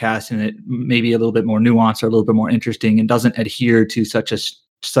character cast, and it may be a little bit more nuanced or a little bit more interesting and doesn't adhere to such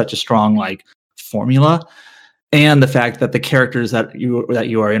a strong like formula. And the fact that the characters that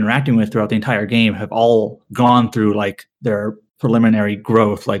you are interacting with throughout the entire game have all gone through like their preliminary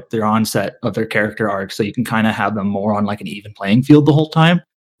growth, like their onset of their character arc, so you can kind of have them more on like an even playing field the whole time.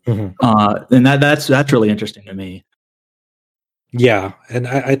 Mm-hmm. And that's really interesting to me. Yeah, and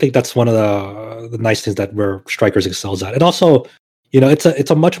I think that's one of the nice things that where Strikers excels at. And also,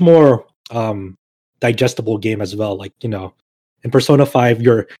 it's a much more digestible game as well. Like, in Persona 5,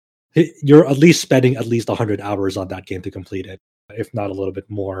 you're at least spending at least 100 hours on that game to complete it, if not a little bit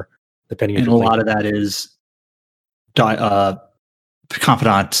more, depending. And a lot of that is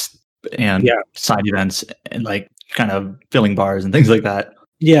confidants and side events and like kind of filling bars and things like that.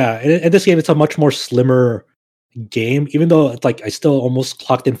 Yeah, and this game, it's a much more slimmer game, even though it's like I still almost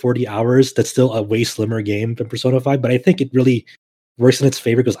clocked in 40 hours. That's still a way slimmer game than Persona 5, but I think it really works in its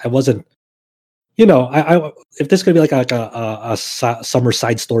favor because I wasn't, I if this could be like a summer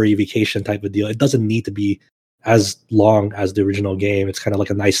side story vacation type of deal, it doesn't need to be as long as the original game. It's kind of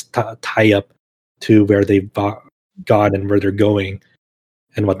like a nice tie up to where they've gone and where they're going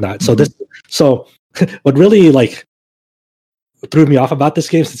and whatnot. Mm-hmm. So what really like threw me off about this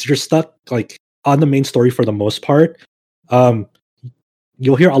game, since you're stuck like on the main story for the most part,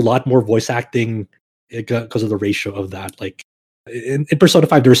 you'll hear a lot more voice acting because of the ratio of that. Like in Persona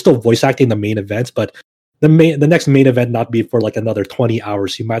 5, there's still voice acting the main events, but the next main event not be for like another 20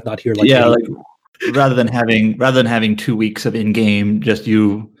 hours. You might not hear like rather than having 2 weeks of in-game just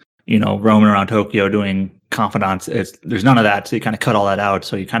roaming around Tokyo doing confidants. There's none of that, so you kind of cut all that out.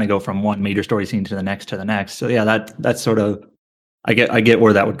 So you kind of go from one major story scene to the next. So yeah, that's sort of I get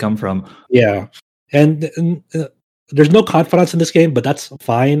where that would come from. Yeah, and there's no confidants in this game, but that's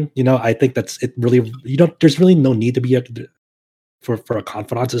fine. I think that's it. Really, there's really no need to be for a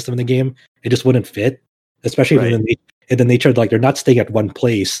confidant system in the game. It just wouldn't fit, especially in the nature of like they're not staying at one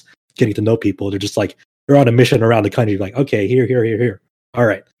place getting to know people. They're just like they're on a mission around the country. Like, okay, here. All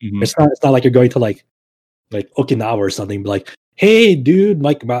right. Mm-hmm. It's not like you're going to like Okinawa or something. But like, hey, dude,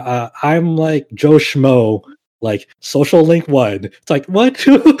 like I'm like Joe Schmo. Like social link 1. It's like what?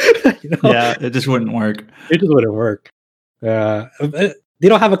 Yeah, it just wouldn't work. It just wouldn't work. They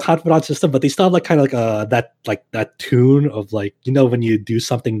don't have a confidant system, but they still have like kind of like that tune of like when you do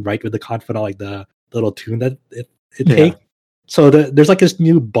something right with the confidant, like the little tune that it takes. So there's like this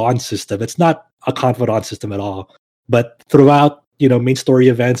new bond system. It's not a confidant system at all, but throughout main story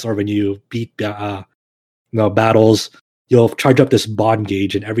events or when you beat battles, you'll charge up this bond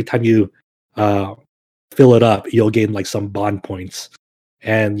gauge, and every time you fill it up, you'll gain like some bond points,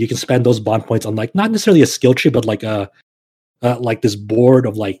 and you can spend those bond points on like not necessarily a skill tree, but like like this board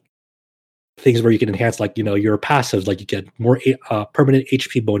of like things where you can enhance like your passives. Like you get more permanent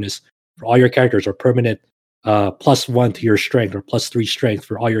HP bonus for all your characters, or permanent +1 to your strength, or +3 strength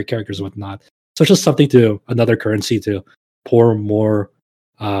for all your characters and whatnot. So it's just another currency to pour more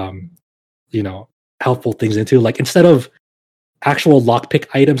helpful things into. Like instead of actual lockpick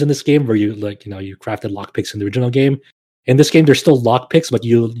items in this game where you you crafted lockpicks in the original game, in this game there's still lockpicks, but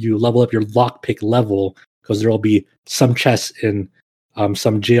you level up your lockpick level because there will be some chests in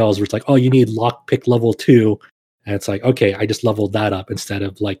some jails where it's like, oh, you need lockpick level 2, and it's like, okay, I just leveled that up instead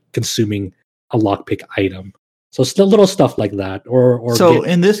of like consuming a lockpick item. So still little stuff like that. Or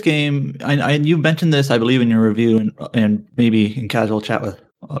in this game, you mentioned this, I believe, in your review and maybe in casual chat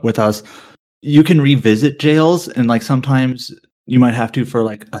with us, you can revisit jails, and like sometimes you might have to for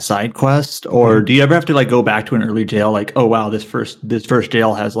like a side quest, or do you ever have to like go back to an early jail? Like, oh wow, this first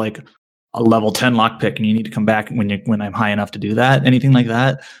jail has like a level 10 lockpick, and you need to come back when I'm high enough to do that. Anything like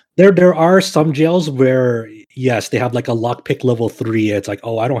that? there are some jails where yes, they have like a lockpick level 3. It's like,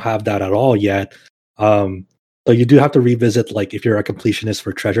 oh, I don't have that at all yet. So you do have to revisit, like if you're a completionist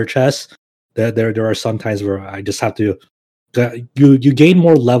for treasure chests. There are some times where I just have to. You gain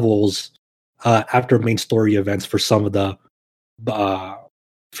more levels after main story events for some of the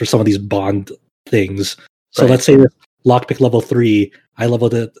these bond things. So let's say lockpick level 3, I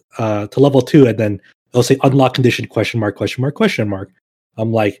leveled it to level 2, and then it'll say unlock condition ?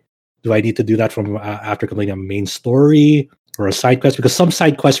 I'm like, do I need to do that from after completing a main story or a side quest? Because some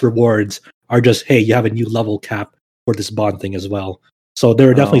side quest rewards are just, hey, you have a new level cap for this bond thing as well. So there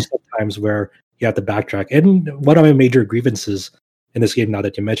are definitely some times where you have to backtrack. And one of my major grievances in this game, now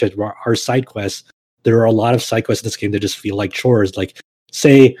that you mentioned, are side quests. There are a lot of side quests in this game that just feel like chores. Like,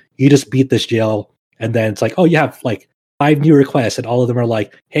 say you just beat this jail, and then it's like, oh, you have like 5 new requests, and all of them are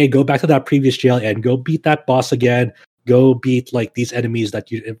like, hey, go back to that previous jail and go beat that boss again. Go beat like these enemies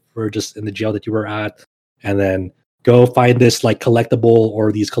that you were just in the jail that you were at, and then go find this like collectible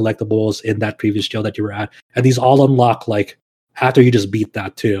or these collectibles in that previous jail that you were at. And these all unlock like after you just beat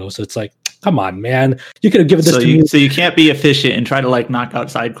that too. So it's like, come on, man. You could have given this to me. So you can't be efficient and try to like knock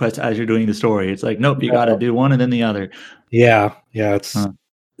out side quests as you're doing the story. It's like, nope, you got to do one and then the other. Yeah.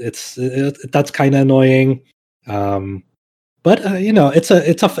 It's that's kind of annoying. But you know, it's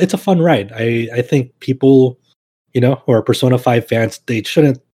a fun ride. I think people, you know, who are Persona 5 fans, they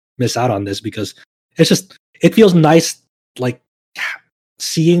shouldn't miss out on this because it feels nice, like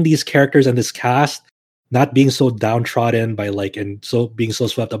seeing these characters and this cast not being so downtrodden by like, and so being so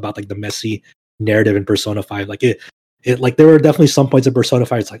swept about like the messy narrative in Persona 5. Like it like there were definitely some points in Persona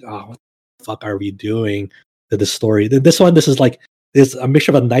 5. It's like, oh, what the fuck are we doing to this story? This is like, there's a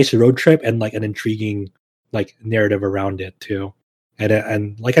mixture of a nice road trip and like an intriguing like narrative around it too.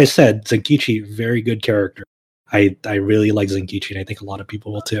 And like I said, Zenkichi, very good character. I really like Zenkichi, and I think a lot of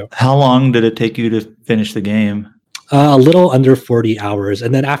people will too. How long did it take you to finish the game? A little under 40 hours,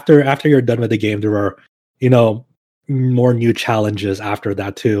 and then after you're done with the game, there are, you know, more new challenges after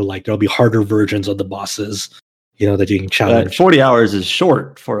that too. Like there'll be harder versions of the bosses, you know, that you can challenge. 40 hours is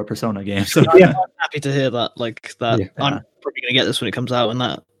short for a Persona game. So I'm happy to hear that. Like that, I'm probably gonna get this when it comes out, and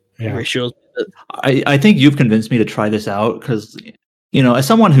that reassures me. I think you've convinced me to try this out because, you know, as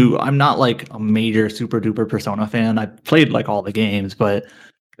someone who, I'm not like a major super duper Persona fan. I played like all the games, but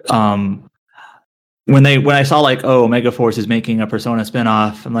when I saw like, oh, Omega Force is making a Persona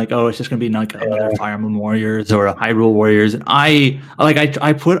spinoff, I'm like, oh, it's just gonna be like another Fire Emblem Warriors or a Hyrule Warriors. And I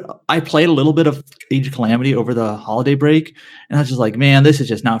played a little bit of Age of Calamity over the holiday break, and I was just like, man, this is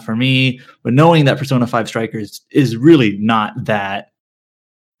just not for me. But knowing that Persona 5 Strikers is really not that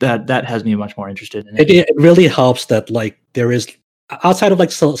has me much more interested in it. It really helps that like there is, outside of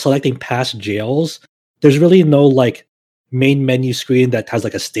like selecting past jails, there's really no like main menu screen that has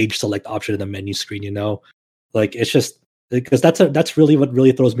like a stage select option in the menu screen, you know? Like it's just because that's really what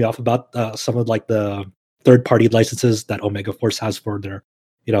really throws me off about some of like the third-party licenses that Omega Force has for their,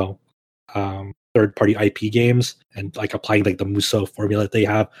 you know, third-party IP games, and like applying like the Muso formula that they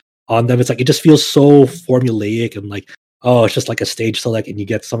have on them. It's like it just feels so formulaic and like, oh, it's just like a stage select, and you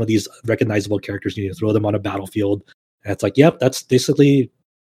get some of these recognizable characters, you need to throw them on a battlefield. And it's like, yep, that's basically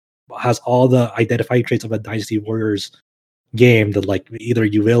has all the identifying traits of a Dynasty Warriors game that like either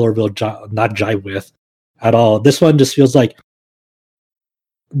you will or will not jive with at all. This one just feels like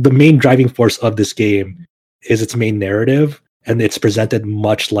the main driving force of this game is its main narrative, and it's presented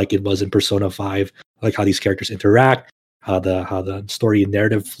much like it was in Persona 5, like how these characters interact, how the story and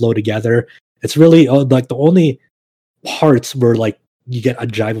narrative flow together. It's really like the only parts where like you get a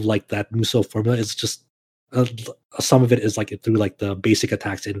jive of like that Muso formula is just some of it is like through like the basic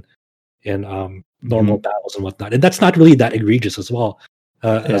attacks in normal battles and whatnot, and that's not really that egregious as well,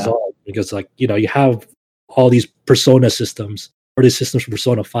 because like, you know, you have all these Persona systems or these systems from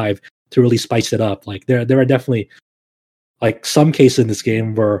Persona 5 to really spice it up. Like there are definitely like some cases in this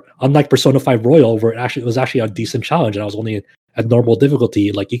game where, unlike Persona 5 Royal, where it was actually a decent challenge and I was only at normal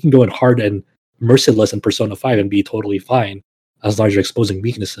difficulty, like you can go in hard and merciless in Persona 5 and be totally fine as long as you're exposing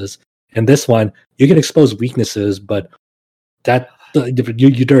weaknesses. And this one, you can expose weaknesses, but that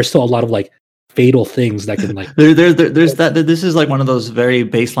there's still a lot of like fatal things that can like there's that. This is like one of those very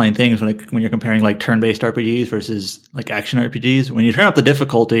baseline things when you're comparing like turn-based RPGs versus like action RPGs. When you turn up the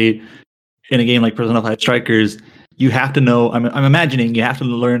difficulty in a game like Persona 5 Strikers, you have to know. I'm imagining you have to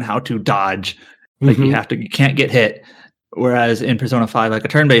learn how to dodge. Like you can't get hit. Whereas in Persona 5, like a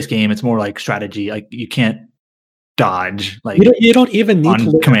turn-based game, it's more like strategy. Like you can't dodge. Like you don't even need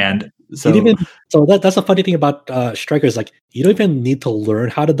on to command. So that's a funny thing about Strikers. Like you don't even need to learn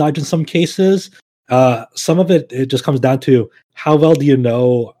how to dodge in some cases. some of it just comes down to how well do you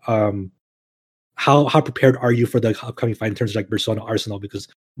know how prepared are you for the upcoming fight in terms of like Persona Arsenal, because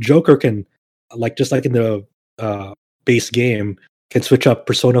Joker can just like in the base game can switch up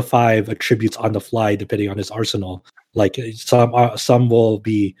Persona 5 attributes on the fly depending on his arsenal. Like some will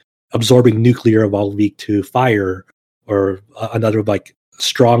be absorbing nuclear while weak to fire, or another like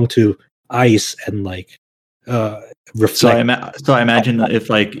strong to ice and like reflect. So I imagine that if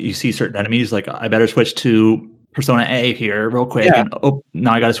like you see certain enemies, like I better switch to Persona A here real quick, and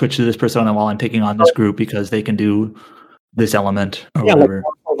now I got to switch to this Persona while I'm taking on this group because they can do this element or whatever.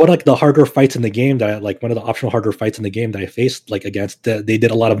 Like the harder fights in the game that one of the optional harder fights in the game that I faced like against, they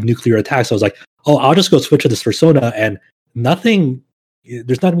did a lot of nuclear attacks. So I was like, oh, I'll just go switch to this Persona, and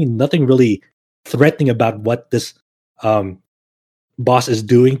there's nothing really threatening about what this boss is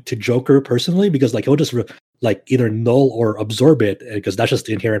doing to Joker personally, because like he'll just either null or absorb it, because that's just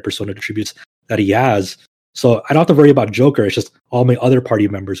the inherent Persona attributes that he has. So I don't have to worry about Joker. It's just all my other party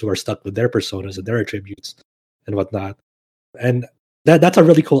members who are stuck with their personas and their attributes and whatnot. And that's a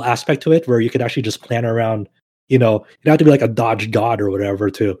really cool aspect to it, where you can actually just plan around. You don't have to be like a dodge god or whatever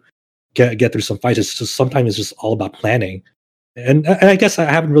to get through some fights. It's just sometimes it's just all about planning. And I guess I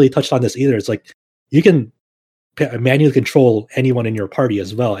haven't really touched on this either. It's like you can manually control anyone in your party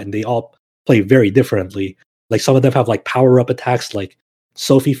as well, and they all play very differently. Like some of them have like power up attacks. Like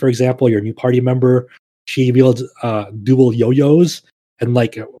Sophie, for example, your new party member, she wields dual yo-yos, and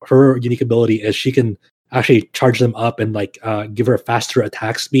like her unique ability is she can actually charge them up and like give her a faster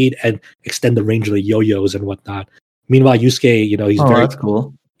attack speed and extend the range of the yo-yos and whatnot. Meanwhile, Yusuke, he's very that's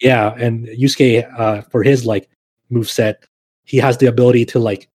cool. Yeah, and Yusuke, for his like moveset, he has the ability to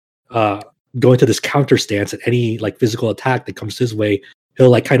like go into this counter stance at any like physical attack that comes his way. He'll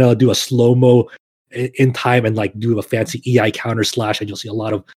like kind of do a slow-mo in time and like do a fancy EI counter slash, and you'll see a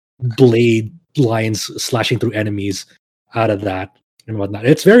lot of blade lines slashing through enemies out of that and whatnot.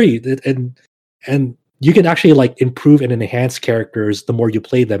 It's very and you can actually like improve and enhance characters the more you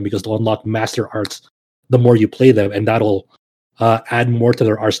play them, because they'll unlock master arts the more you play them, and that'll add more to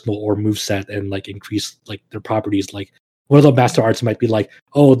their arsenal or moveset and like increase like their properties. Like one of the master arts might be like,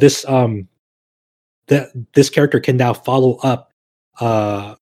 oh, this character can now follow up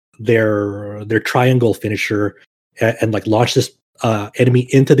their triangle finisher and like launch this enemy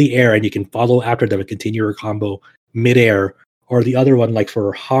into the air, and you can follow after them and continue your combo midair. Or the other one, like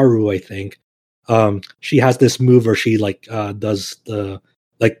for Haru, I think she has this move where she like does the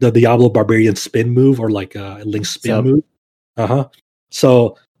Diablo Barbarian spin move, or like Link spin move.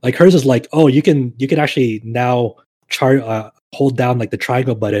 So like hers is like, oh, you can actually now hold down like the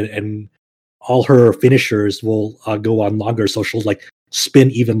triangle button, and all her finishers will go on longer. So she'll like spin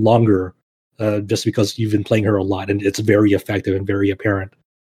even longer, just because you've been playing her a lot, and it's very effective and very apparent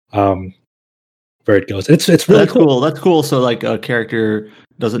where it goes. It's really cool. That's cool. So like a character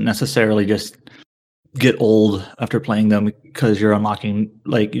doesn't necessarily just get old after playing them, because you're unlocking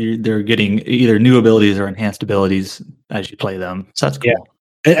they're getting either new abilities or enhanced abilities as you play them. So that's cool.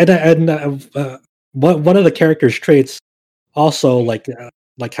 Yeah. And one of the character's traits also like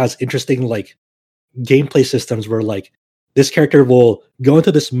has interesting like gameplay systems, where like this character will go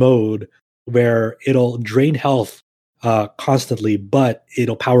into this mode where it'll drain health constantly, but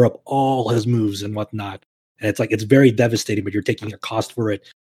it'll power up all his moves and whatnot. And it's very devastating, but you're taking a cost for it.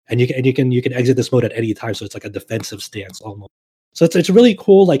 And you can exit this mode at any time, so it's like a defensive stance almost. So it's really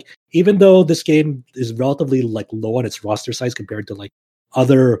cool. Like even though this game is relatively like low on its roster size compared to like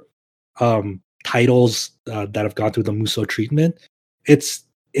other titles that have gone through the Muso treatment,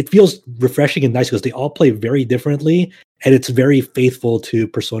 it feels refreshing and nice because they all play very differently, and it's very faithful to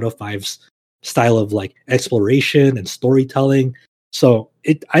Persona 5's style of like exploration and storytelling. So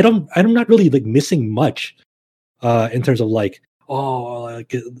I'm not really like missing much in terms of like,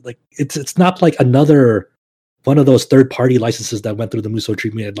 it's not like another one of those third party licenses that went through the Muso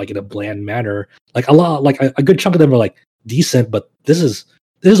treatment like in a bland manner. Like a good chunk of them are like decent, but this is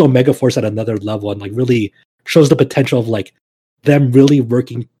Omega Force at another level, and like really shows the potential of like them really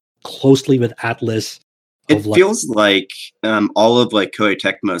working closely with Atlus. It feels like all of like Koei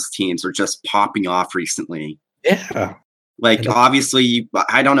Tecmo's teams are just popping off recently. Yeah. Like, obviously,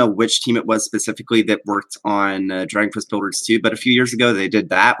 I don't know which team it was specifically that worked on Dragon Quest Builders 2, but a few years ago they did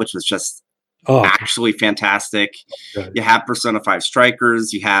that, which was just actually fantastic. Good. You have Persona 5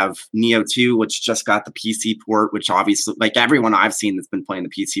 Strikers, you have Neo 2, which just got the PC port, which obviously, like everyone I've seen that's been playing the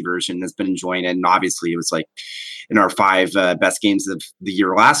PC version has been enjoying it, and obviously it was like in our 5 best games of the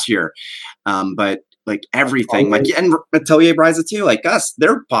year last year. But like everything, like, and Atelier Ryza 2, like us,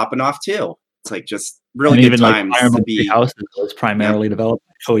 they're popping off too. It's like just really good times to be. House was primarily developed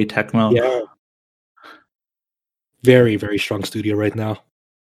by Koei Tecmo. Yeah, Very, very strong studio right now.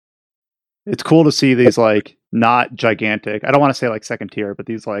 It's cool to see these like not gigantic. I don't want to say like second tier, but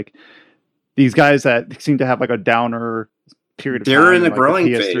these guys that seem to have like a downer period of time. They're in a like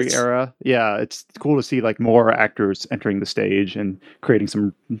growing the PS3 phase. era. Yeah, it's cool to see like more actors entering the stage and creating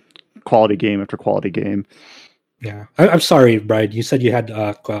some quality game after quality game. Yeah, I'm sorry, Brian. You said you had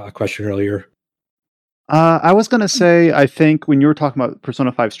a question earlier. I was going to say, I think when you were talking about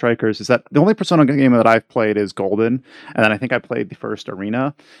Persona 5 Strikers, is that the only Persona game that I've played is Golden, and then I think I played the first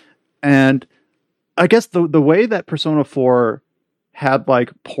Arena. And I guess the way that Persona 4 had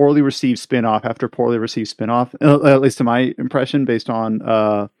like poorly received spin-off after poorly received spin-off, at least to my impression, based on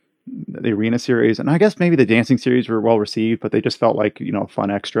the Arena series, and I guess maybe the Dancing series were well received, but they just felt like,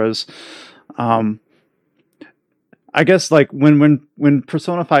 fun extras. I guess like when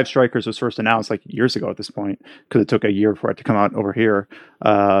Persona 5 Strikers was first announced, like years ago at this point, because it took a year for it to come out over here.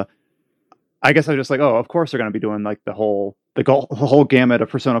 I guess I was just like, oh, of course they're going to be doing like the whole gamut of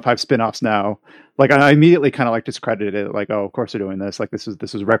Persona 5 spin-offs now. Like I immediately kind of like discredited it, like, oh, of course they're doing this. Like this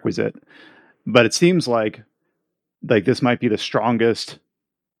is requisite. But it seems like this might be the strongest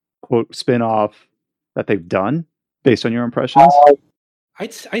quote spin-off that they've done based on your impressions.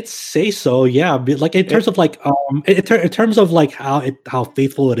 I'd say so, yeah. But like in terms of like in terms of like how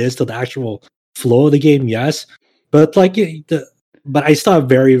faithful it is to the actual flow of the game, yes. But like but I still have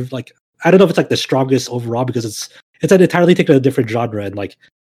very like I don't know if it's like the strongest overall because it's an entirely taken a different genre and like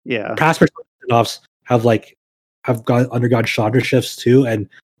past spin-offs have undergone genre shifts too, and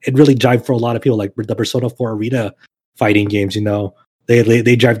it really jived for a lot of people. Like the Persona 4 Arena fighting games, they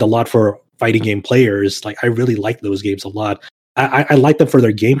jived a lot for fighting game players. Like I really like those games a lot. I like them for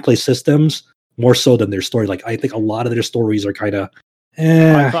their gameplay systems more so than their story. Like I think a lot of their stories are kind of.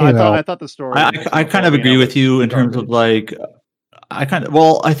 I thought the story. I kind of agree with you in terms of like. I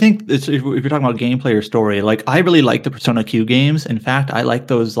think if you're talking about gameplay or story, like I really like the Persona Q games. In fact, I like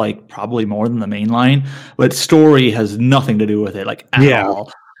those like probably more than the main line. But story has nothing to do with it, like at all.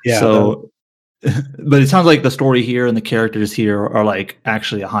 Yeah. So, but it sounds like the story here and the characters here are like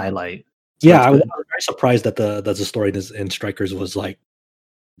actually a highlight. So yeah, I was very surprised that the story in Strikers was like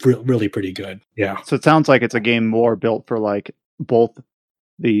really pretty good. Yeah. So it sounds like it's a game more built for like both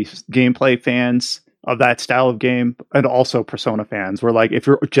the gameplay fans of that style of game and also Persona fans. Where like if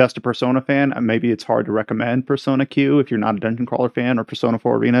you're just a Persona fan, maybe it's hard to recommend Persona Q if you're not a dungeon crawler fan, or Persona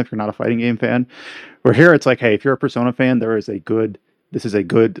 4 Arena if you're not a fighting game fan. Where here it's like, hey, if you're a Persona fan, this is a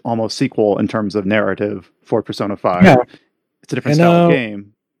good almost sequel in terms of narrative for Persona 5. Yeah. It's a different style of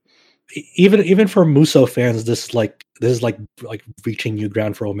game. Even for Musou fans, this is like reaching new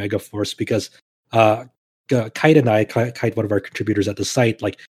ground for Omega Force, because Kite and I, Kite, one of our contributors at the site,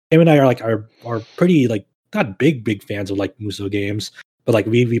 like him and I are pretty like not big fans of like Musou games, but like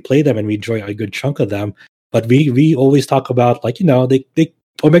we play them and we enjoy a good chunk of them. But we always talk about like they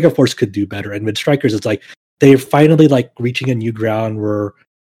Omega Force could do better, and with Strikers it's like they're finally like reaching a new ground where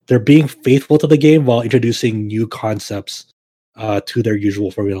they're being faithful to the game while introducing new concepts to their usual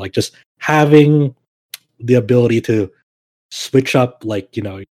formula, like just having the ability to switch up like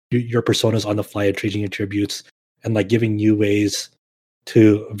your personas on the fly and changing attributes, and like giving new ways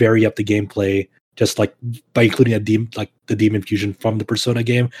to vary up the gameplay, just like by including the demon fusion from the Persona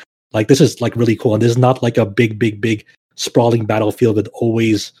game. Like this is like really cool, and this is not like a big sprawling battlefield with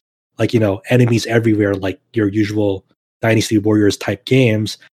always like enemies everywhere like your usual Dynasty Warriors type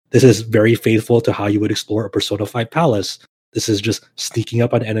games. This is very faithful to how you would explore a Persona 5 palace. This is just sneaking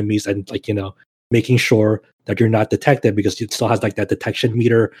up on enemies and like making sure that you're not detected, because it still has like that detection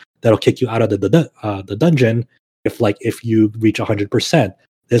meter that'll kick you out of the dungeon if you reach 100%.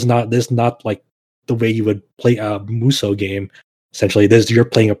 There's not like the way you would play a Musou game. Essentially, you're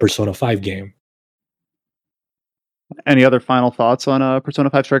playing a Persona 5 game. Any other final thoughts on Persona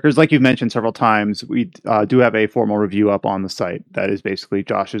 5 Strikers? Like you've mentioned several times, we do have a formal review up on the site that is basically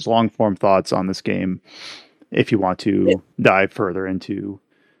Josh's long form thoughts on this game, if you want to dive further into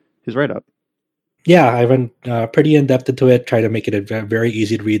his write-up. Yeah, I went pretty in-depth into it, try to make it very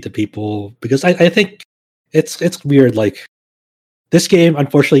easy to read to people, because I think it's weird. Like, this game,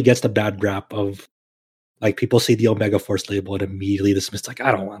 unfortunately, gets the bad rap of, like, people see the Omega Force label and immediately dismiss, like,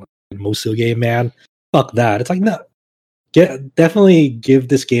 I don't want a Musou game, man. Fuck that. It's like, no. Definitely give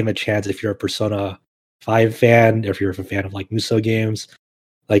this game a chance if you're a Persona 5 fan, if you're a fan of, like, Musou games.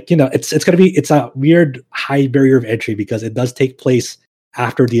 Like, it's a weird high barrier of entry because it does take place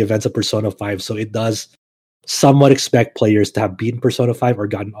after the events of Persona 5, so it does somewhat expect players to have beaten Persona 5 or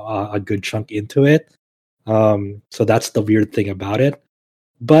gotten a good chunk into it. So that's the weird thing about it.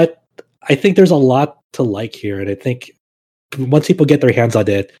 But I think there's a lot to like here, and I think once people get their hands on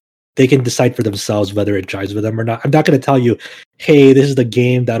it, they can decide for themselves whether it jives with them or not. I'm not going to tell you, hey, this is the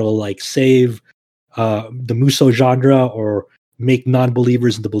game that'll like save the Muso genre or make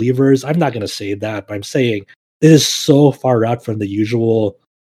non-believers into believers. I'm not going to say that, but I'm saying this is so far out from the usual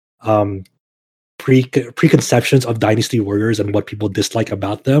preconceptions of Dynasty Warriors and what people dislike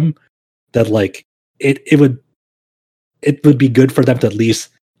about them that like it would be good for them to at least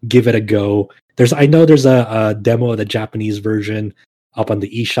give it a go. I know there's a demo of the Japanese version up on the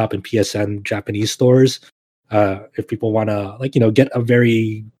eShop and PSN Japanese stores. If people want to like get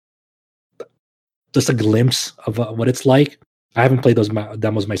just a glimpse of what it's like. I haven't played those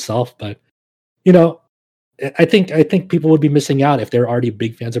demos myself, but I think people would be missing out if they're already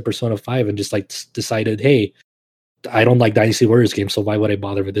big fans of Persona 5 and just like decided, hey, I don't like Dynasty Warriors games, so why would I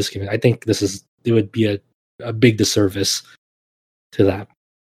bother with this game? I think it would be a big disservice to that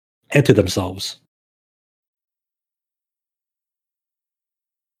and to themselves.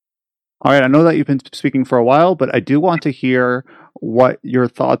 All right, I know that you've been speaking for a while, but I do want to hear what your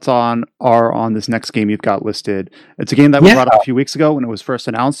thoughts are on this next game you've got listed. It's a game that we brought up a few weeks ago when it was first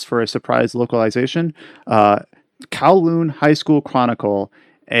announced for a surprise localization. Kowloon High School Chronicle,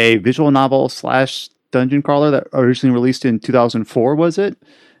 a visual novel / dungeon crawler that originally released in 2004, was it?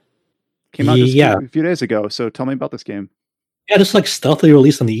 Came out just a few days ago. So tell me about this game. Yeah, just like stealthily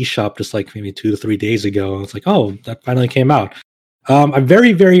released on the eShop just like maybe 2 to 3 days ago. And it's like, oh, that finally came out. I'm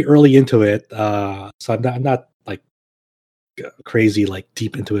very, very early into it, so I'm not like crazy, like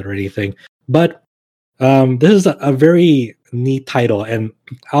deep into it or anything. But this is a very neat title, and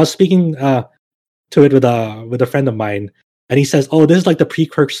I was speaking to it with a friend of mine, and he says, "Oh, this is like the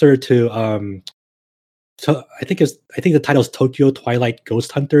precursor to I think the title is Tokyo Twilight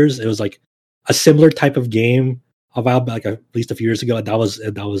Ghost Hunters." It was like a similar type of game a while back, like at least a few years ago, and that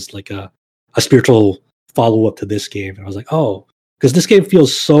was like a spiritual follow up to this game, and I was like, oh. Because this game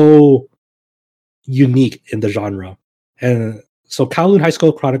feels so unique in the genre. And so Kowloon High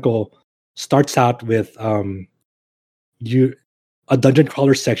School Chronicle starts out with a dungeon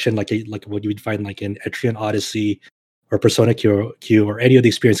crawler section like what you would find like in Etrian Odyssey or Persona Q or any of the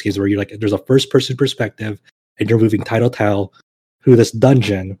experience games where you're like there's a first person perspective and you're moving tile through this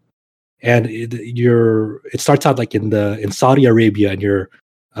dungeon. And it starts out like in Saudi Arabia, and you're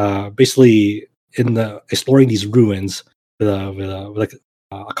basically exploring these ruins with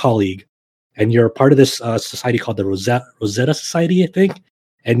a colleague, and you're part of this society called the Rosetta Society, I think,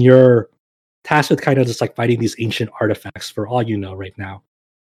 and you're tasked with kind of just like fighting these ancient artifacts for all you know right now.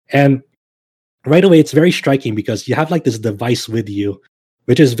 And right away, it's very striking because you have like this device with you,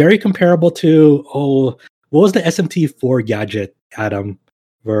 which is very comparable to what was the SMT4 gadget, Adam,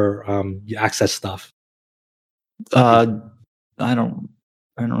 where you access stuff? I don't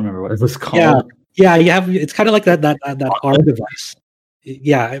remember what it was called. Yeah, you have. It's kind of like that arm device.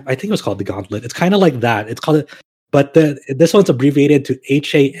 Yeah, I think it was called the Gauntlet. It's kind of like that. It's called it, but this one's abbreviated to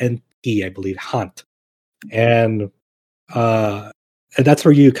HANT, I believe, Hunt, and that's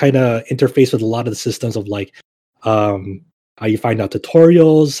where you kind of interface with a lot of the systems of like how you find out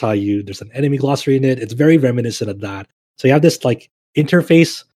tutorials, there's an enemy glossary in it. It's very reminiscent of that. So you have this like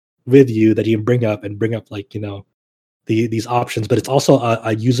interface with you that you can bring up like these options, but it's also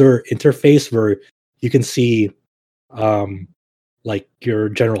a user interface where you can see like your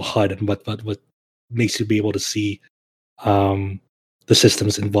general HUD and what makes you be able to see the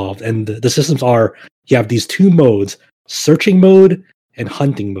systems involved. And the systems are, you have these 2 modes, searching mode and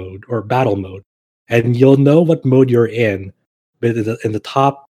hunting mode or battle mode. And you'll know what mode you're in in the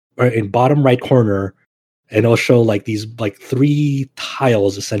top or in bottom right corner, and it'll show like these like 3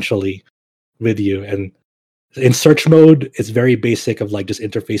 tiles essentially with you. And in search mode, it's very basic of like just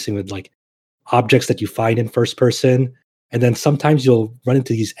interfacing with like objects that you find in first person. And then sometimes you'll run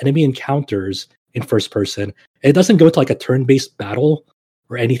into these enemy encounters in first person. And it doesn't go to like a turn-based battle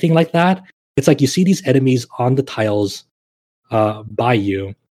or anything like that. It's like you see these enemies on the tiles by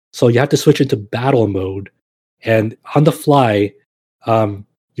you. So you have to switch into battle mode. And on the fly,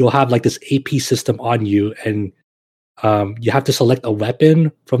 you'll have like this AP system on you, and you have to select a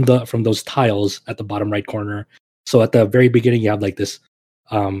weapon from those tiles at the bottom right corner. So at the very beginning, you have like this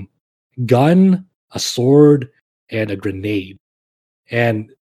gun, a sword, and a grenade.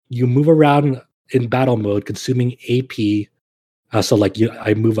 And you move around in battle mode, consuming AP. So like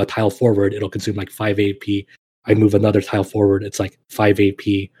I move a tile forward, it'll consume like 5 AP. I move another tile forward, it's like 5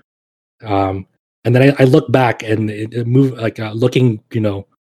 AP. And then I look back and it move like looking,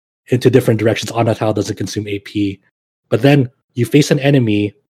 into different directions on a tile doesn't consume AP. But then you face an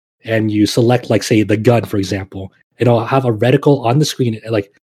enemy and you select, like, say, the gun, for example, and it'll have a reticle on the screen,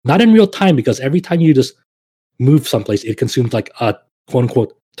 like not in real time, because every time you just move someplace, it consumes like a quote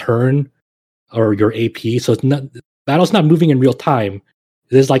unquote turn or your AP. So it's not battle's not moving in real time.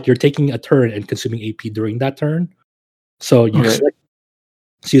 It is like you're taking a turn and consuming AP during that turn. So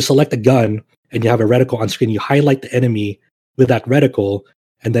you select a gun and you have a reticle on screen. You highlight the enemy with that reticle,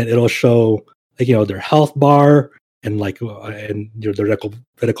 and then it'll show like their health bar and the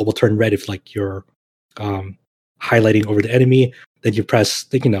reticle will turn red if like you're highlighting over the enemy. Then you press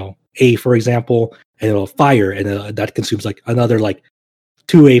A, for example, and it'll fire, and that consumes like another like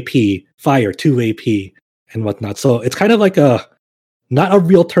 2 AP, fire 2 AP, and whatnot. So it's kind of like not a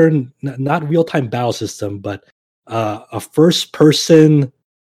real time battle system, but a first person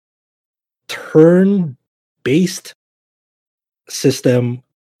turn based system,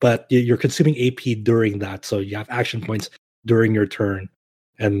 but you're consuming AP during that, so you have action points during your turn.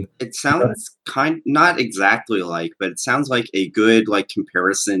 And it sounds not exactly like, but it sounds like a good like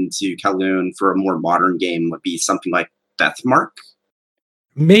comparison to Kowloon for a more modern game would be something like Deathmark.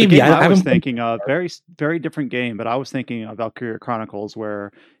 Maybe I was thinking of very, very different game, but I was thinking of Valkyria Chronicles,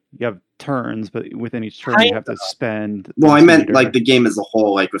 where you have turns, but within each turn you have to spend. Well, I meant like the game as a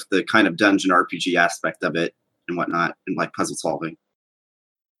whole, like with the kind of dungeon RPG aspect of it and whatnot, and like puzzle solving.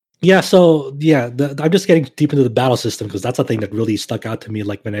 Yeah, so I'm just getting deep into the battle system because that's a thing that really stuck out to me.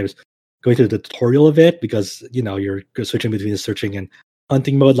 Like when I was going through the tutorial of it, because you're switching between the searching and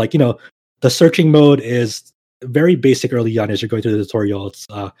hunting mode. Like the searching mode is very basic early on as you're going through the tutorial. It's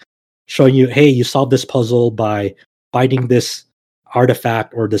showing you, hey, you solved this puzzle by finding this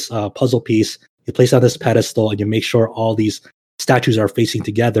artifact or this puzzle piece. You place it on this pedestal and you make sure all these statues are facing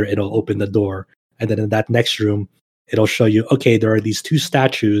together. It'll open the door, and then in that next room, it'll show you, okay, there are these 2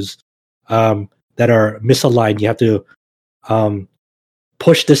 statues that are misaligned. You have to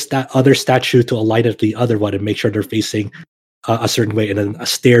push this other statue to align it with the other one and make sure they're facing a certain way, and then a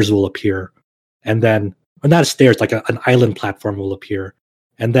stairs will appear, and then. Or not stairs, like an island platform will appear.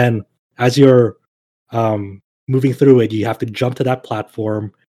 And then as you're moving through it, you have to jump to that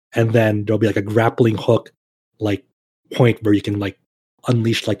platform, and then there'll be like a grappling hook like point where you can like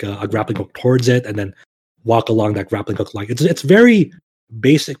unleash like a grappling hook towards it and then walk along that grappling hook line. It's very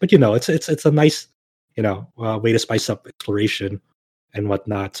basic, but it's a nice way to spice up exploration and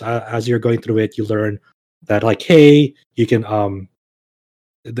whatnot. So, as you're going through it, you learn that like, hey, you can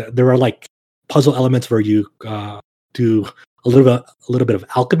there are like puzzle elements where you do a little bit of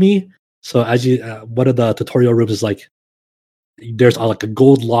alchemy. So as you one of the tutorial rooms is like there's like a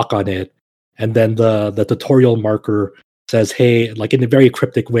gold lock on it, and then the tutorial marker says, hey, like in a very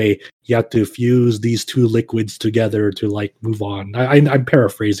cryptic way, you have to fuse these 2 liquids together to like move on. I'm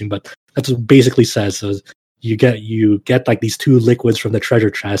paraphrasing, but that's what it basically says. So you get like these 2 liquids from the treasure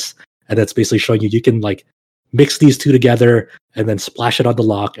chest, and that's basically showing you can like mix these 2 together and then splash it on the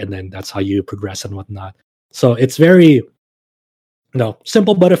lock, and then that's how you progress and whatnot. So it's very,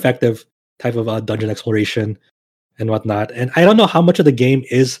 simple but effective type of dungeon exploration and whatnot. And I don't know how much of the game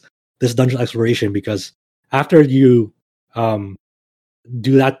is this dungeon exploration, because after you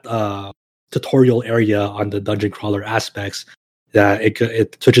do that tutorial area on the dungeon crawler aspects,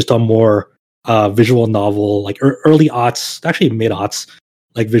 it switches to a more visual novel, like early aughts, actually mid aughts,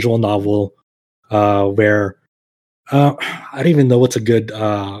 like visual novel, where I don't even know what's a good.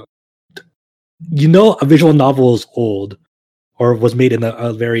 A visual novel is old, or was made in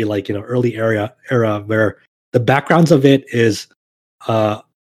a very like early era where the backgrounds of it is of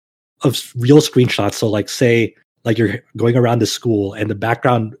real screenshots. So like say like you're going around the school and the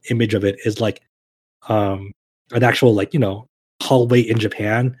background image of it is like an actual like hallway in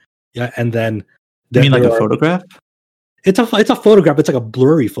Japan. Yeah, and then you mean like a photograph? It's a photograph. It's like a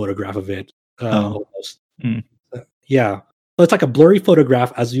blurry photograph of it. Almost. Yeah. So it's like a blurry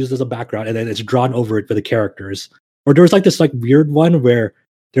photograph as used as a background, and then it's drawn over it for the characters. Or there was like this like weird one where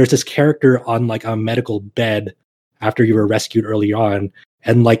there's this character on like a medical bed after you were rescued early on,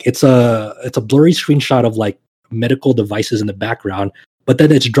 and like it's a blurry screenshot of like medical devices in the background, but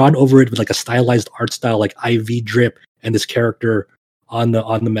then it's drawn over it with like a stylized art style, like IV drip, and this character on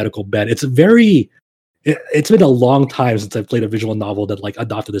the medical bed. It's been a long time since I've played a visual novel that like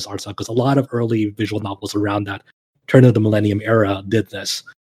adopted this art style, because a lot of early visual novels around that turn of the millennium era did this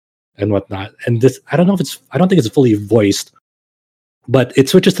and whatnot. And this, I don't think it's fully voiced, but it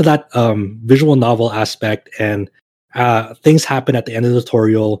switches to that visual novel aspect, and things happen at the end of the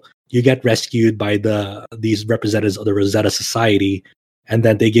tutorial. You get rescued by these representatives of the Rosetta Society, and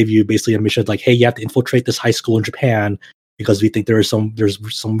then they give you basically a mission like, hey, you have to infiltrate this high school in Japan because we think there's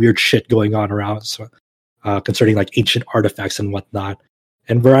some weird shit going on around. So, concerning like ancient artifacts and whatnot.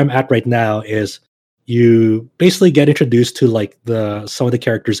 And where I'm at right now is you basically get introduced to like some of the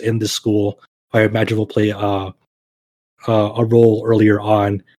characters in this school. I imagine we'll play a role earlier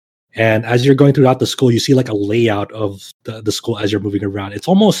on, and as you're going throughout the school, you see like a layout of the school as you're moving around. It's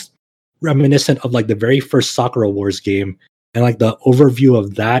almost reminiscent of like the very first Sakura Wars game, and like the overview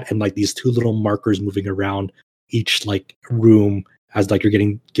of that, and like these two little markers moving around each like room as like you're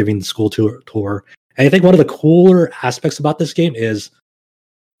giving the school tour. And I think one of the cooler aspects about this game is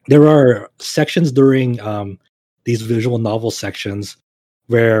there are sections during these visual novel sections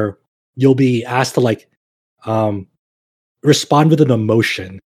where you'll be asked to like respond with an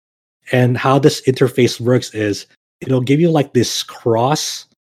emotion. And how this interface works is it'll give you like this cross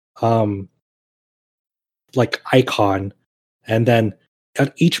like icon, and then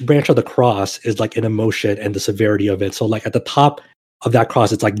at each branch of the cross is like an emotion and the severity of it. So like at the top of that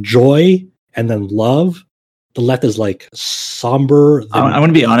cross, it's like joy and then love. The left is like somber. I want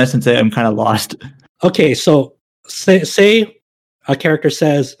to be honest and say I'm kind of lost. Okay, so say a character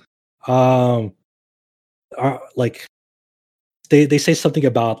says, like they say something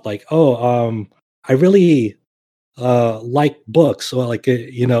about like, oh, I really like books. So like,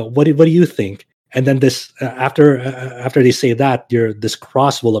 what do you think? And then this after they say that, this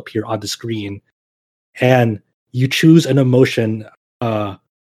cross will appear on the screen, and you choose an emotion,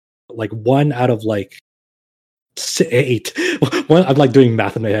 like 1 out of like 8. I'm like doing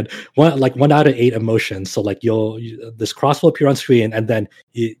math in my head. 1 out of 8 emotions. So like this cross will appear on screen, and then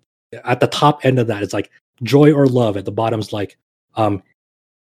at the top end of that, it's like joy or love. At the bottom's like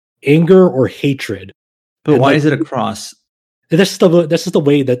anger or hatred. But and why like, is it a cross? This is the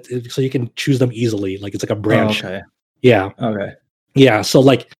way that so you can choose them easily. Like it's like a branch. Oh, okay. Yeah. Okay. Yeah. So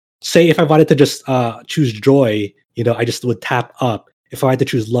like, say if I wanted to just choose joy, I just would tap up. If I wanted to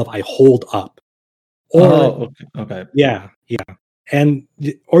choose love, I hold up. Or okay. Yeah. And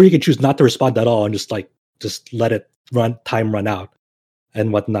or you can choose not to respond at all and just let it time run out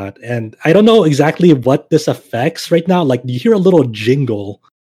and whatnot. And I don't know exactly what this affects right now. Like you hear a little jingle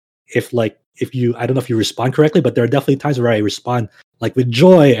if you, I don't know if you respond correctly, but there are definitely times where I respond like with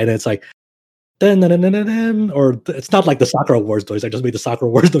joy, and it's like dun, dun, dun, dun, dun, dun, or it's not like the Sakura Wars noise. I just made the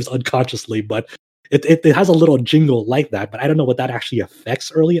Sakura Wars noise unconsciously, but it has a little jingle like that. But I don't know what that actually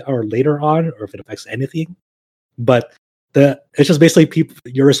affects early or later on, or if it affects anything. But it's just basically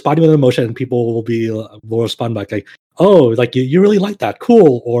you're responding with an emotion, and people will respond back like, oh, like you really like that,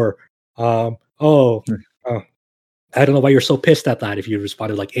 cool, or I don't know why you're so pissed at that if you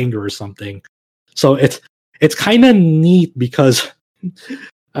responded like anger or something. So it's kind of neat because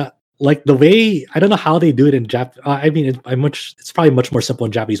like the way, I don't know how they do it in Japanese. I mean, it's probably much more simple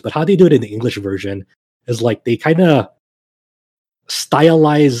in Japanese, but how they do it in the English version is like they kind of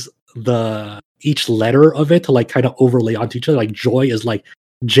stylize each letter of it to like kind of overlay onto each other. Like joy is like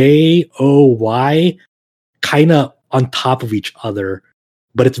JOY kind of on top of each other,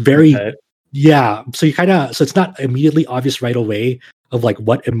 but it's very yeah. So it's not immediately obvious right away of like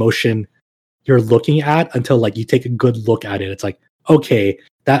what emotion you're looking at until like you take a good look at it. It's like, okay,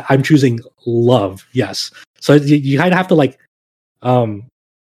 that I'm choosing love. Yes. So you kind of have to like, you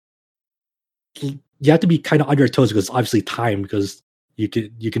have to be kind of on your toes because it's obviously time, because you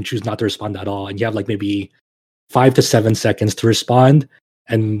can choose not to respond at all, and you have like maybe 5 to 7 seconds to respond,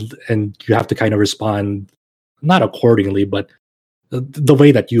 and you have to kind of respond not accordingly, but the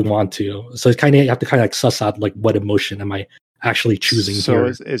way that you want to. So it's you have to kind of like suss out like what emotion am I actually choosing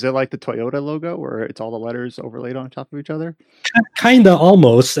here. So is it like the Toyota logo where it's all the letters overlaid on top of each other? Kind of,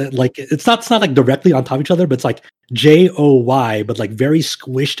 almost. Like it's not like directly on top of each other, but it's like JOY, but like very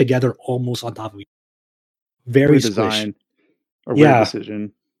squished together, almost on top of each other. Very weird design or weird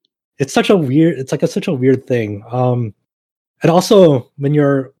decision. It's such a weird thing. And also when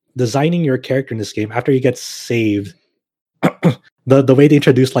you're designing your character in this game, after you get saved, the way they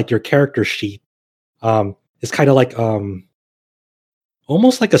introduce like your character sheet is kind of like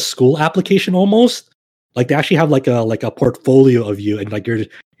almost like a school application, almost like they actually have like a portfolio of you, and like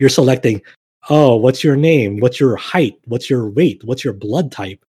you're selecting, oh, what's your name, what's your height, what's your weight, what's your blood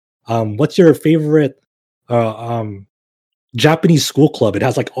type, what's your favorite Japanese school club. It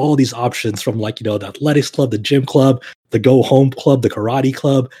has like all these options from like, the athletics club, the gym club, the go home club, the karate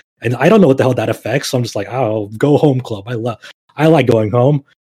club. And I don't know what the hell that affects. So I'm just like, oh, go home club. I like going home.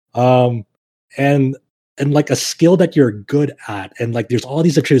 And like a skill that you're good at. And like, there's all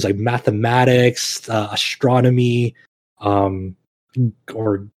these attributes like mathematics, astronomy, or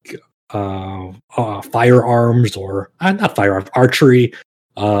firearms, or not firearms, archery,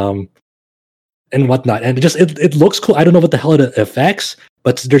 and whatnot. And it looks cool. I don't know what the hell it affects,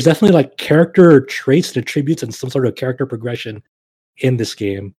 but there's definitely like character traits and attributes and some sort of character progression in this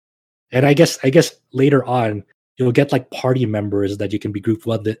game. And I guess later on you'll get like party members that you can be grouped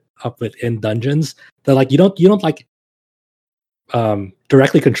up with in dungeons that like you don't like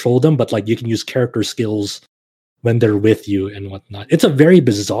directly control them, but like you can use character skills when they're with you and whatnot. It's a very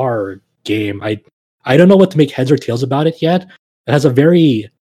bizarre game. I don't know what to make heads or tails about it yet. It has a very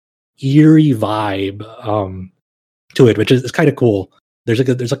eerie vibe to it, which is kind of cool. There's a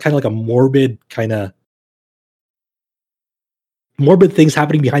kind of like a morbid things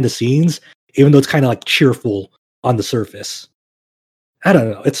happening behind the scenes, even though it's kind of like cheerful on the surface. I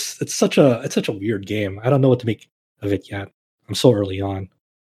don't know. It's such a weird game. I don't know what to make of it yet. I'm so early on.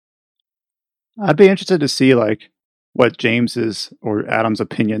 I'd be interested to see like what James's or Adam's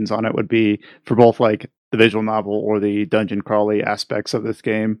opinions on it would be for both like the visual novel or the dungeon crawly aspects of this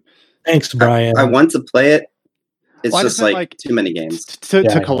game. Thanks, Brian. I want to play it. It's Well, just like too many games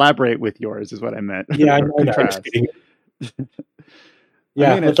to collaborate with yours is what I meant. Yeah, I know.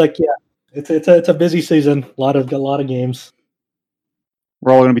 Yeah, I mean, it's a busy season. A lot of games.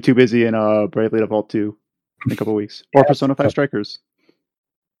 We're all going to be too busy in Bravely Default 2 in a couple weeks, or Persona 5 Strikers.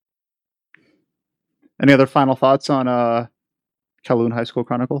 Any other final thoughts on Kowloon High School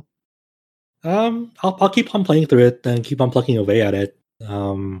Chronicle? I'll keep on playing through it and keep on plucking away at it.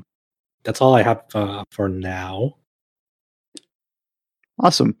 That's all I have for now.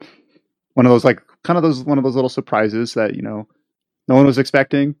 Awesome. One of those one of those little surprises that no one was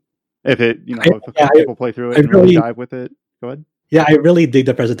expecting. If people play through it and really dive with it. Go ahead. Yeah, I really dig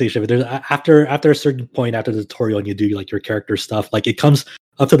the presentation. There's after a certain point after the tutorial and you do like your character stuff, like it comes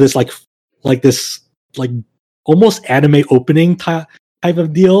up to this like almost anime opening type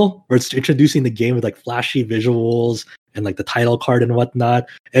of deal where it's introducing the game with like flashy visuals and like the title card and whatnot.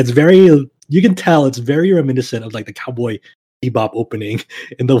 And you can tell it's very reminiscent of like the Cowboy Bebop opening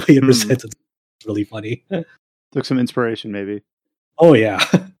in the way it presents. It's really funny. Took some inspiration, maybe. Oh yeah.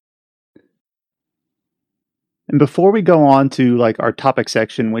 And before we go on to like our topic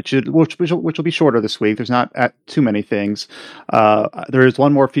section, which will be shorter this week, there's not too many things. There is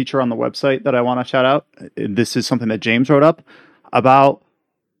one more feature on the website that I want to shout out. This is something that James wrote up about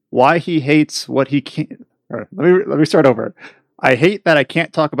why he hates what he can't. Let me start over. I hate that I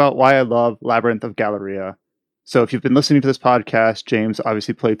can't talk about why I love Labyrinth of Galleria. So if you've been listening to this podcast, James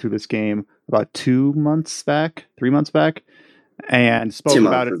obviously played through this game about 3 months back, and spoke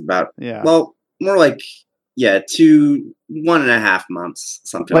about it. Yeah. Well, more like 1.5 months,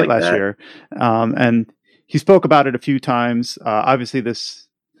 something like last that. year. And he spoke about it a few times. Obviously, this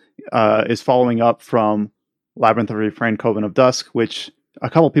is following up from Labyrinth of Refrain Coven of Dusk, which a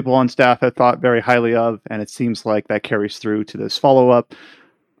couple people on staff have thought very highly of, and it seems like that carries through to this follow-up.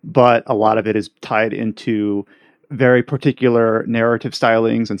 But a lot of it is tied into very particular narrative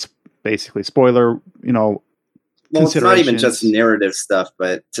stylings and basically spoiler, well, it's not even just narrative stuff,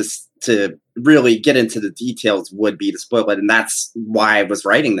 but to really get into the details would be to spoil it. And that's why I was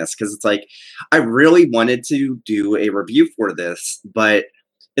writing this, because it's like I really wanted to do a review for this, but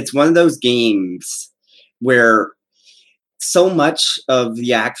it's one of those games where so much of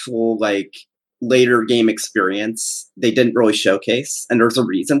the actual like later game experience they didn't really showcase, and there's a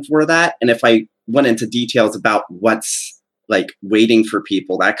reason for that. And if I went into details about what's like waiting for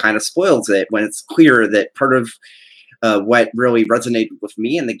people, that kind of spoils it, when it's clear that part of what really resonated with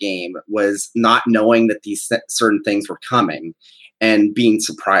me in the game was not knowing that these certain things were coming and being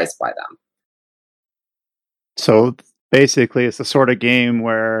surprised by them. So basically, it's the sort of game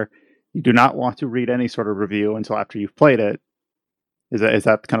where you do not want to read any sort of review until after you've played it. Is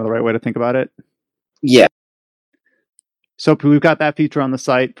that kind of the right way to think about it? Yeah. So we've got that feature on the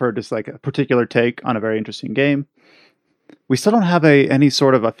site for just like a particular take on a very interesting game. We still don't have any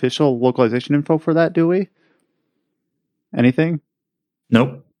sort of official localization info for that, do we? Anything?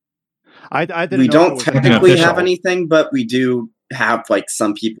 Nope. I didn't. We don't technically have anything, but we do have like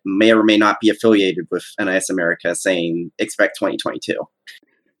some people may or may not be affiliated with NIS America saying expect 2022.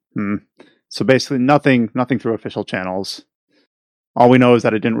 So basically, nothing through official channels. All we know is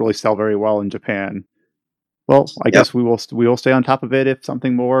that it didn't really sell very well in Japan. Well, I guess we will stay on top of it if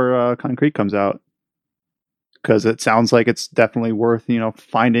something more concrete comes out, because it sounds like it's definitely worth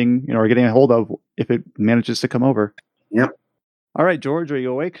finding or getting a hold of if it manages to come over. Yep. All right, George, are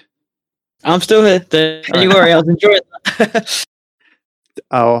you awake? I'm still here. Don't you worry, I was enjoying that.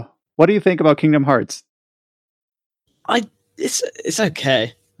 What do you think about Kingdom Hearts? It's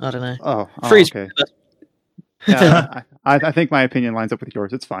okay. I don't know. Freeze. Okay. Yeah, I think my opinion lines up with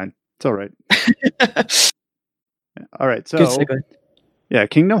yours. It's fine. It's all right. All right. So, yeah,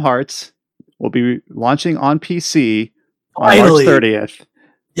 Kingdom Hearts will be launching on PC on March 30th.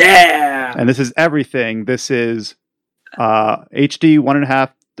 Yeah. And this is everything. This is HD 1.5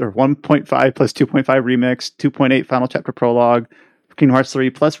 or 1.5 plus 2.5 remix, 2.8 final chapter prologue, Kingdom Hearts 3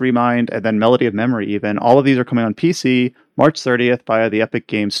 plus Remind, and then Melody of Memory even. All of these are coming on PC March 30th via the Epic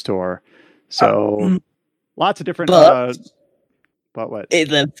Games Store. So lots of different... but what?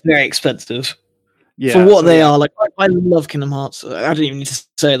 They're very expensive. Yeah, for what they are. Like, I love Kingdom Hearts. I don't even need to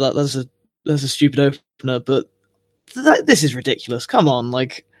say that. There's a stupid opener, but this is ridiculous. Come on,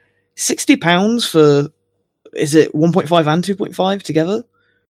 like £60 for... Is it 1.5 and 2.5 together?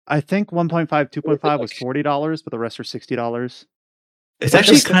 I think 1.5, 2.5 was $40, but the rest are $60. It's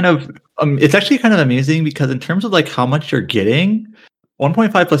actually kind of amazing because in terms of like how much you're getting,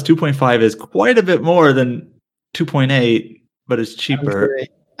 1.5 plus 2.5 is quite a bit more than 2.8, but it's cheaper.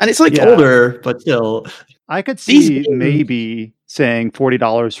 And it's like older, but still. I could see maybe saying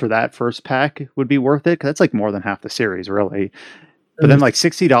 $40 for that first pack would be worth it, because that's like more than half the series, really. But then like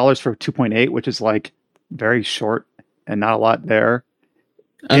 $60 for 2.8, which is like very short and not a lot there.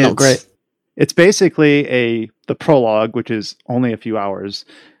 And not great. It's basically the prologue, which is only a few hours,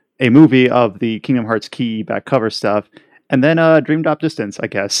 a movie of the Kingdom Hearts key back cover stuff, and then Dream Drop Distance. I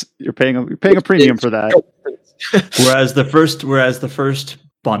guess you're paying a premium for that. Whereas the first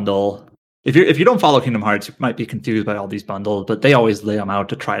bundle, if you don't follow Kingdom Hearts, you might be confused by all these bundles, but they always lay them out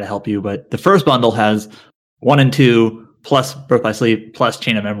to try to help you. But the first bundle has 1 and 2 plus Birth by Sleep plus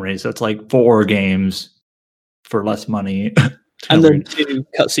Chain of Memories, so it's like 4 games for less money. And then 2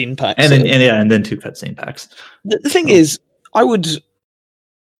 cutscene packs. And then 2 cutscene packs. The thing is, I would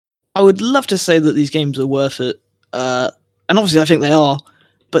love to say that these games are worth it. And obviously I think they are,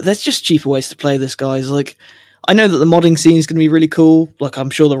 but there's just cheaper ways to play this, guys. Like, I know that the modding scene is going to be really cool. Like,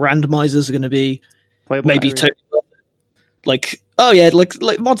 I'm sure the randomizers are going to be maybe totally like, oh yeah, like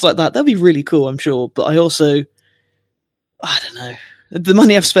mods like that. That'd be really cool, I'm sure. But I don't know. The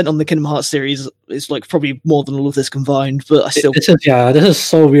money I've spent on the Kingdom Hearts series is like probably more than all of this combined, but I still... This is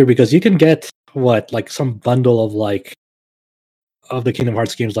so weird because you can get some bundle of the Kingdom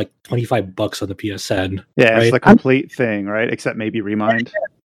Hearts games, like $25 on the PSN. Yeah, right? It's the complete thing, right? Except maybe Remind.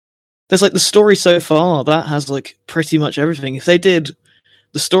 There's like the story so far, that has like pretty much everything. If they did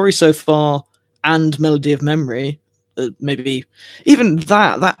the story so far and Melody of Memory, maybe even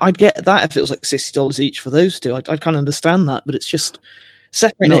that I'd get that if it was like $60 each for those two. I'd kind of understand that, but it's just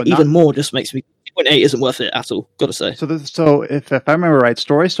separating it even more just makes me 2.8 isn't worth it at all. Got to say. So if I remember right,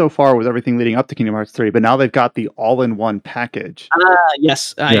 story so far was everything leading up to Kingdom Hearts 3, but now they've got the all-in-one package.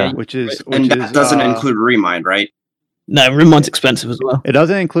 Yes, which doesn't include Remind, right? No, Remind's expensive as well. It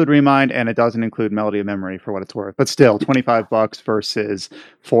doesn't include Remind, and it doesn't include Melody of Memory for what it's worth. But still, $25 versus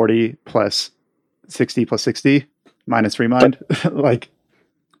 40 plus 60 plus 60 minus Remind, like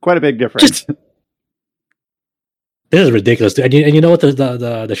quite a big difference. This is ridiculous, and you know what the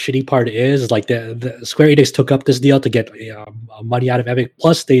shitty part is like the Square Enix took up this deal to get money out of Epic.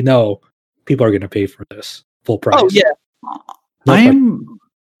 Plus, they know people are going to pay for this full price. Oh yeah,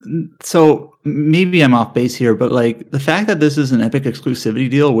 so maybe I'm off base here, but like the fact that this is an Epic exclusivity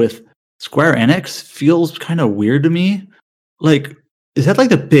deal with Square Enix feels kind of weird to me. Like, is that like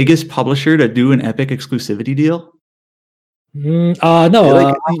the biggest publisher to do an Epic exclusivity deal? No,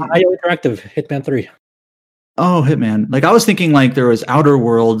 IO Interactive, Hitman 3. Oh, Hitman. Like, I was thinking like there was Outer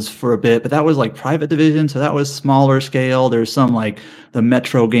Worlds for a bit, but that was like Private Division, so that was smaller scale. There's some like the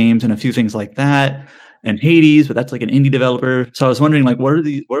Metro games and a few things like that, and Hades, but that's like an indie developer. So I was wondering like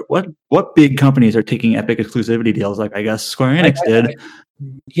what big companies are taking Epic exclusivity deals? Like, I guess Square Enix did.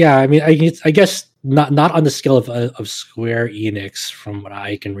 Yeah, I mean, I guess not on the scale of Square Enix, from what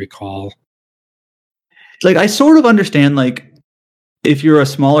I can recall. Like, I sort of understand like if you're a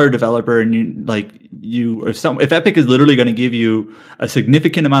smaller developer and if Epic is literally going to give you a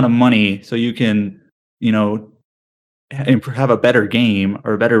significant amount of money so you can, have a better game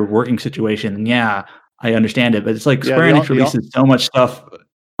or a better working situation, then yeah, I understand it. But it's like Square Enix releases so much stuff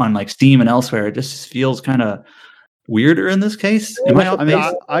on like Steam and elsewhere. It just feels kind of weirder in this case.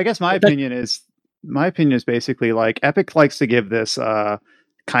 I guess my opinion is basically like Epic likes to give this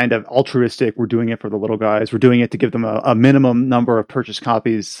kind of altruistic, we're doing it for the little guys, we're doing it to give them a minimum number of purchase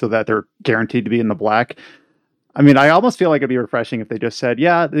copies so that they're guaranteed to be in the black. I mean, I almost feel like it'd be refreshing if they just said,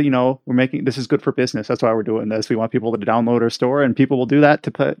 yeah, we're making this is good for business, that's why we're doing this, we want people to download our store, and people will do that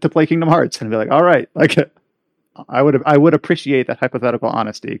to play Kingdom Hearts, and be like, all right, like I would appreciate that hypothetical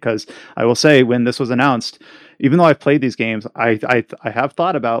honesty, because I will say, when this was announced, even though I've played these games, I have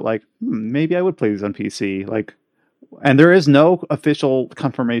thought about like maybe I would play these on PC, like. And there is no official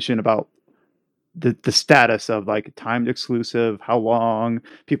confirmation about the status of like timed exclusive, how long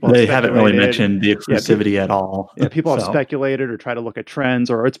people. They haven't really mentioned the exclusivity at all. Yeah, people have speculated or try to look at trends,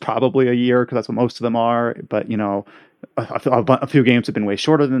 or it's probably a year because that's what most of them are. But a few games have been way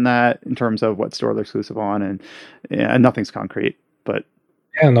shorter than that in terms of what store they're exclusive on, and nothing's concrete. But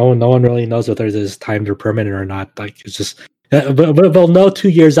yeah, no one really knows whether this is timed or permanent or not. Like it's just, but we'll know 2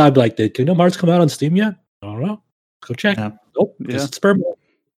 years out. Like, did Kingdom Hearts come out on Steam yet? I don't know. Go check. Yeah. Nope, Yeah. it's permanent.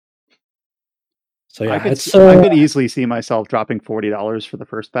 So yeah, I could it's I could easily see myself dropping $40 for the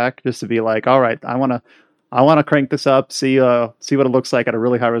first pack just to be like, all right, I want to crank this up, see what it looks like at a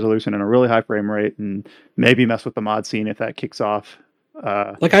really high resolution and a really high frame rate, and maybe mess with the mod scene if that kicks off.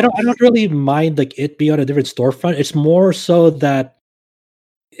 Like I don't really mind like it being on a different storefront. It's more so that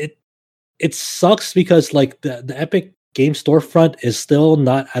it sucks because like the Epic Game storefront is still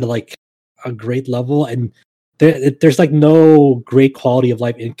not at like a great level, and there's like no great quality of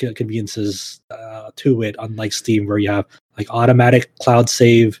life inconveniences to it, unlike Steam, where you have like automatic cloud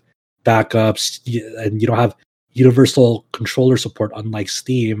save backups, and you don't have universal controller support, unlike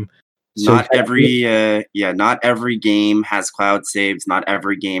Steam. So not every game has cloud saves. Not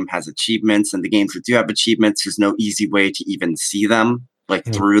every game has achievements, and the games that do have achievements, there's no easy way to even see them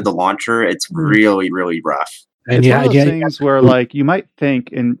through the launcher. It's really, really rough. And it's one of those things where like you might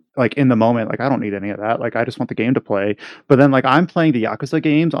think in the moment, like I don't need any of that. Like I just want the game to play. But then like I'm playing the Yakuza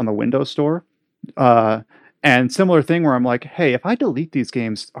games on the Windows Store. And similar thing where I'm like, hey, if I delete these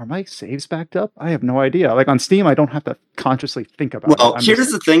games, are my saves backed up? I have no idea. Like on Steam, I don't have to consciously think about it. Well,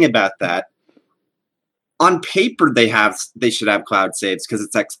 here's the thing about that. On paper, they should have cloud saves because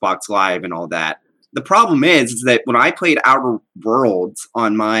it's Xbox Live and all that. The problem is that when I played Outer Worlds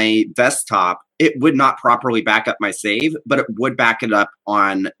on my desktop, it would not properly back up my save, but it would back it up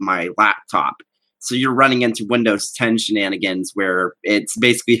on my laptop. So you're running into Windows 10 shenanigans where it's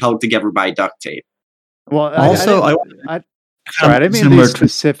basically held together by duct tape. Well, also, I didn't mean the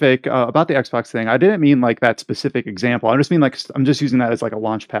specific about the Xbox thing. I didn't mean like that specific example. I just mean like I'm just using that as like a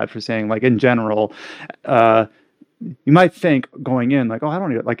launch pad for saying like in general. You might think going in like, oh, I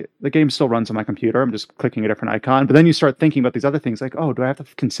don't need it. Like the game still runs on my computer. I'm just clicking a different icon. But then you start thinking about these other things like, oh, do I have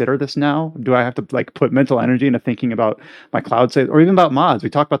to consider this now? Do I have to like put mental energy into thinking about my cloud save or even about mods?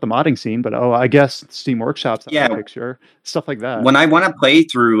 We talked about the modding scene, but I guess Steam Workshop's out of the picture. Stuff like that. When I want to play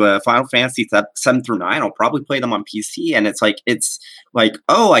through Final Fantasy 7 through 9, I'll probably play them on PC. And it's like,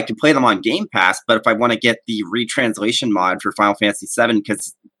 oh, I can play them on Game Pass. But if I want to get the retranslation mod for Final Fantasy 7,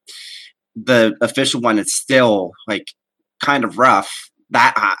 because the official one is still like kind of rough.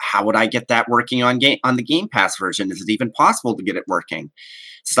 That how would I get that working on the Game Pass version? Is it even possible to get it working?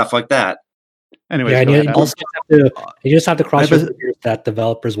 Stuff like that. Anyway, you just have to cross your fingers that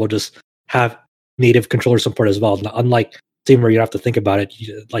developers will just have native controller support as well. Unlike Steam, where you have to think about it.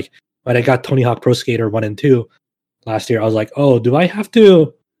 Like when I got Tony Hawk Pro Skater 1 and 2 last year, I was like, oh, do they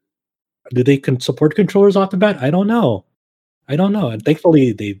support controllers off the bat? I don't know. And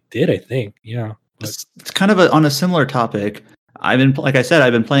thankfully they did, I think. Yeah. It's kind of on a similar topic. I've been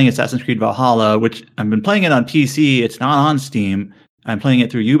playing Assassin's Creed Valhalla, which I've been playing it on PC. It's not on Steam. I'm playing it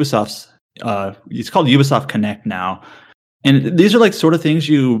through Ubisoft's. It's called Ubisoft Connect now. And these are like sort of things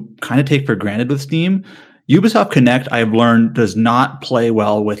you kind of take for granted with Steam. Ubisoft Connect, I've learned, does not play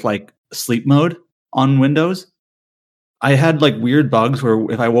well with like sleep mode on Windows. I had like weird bugs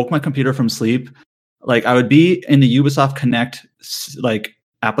where if I woke my computer from sleep, like I would be in the Ubisoft Connect like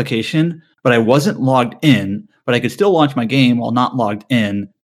application, but I wasn't logged in, but I could still launch my game while not logged in.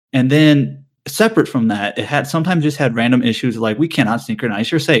 And then separate from that, it had sometimes just had random issues like we cannot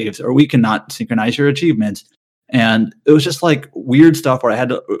synchronize your saves or we cannot synchronize your achievements. And it was just like weird stuff where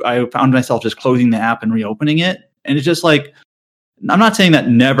I found myself just closing the app and reopening it. And it's just like, I'm not saying that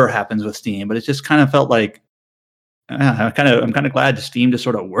never happens with Steam, but it just kind of felt like I'm kind of glad Steam just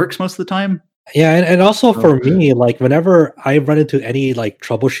sort of works most of the time. Yeah, and also for me, like whenever I run into any like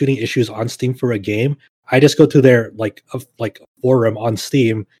troubleshooting issues on Steam for a game, I just go to their like forum on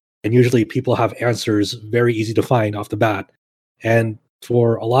Steam, and usually people have answers very easy to find off the bat. And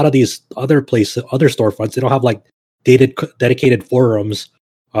for a lot of these other storefronts, they don't have like dedicated forums,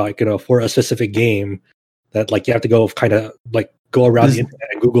 for a specific game that like you have to go kind of like go around the internet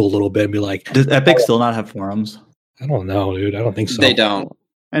and Google a little bit and be like, does Epic still not have forums? I don't know, dude. I don't think so. They don't.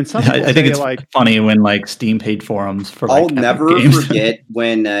 And I think it's like funny when like Steam paid forums for like I'll never forget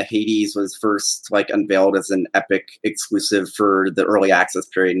when Hades was first like unveiled as an Epic exclusive for the early access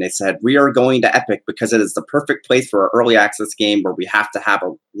period, and they said we are going to Epic because it is the perfect place for an early access game where we have to have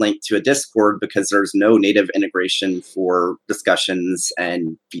a link to a Discord because there's no native integration for discussions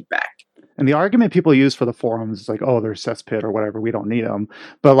and feedback. And the argument people use for the forums is like, oh, they're cesspit or whatever, we don't need them.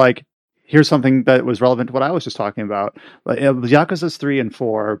 But like, here's something that was relevant to what I was just talking about. Yakuza's 3 and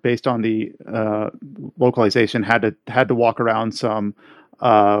 4, based on the localization, had to walk around some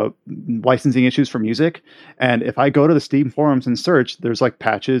licensing issues for music. And if I go to the Steam forums and search, there's like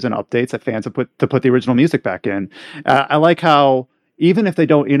patches and updates that fans have put the original music back in. I like how even if they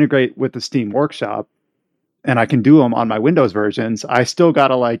don't integrate with the Steam Workshop, and I can do them on my Windows versions, I still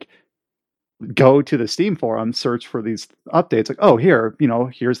gotta like go to the Steam forum, search for these updates. Like, oh, here,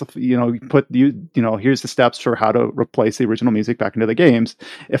 here's the, here's the steps for how to replace the original music back into the games,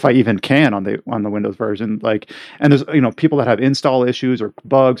 if I even can on the Windows version. Like, and there's people that have install issues or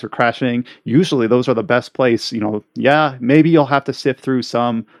bugs or crashing. Usually, those are the best place. Yeah, maybe you'll have to sift through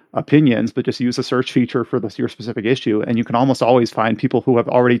some opinions, but just use the search feature for your specific issue, and you can almost always find people who have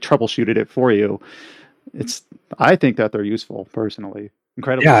already troubleshooted it for you. I think that they're useful personally.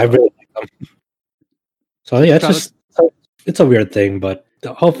 Incredible. Yeah, I really like them. So yeah, it's a weird thing, but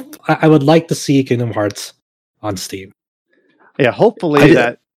I would like to see Kingdom Hearts on Steam. Yeah, hopefully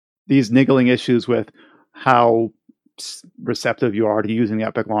that these niggling issues with how receptive you are to using the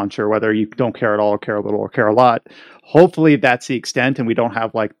Epic Launcher, whether you don't care at all or care a little or care a lot, hopefully that's the extent, and we don't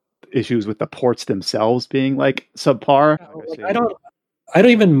have like issues with the ports themselves being like subpar. I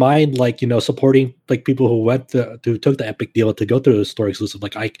don't even mind supporting like people who took the Epic deal to go through the store exclusive.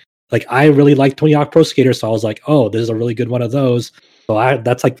 I really like Tony Hawk Pro Skater, so I was like, oh, this is a really good one of those. So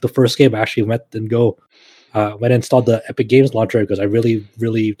that's like the first game I actually went and installed the Epic Games Launcher because I really,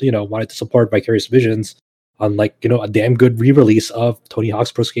 really wanted to support Vicarious Visions on a damn good re-release of Tony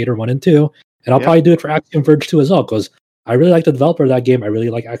Hawk's Pro Skater 1 and 2. And I'll probably do it for Axiom Verge 2 as well because I really like the developer of that game. I really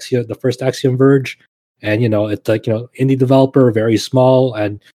like the first Axiom Verge. And, it's like, indie developer, very small.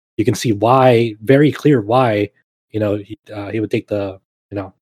 And you can see very clear why, he would take the,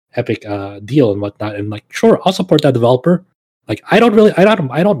 Epic deal and whatnot. And sure, I'll support that developer. I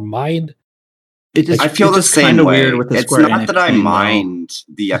don't mind. I feel the same way. Weird with the it's not that I mind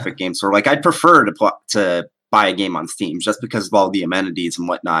the Epic Game Store. I'd prefer to buy a game on Steam just because of all the amenities and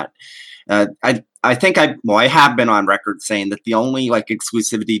whatnot. I think I have been on record saying that the only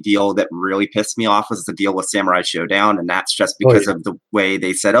exclusivity deal that really pissed me off was the deal with Samurai Showdown, and that's just because of the way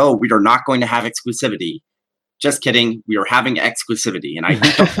they said, "Oh, we are not going to have exclusivity." Just kidding, we are having exclusivity, and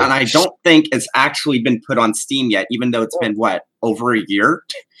I don't think it's actually been put on Steam yet, even though it's been over a year.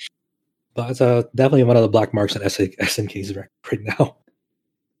 But it's definitely one of the black marks on SNK's record right now.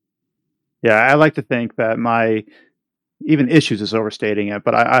 Yeah, I like to think that my even issues is overstating it,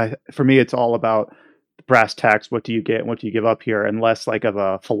 but for me, it's all about brass tacks. What do you get and what do you give up here? And less of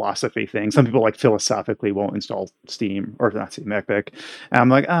a philosophy thing. Some people philosophically won't install Steam or not Steam Epic. And I'm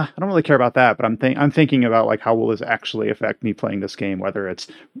like, I don't really care about that, but I'm thinking about how will this actually affect me playing this game, whether it's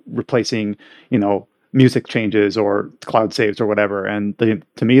replacing, music changes or cloud saves or whatever. And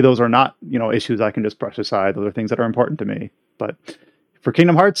to me, those are not, issues I can just brush aside. Those are things that are important to me. But for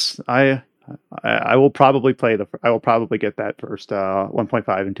Kingdom Hearts, I will probably get that first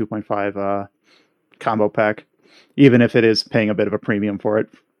 1.5 and 2.5 combo pack, even if it is paying a bit of a premium for it.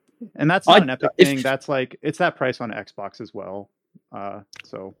 And that's not an Epic thing. That's it's that price on Xbox as well.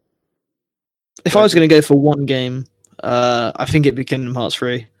 So if I was going to go for one game, I think it'd be Kingdom Hearts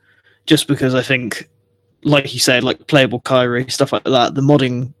 3, just because I think, like you said, playable Kairi, stuff like that, the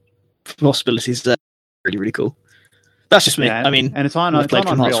modding possibilities there are really, really cool. That's just me. Yeah, and it's on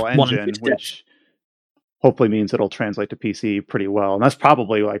Unreal Engine, which hopefully means it'll translate to PC pretty well. And that's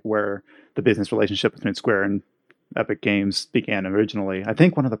probably where the business relationship between Square and Epic Games began originally. I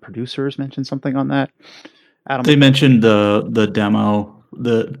think one of the producers mentioned something on that. Adam, they mentioned the demo,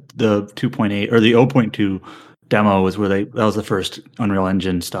 the 2.8 or the 0.2 demo was where that was the first Unreal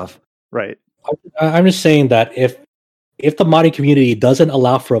Engine stuff. Right. I'm just saying that if the modding community doesn't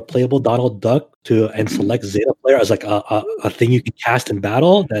allow for a playable Donald Duck and select Zeta Flare as a thing you can cast in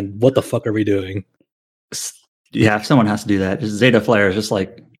battle, then what the fuck are we doing? Yeah, if someone has to do that, Zeta Flare is just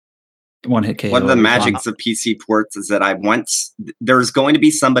one hit KO. One of the magics of PC ports is that there's going to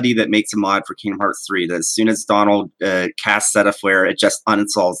be somebody that makes a mod for Kingdom Hearts 3 that as soon as Donald casts Zeta Flare, it just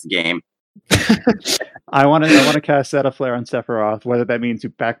uninstalls the game. I want to cast Zeta Flare on Sephiroth, whether that means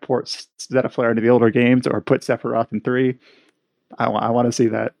you backport Zeta Flare into the older games or put Sephiroth in 3. I want to see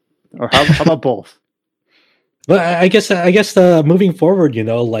that. Or how about both? But I guess moving forward,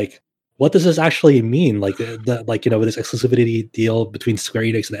 what does this actually mean? With this exclusivity deal between Square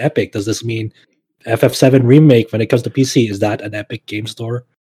Enix and Epic, does this mean FF7 remake when it comes to PC? Is that an Epic Game Store?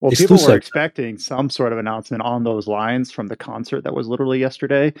 Well, exclusive? People were expecting some sort of announcement on those lines from the concert that was literally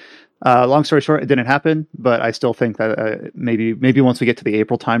yesterday. Long story short, it didn't happen, but I still think that maybe once we get to the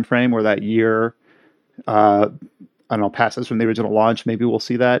April timeframe where that year, passes from the original launch, maybe we'll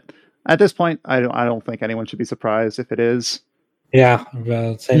see that. At this point, I don't think anyone should be surprised if it is. Yeah,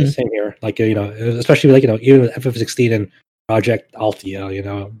 same here. Especially even with FF16 and Project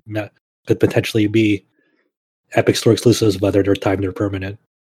Althea, could potentially be Epic Store exclusives, whether they're timed or permanent.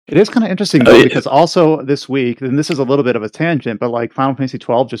 It is kind of interesting though, because also this week, and this is a little bit of a tangent, but like Final Fantasy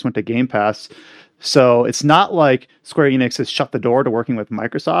 12 just went to Game Pass. So it's not like Square Enix has shut the door to working with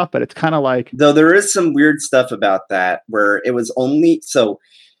Microsoft, but it's kind of like... Though there is some weird stuff about that where it was only... So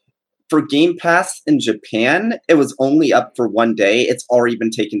for Game Pass in Japan, it was only up for 1 day. It's already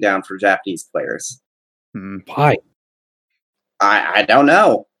been taken down for Japanese players. Why? I don't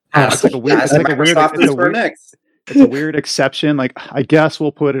know. It's like a weird... It's a weird exception. Like, I guess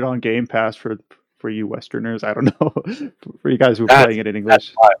we'll put it on Game Pass for you Westerners. I don't know. For you guys who are playing it in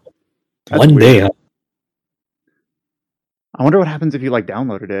English. That's 1 day. I wonder what happens if you like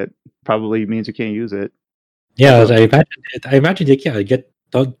downloaded it. Probably means you can't use it. Yeah, I imagine you can't get.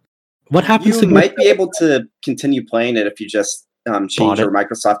 What happens? You might be able to continue playing it if you just change your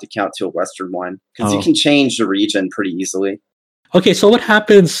Microsoft account to a Western one, because you can change the region pretty easily. Okay, so what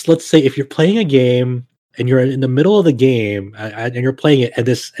happens? Let's say if you're playing a game and you're in the middle of the game and you're playing it,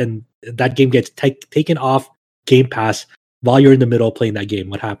 and that game gets taken off Game Pass while you're in the middle of playing that game.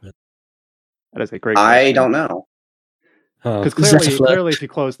 What happens? That is a great question. I don't know. Because clearly, if you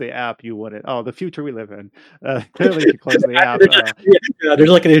close the app, you wouldn't. Oh, the future we live in. Clearly, if you close the app, there's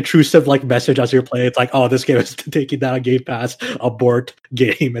like an intrusive like message as you're playing. It's like, oh, this game is taking down Game Pass, abort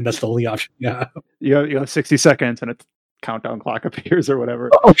game, and that's the only option. Yeah, you have 60 seconds, and a countdown clock appears or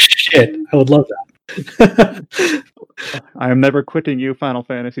whatever. Oh shit! I would love that. I am never quitting you, Final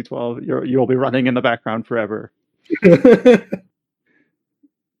Fantasy 12. You'll be running in the background forever.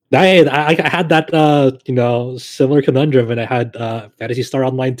 I had that similar conundrum when I had Phantasy Star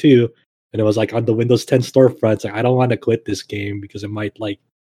Online 2, and it was like on the Windows 10 storefronts. Like, I don't want to quit this game because it might like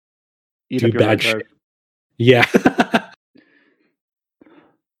do bad shit. Yeah.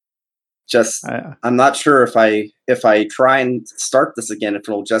 I'm not sure if I try and start this again, if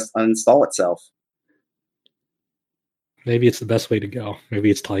it'll just uninstall itself. Maybe it's the best way to go.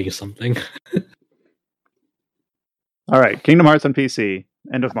 Maybe it's telling you something. All right, Kingdom Hearts on PC,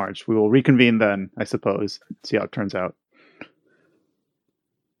 end of March. We will reconvene then, I suppose, see how it turns out.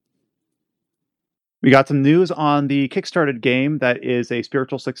 We got some news on the Kickstarted game that is a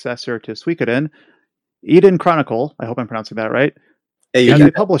spiritual successor to Suikoden, Eiyuden Chronicle. I hope I'm pronouncing that right. Has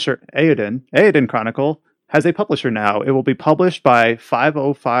a publisher, Eiyuden Chronicle, has a publisher now. It will be published by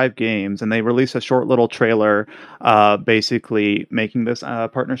 505 Games, and they released a short little trailer basically making this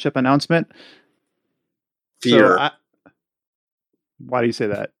partnership announcement. Fear. So why do you say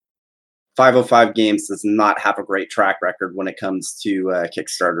that? 505 Games does not have a great track record when it comes to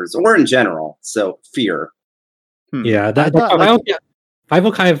Kickstarters, or in general. So, fear. Yeah,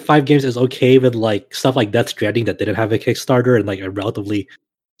 505 Games is okay with like stuff like Death Stranding that didn't have a Kickstarter and like a relatively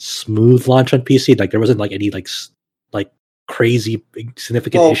smooth launch on PC. Like there wasn't like any like crazy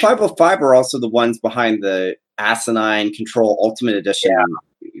significant. Well, 505 are also the ones behind the asinine Control Ultimate Edition.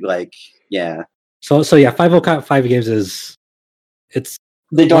 Yeah. So yeah, 505 Games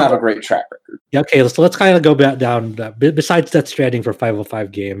they don't have a great track record. Yeah, okay, so let's kind of go back down. Besides Death Stranding for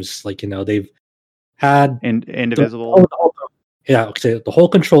 505 Games, like they've had Indivisible. The whole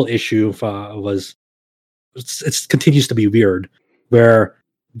Control issue was it continues to be weird. Where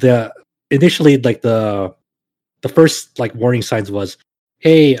initially like the first like warning signs was,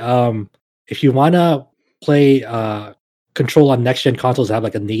 hey, if you wanna play Control on next gen consoles that have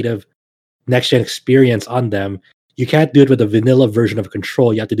like a native next gen experience on them, you can't do it with a vanilla version of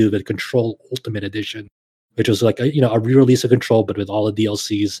Control. You have to do it with Control Ultimate Edition, which was like a re-release of Control, but with all the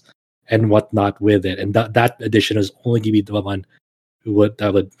DLCs and whatnot with it. And that edition is only going to be the one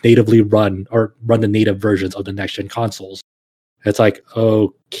that would natively run the native versions of the next gen consoles. It's like,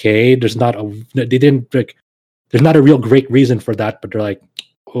 okay, there's not a real great reason for that, but they're like,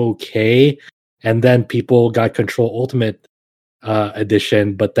 okay. And then people got Control Ultimate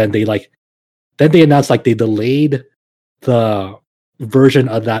Edition, but then they announced like they delayed the version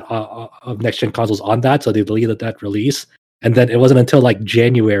of that of next gen consoles on that, so they deleted that release. And then it wasn't until like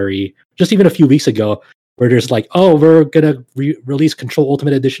January, just even a few weeks ago, where there's like, oh, we're gonna release Control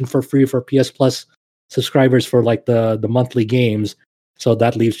Ultimate Edition for free for PS Plus subscribers for like the monthly games. So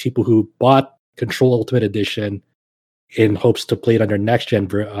that leaves people who bought Control Ultimate Edition in hopes to play it on their next gen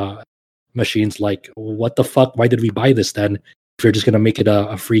machines. Like, what the fuck? Why did we buy this then? If you're just gonna make it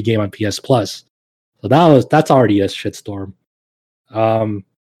a free game on PS Plus. So that's already a shitstorm.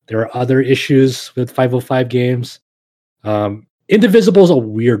 There are other issues with 505 Games. Indivisible is a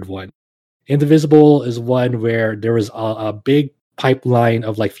weird one. Indivisible is one where there was a big pipeline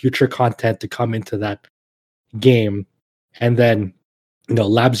of like future content to come into that game, and then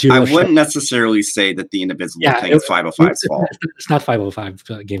Lab Zero. I wouldn't necessarily say that the Indivisible thing is 505's fault. It's not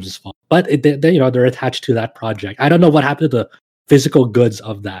 505 Games' fault, but they're attached to that project. I don't know what happened to the physical goods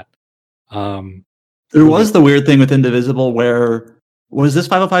of that. There was the weird thing with Indivisible where was this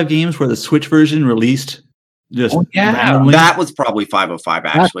 505 Games where the Switch version released just randomly? That was probably 505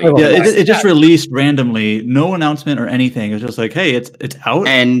 actually. Yeah, it just released randomly, no announcement or anything. It was just like, hey, it's out.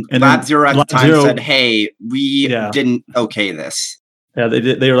 And Lab Zero at the time said, hey, we didn't okay this. Yeah, they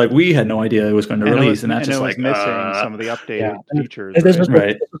did. They were like, we had no idea it was going to release, and that's just like missing some of the updated features. This was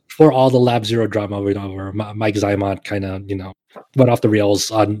for all the Lab Zero drama, where Mike Zymont kind of went off the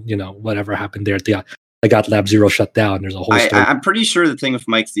rails on whatever happened there. I got Lab Zero shut down. There's a whole story. I'm pretty sure the thing with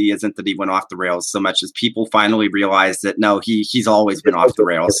Mike Z isn't that he went off the rails so much as people finally realized that no, he's always been off the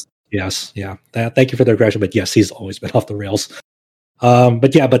rails. Yes, yeah. Thank you for the correction, but yes, he's always been off the rails.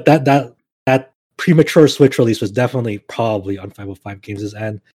 But that premature Switch release was definitely probably on 505 Games'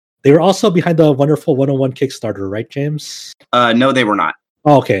 end. They were also behind the Wonderful 101 Kickstarter, right, James? No, they were not.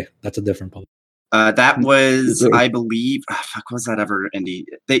 Oh, okay, that's a different public. That was, I believe, was that ever indie?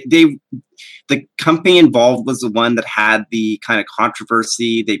 The company involved was the one that had the kind of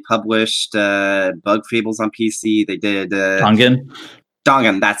controversy. They published Bug Fables on PC. They did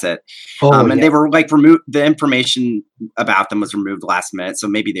Dongan, that's it. And they were like removed. The information about them was removed last minute, so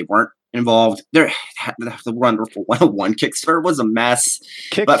maybe they weren't involved. The Wonderful 101 Kickstarter was a mess.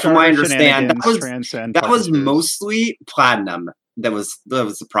 But from what I understand, that was mostly Platinum. That was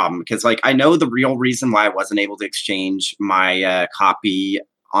the problem, because like I know the real reason why I wasn't able to exchange my copy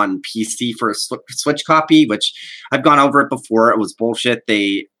on PC for a Switch copy, which I've gone over it before. It was bullshit.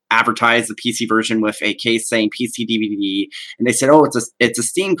 They advertised the PC version with a case saying PC DVD, and they said, "Oh, it's a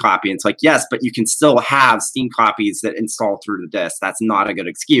Steam copy." And it's like, yes, but you can still have Steam copies that install through the disc. That's not a good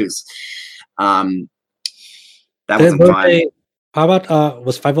excuse. That wasn't fine. How about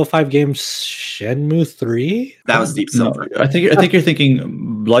was 505 Games Shenmue 3? That was Deep Silver. No, I think you're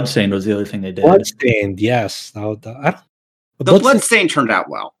thinking Bloodstained was the other thing they did. Bloodstained, yes. The Bloodstained turned out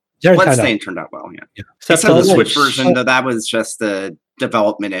well. Bloodstained turned out well, yeah. Except for the Switch version, though, that was just a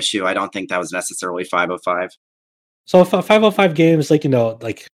development issue. I don't think that was necessarily 505. So 505 Games, they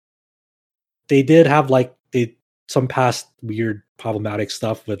did have some past weird problematic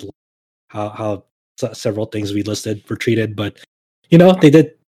stuff with how several things we listed were treated, but they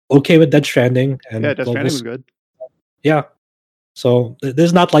did okay with Death Stranding, and Death Stranding was good. Yeah, so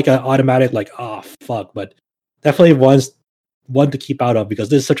there's not like an automatic fuck, but definitely one to keep out of, because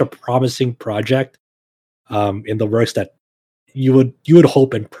this is such a promising project in the works that you would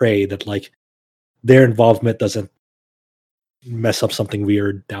hope and pray that their involvement doesn't mess up something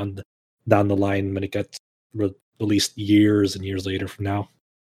weird down the line when it gets released years and years later from now.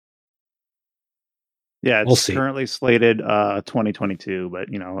 Yeah, it's currently slated 2022, but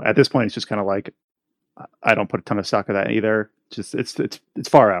at this point it's just kind of like I don't put a ton of stock of that either. Just it's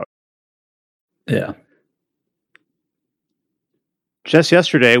far out. Yeah. Just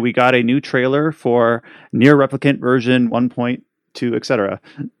yesterday we got a new trailer for Nier Replicant version 1.2, etc.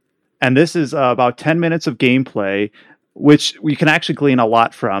 And this is about 10 minutes of gameplay, which we can actually glean a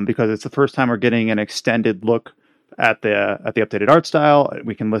lot from, because it's the first time we're getting an extended look at the updated art style.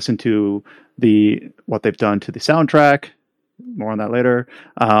 We can listen to what they've done to the soundtrack. More on that later.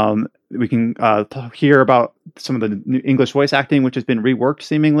 We can hear about some of the new English voice acting, which has been reworked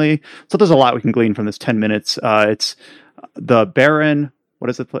seemingly. So there's a lot we can glean from this 10 minutes. It's the Baron. What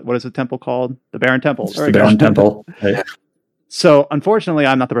is the temple called? The Baron Temple. The Baron Temple. Right. So unfortunately,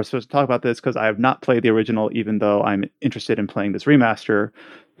 I'm not the best person to talk about this, because I have not played the original, even though I'm interested in playing this remaster.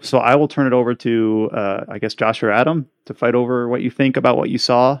 So I will turn it over to, I guess, Josh or Adam to fight over what you think about what you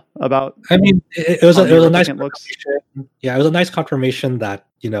saw about. I mean, it was a nice confirmation. Yeah, it was a nice confirmation that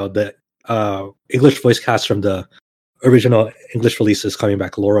the English voice cast from the original English release is coming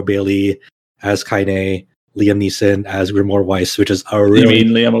back. Laura Bailey as Kaine, Liam Neeson as Grimoire Weiss, which is a really... You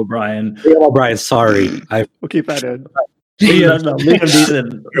mean Liam O'Brien? Liam O'Brien, sorry. We'll keep that in. Liam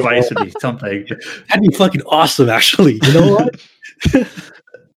Neeson Weiss would be something. That'd be fucking awesome, actually. You know what?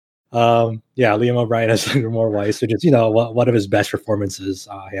 Liam O'Brien as Grimoire Weiss, which is one of his best performances,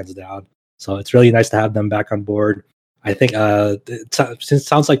 hands down. So it's really nice to have them back on board. I think it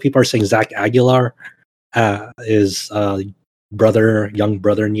sounds like people are saying Zach Aguilar is young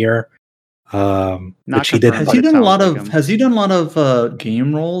brother Nier. Which he did. Has he done a lot of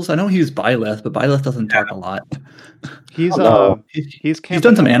game roles? I know he's Byleth, but Byleth doesn't talk a lot. He's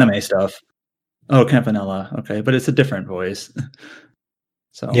done some anime stuff. Oh, Campanella. Okay, but it's a different voice.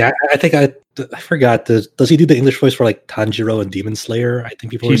 So yeah, I think I forgot. Does he do the English voice for Tanjiro and Demon Slayer? I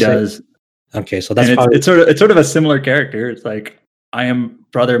think people. He does. Okay, so that's it's sort of a similar character. It's like I am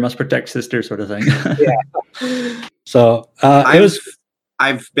brother must protect sister sort of thing. Yeah. So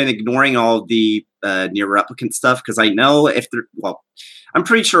I've been ignoring all the Nier Replicant stuff because I know I'm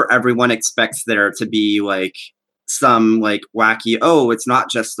pretty sure everyone expects there to be like some like wacky, it's not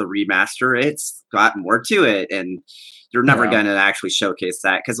just the remaster, it's got more to it, and you're never going to actually showcase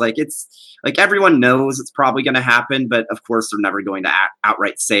that because like it's like everyone knows it's probably going to happen, but of course they're never going to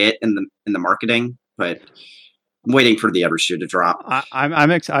outright say it in the marketing. But I'm waiting for the other shoe to drop.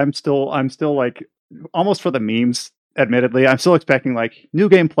 I'm still like almost for the memes. Admittedly, I'm still expecting like New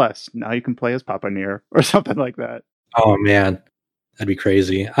Game Plus. Now you can play as Papa Nier or something like that. Oh man, that'd be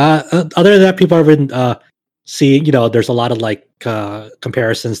crazy. Other than that, people have been seeing. There's a lot of like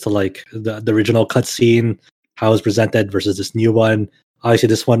comparisons to like the original cutscene, how it was presented versus this new one. Obviously,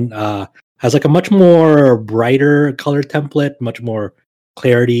 this one has like a much more brighter color template, much more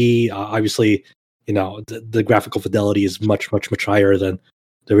clarity. Obviously, the graphical fidelity is much higher than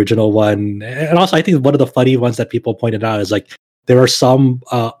the original one. And also, I think one of the funny ones that people pointed out is like there are some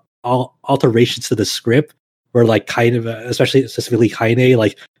alterations to the script where like kind of, especially specifically Kaine,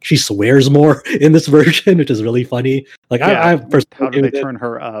 like she swears more in this version, which is really funny. Like I how do they turn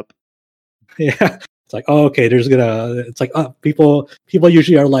her up? Yeah. It's like, okay, it's like, people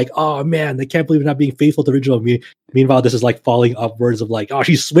usually are like, oh man, they can't believe they're not being faithful to the original. Meanwhile, this is like falling upwards of like, oh,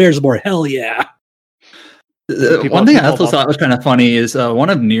 she swears more. Hell yeah. One thing I also thought was kind of funny is one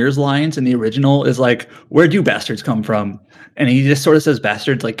of Nier's lines in the original is like, "Where'd you bastards come from?" And he just sort of says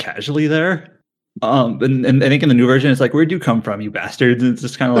 "bastards" like casually there. And I think in the new version it's like, "Where'd you come from, you bastards?" And it's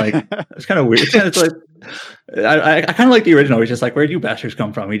just kind of like it's kind of weird. It's like I kind of like the original. He's just like, "Where'd you bastards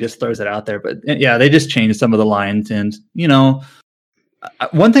come from?" He just throws it out there. But yeah, they just changed some of the lines, and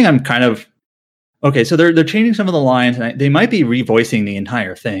one thing I'm kind of okay. So they're changing some of the lines, and they might be revoicing the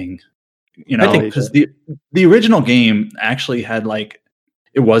entire thing. I think because the original game actually had like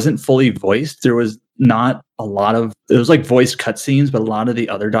it wasn't fully voiced. There was not a lot of it was like voiced cutscenes, but a lot of the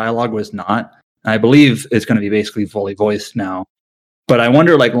other dialogue was not. I believe it's going to be basically fully voiced now. But I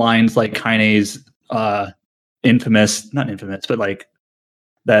wonder like lines like Kaine's not infamous, but like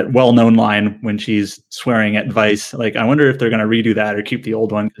that well-known line when she's swearing at Vice. Like I wonder if they're going to redo that or keep the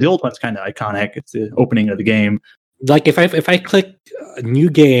old one. The old one's kind of iconic. It's the opening of the game. Like if I click a new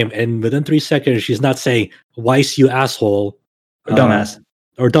game and within 3 seconds she's not saying "Weiss, you asshole" or dumbass,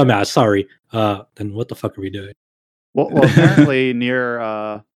 sorry, then what the fuck are we doing? Well apparently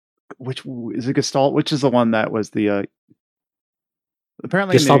near which is it Gestalt? Which is the one that was the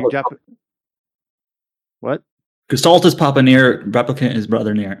apparently what? Gestalt is Papa Nier, Replicant is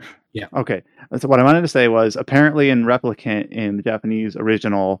Brother Nier. Yeah. Okay. So what I wanted to say was apparently in Replicant in the Japanese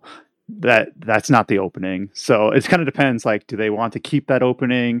original that's not the opening. So it kind of depends. Like, do they want to keep that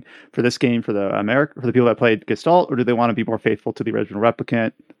opening for this game for the people that played Gestalt, or do they want to be more faithful to the original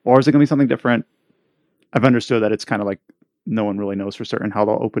Replicant, or is it going to be something different? I've understood that it's kind of like no one really knows for certain how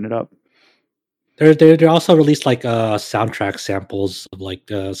they'll open it up. They also released like soundtrack samples of like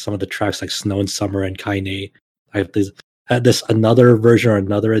some of the tracks like Snow and Summer and Kaine. I had this another version or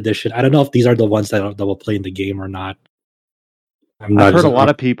another edition. I don't know if these are the ones that will play in the game or not. I've heard a lot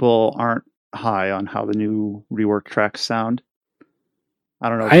of people aren't high on how the new reworked tracks sound. I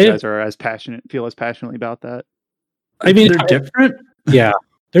don't know if you guys are feel as passionately about that. I mean, they're different. Yeah,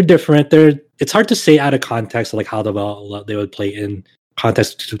 they're different. It's hard to say out of context, like how they would play in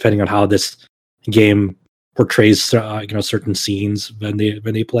context, depending on how this game portrays certain scenes when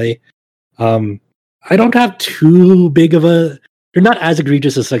they play. I don't have too big of a. They're not as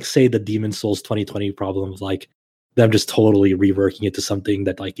egregious as like say the Demon's Souls 2020 problem of like them just totally reworking it to something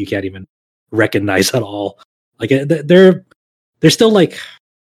that like you can't even recognize at all. Like they're still like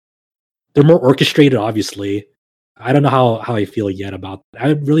they're more orchestrated, obviously. I don't know how I feel yet about that. I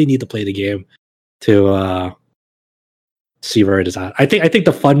really need to play the game to see where it is at. I think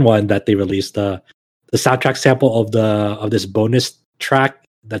the fun one that they released, the soundtrack sample of this bonus track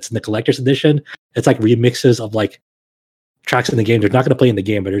that's in the collector's edition. It's like remixes of like tracks in the game. They're not going to play in the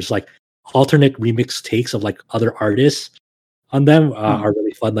game, but there's like alternate remix takes of like other artists on them are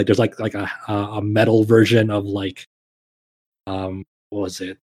really fun. Like there's like a metal version of like what was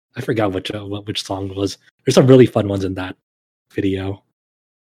it? I forgot which song it was. There's some really fun ones in that video.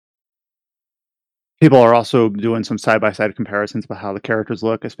 People are also doing some side-by-side comparisons about how the characters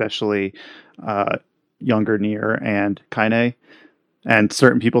look, especially younger Nier and Kaine. And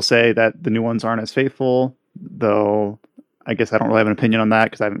certain people say that the new ones aren't as faithful, though I guess I don't really have an opinion on that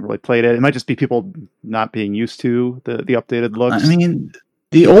because I haven't really played it. It might just be people not being used to the updated looks.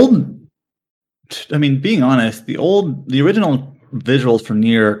 Being honest, the original visuals for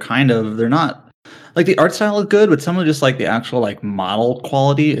Nier they're not like the art style is good, but some of just like the actual like model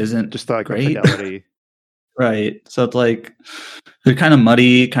quality isn't Just like great. fidelity. Right. So it's like they're kind of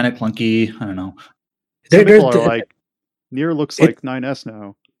muddy, kind of clunky. I don't know. Some people are like, Nier looks like 9S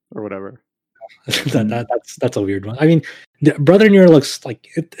now, or whatever. That's a weird one. I mean, Brother Nier looks like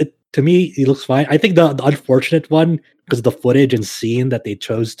it to me. He looks fine. I think the unfortunate one, because of the footage and scene that they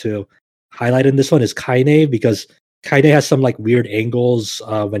chose to highlight in this one, is Kaine, because Kaine has some like weird angles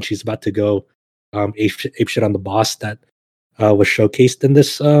when she's about to go ape shit on the boss that was showcased in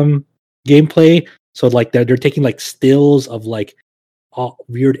this gameplay. So like they're taking like stills of like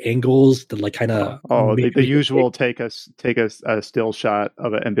weird angles that like kind of the usual take a still shot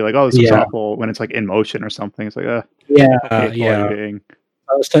of it and be like, oh, this is awful, when it's like in motion or something. It's like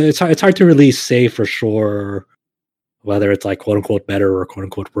so it's hard to really say for sure whether it's like quote unquote better or quote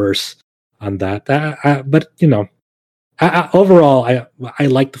unquote worse on that. But you know, overall I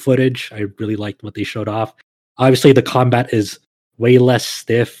like the footage. I really liked what they showed off. Obviously the combat is way less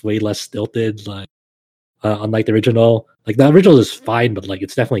stiff, way less stilted, like unlike the original. Like the original is fine, but like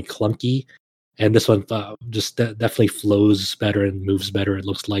it's definitely clunky, and this one just definitely flows better and moves better. It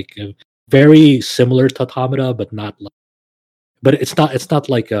looks like very similar to Automata, but not like. But it's not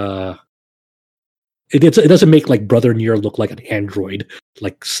like it doesn't make like Brother Nier look like an android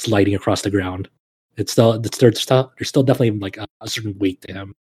like sliding across the ground. There's still definitely like a certain weight to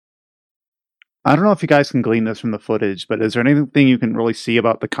him. I don't know if you guys can glean this from the footage, but is there anything you can really see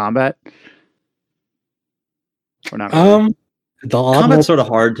about the combat? Or not really? The combat's sort of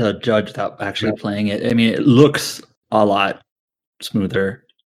hard to judge without actually playing it. I mean, it looks a lot smoother.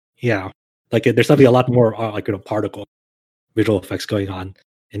 Yeah, like there's definitely a lot more like particle visual effects going on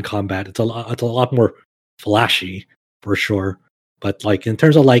in combat. It's a lot more flashy for sure. But like in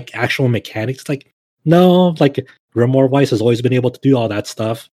terms of like actual mechanics, like no, like Grimoire Weiss has always been able to do all that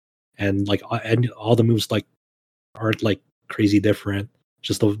stuff, and like and all the moves like aren't like crazy different.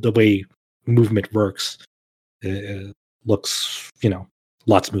 Just the way movement works. It looks, you know,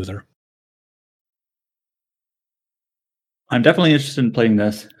 a lot smoother. I'm definitely interested in playing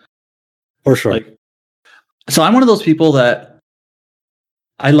this. For sure. Like, so I'm one of those people that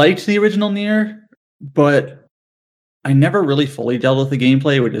I liked the original Nier, but I never really fully dealt with the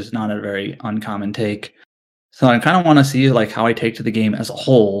gameplay, which is not a very uncommon take. So I kind of want to see like how I take to the game as a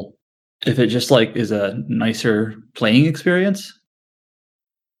whole, if it just like is a nicer playing experience.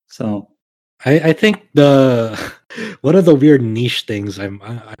 So I think the one of the weird niche things I'm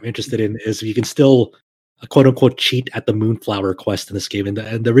interested in is you can still quote unquote cheat at the Moonflower quest in this game. In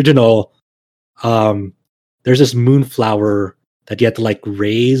the original, there's this Moonflower that you had to like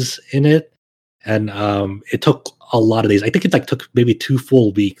raise in it, and it took a lot of days. I think it like took maybe 2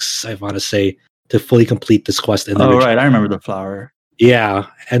 full weeks, I want to say, to fully complete this quest. In the original. Right, I remember the flower. Yeah,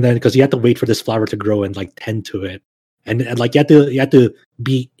 and then because you had to wait for this flower to grow and like tend to it. And like you had to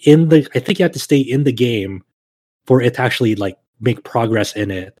be in the. I think you have to stay in the game for it to actually like make progress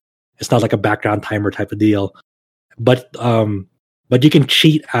in it. It's not like a background timer type of deal, but you can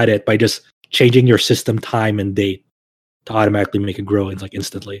cheat at it by just changing your system time and date to automatically make it grow like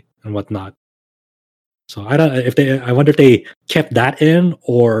instantly and whatnot. So I wonder if they kept that in,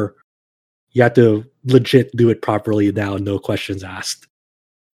 or you have to legit do it properly now, no questions asked.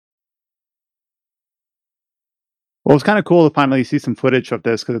 Well, it's kind of cool to finally see some footage of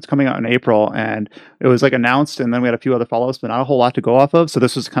this because it's coming out in April, and it was like announced, and then we had a few other follow-ups, but not a whole lot to go off of. So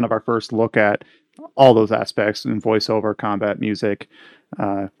this was kind of our first look at all those aspects in voiceover, combat, music,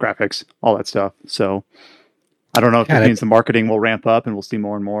 graphics, all that stuff. So I don't know if that means the marketing will ramp up and we'll see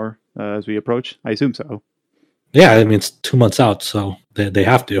more and more as we approach. I assume so. Yeah, I mean it's 2 months out, so they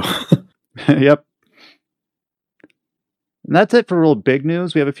have to. Yep. And that's it for real big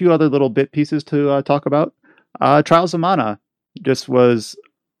news. We have a few other little bit pieces to talk about. Trials of Mana just was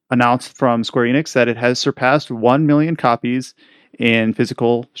announced from Square Enix that it has surpassed 1 million copies in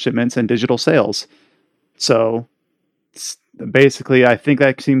physical shipments and digital sales. So basically, I think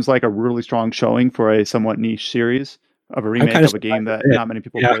that seems like a really strong showing for a somewhat niche series of a remake of a game that not many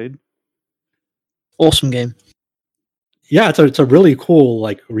people played. Awesome game. Yeah, it's a really cool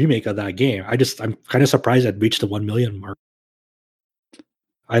like remake of that game. I'm kind of surprised it reached the 1 million mark.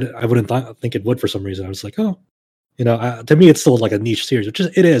 I wouldn't think it would for some reason. I was like, oh, you know, to me it's still like a niche series, which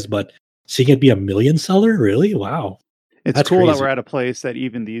it is, but seeing it be a million seller, really, wow. It's That's cool crazy. That we're at a place that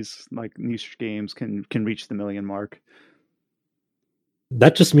even these like niche games can reach the million mark.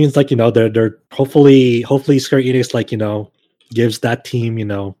 That just means like, you know, they're hopefully Square Enix like, you know, gives that team, you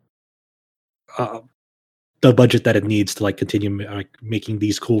know, the budget that it needs to like continue like making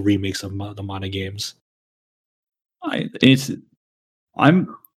these cool remakes of the Mana games.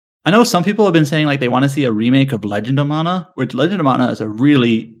 I know some people have been saying like they want to see a remake of Legend of Mana, which Legend of Mana is a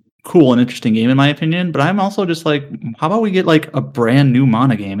really cool and interesting game in my opinion. But I'm also just like, how about we get like a brand new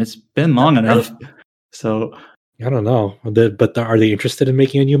Mana game? It's been long enough. So I don't know. But are they interested in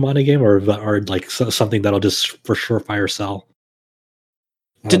making a new Mana game, or like something that'll just for sure fire sell?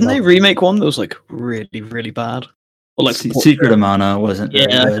 Didn't they remake one that was like really, really bad? Or like Secret of Mana wasn't.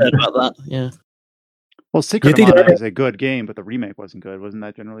 Yeah, I heard about that. Yeah. Well, Secret of Mana is a good game, but the remake wasn't good. Wasn't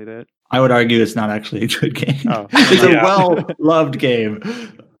that generally that? I would argue it's not actually a good game. Oh, it's a well-loved game.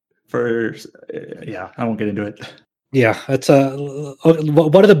 I won't get into it. Yeah, it's one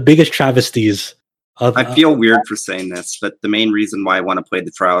of the biggest travesties. I feel weird for saying this, but the main reason why I want to play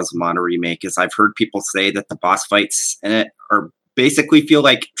the Trials of Mana remake is I've heard people say that the boss fights in it are basically feel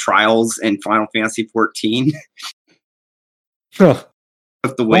like Trials in Final Fantasy 14. Huh.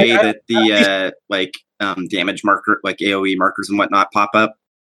 With the way that the damage marker, like AoE markers and whatnot, pop up.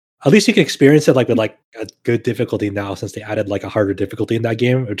 At least you can experience it like with like a good difficulty now, since they added like a harder difficulty in that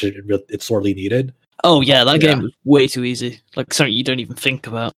game, which it's sorely needed. Oh yeah, that game was way too easy. Like something you don't even think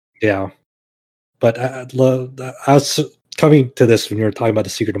about. Yeah, but I was coming to this when you were talking about the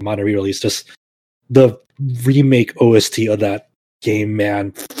Secret of Mana re-release. Just the remake OST of that game,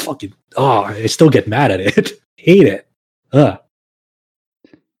 man. Fucking I still get mad at it. Hate it.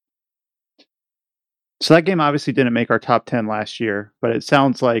 So that game obviously didn't make our top 10 last year, but it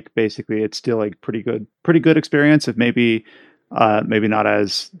sounds like basically it's still like pretty good experience. If maybe not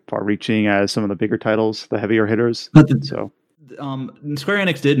as far-reaching as some of the bigger titles, the heavier hitters. Square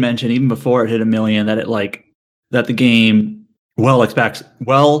Enix did mention even before it hit 1 million that that the game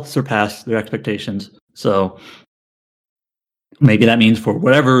surpassed their expectations. So maybe that means for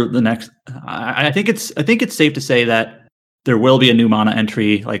whatever the next. I think it's safe to say that there will be a new Mana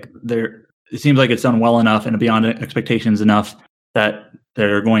entry. Like it seems like it's done well enough and beyond expectations enough that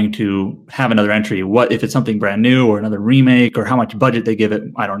they're going to have another entry. What if it's something brand new or another remake, or how much budget they give it?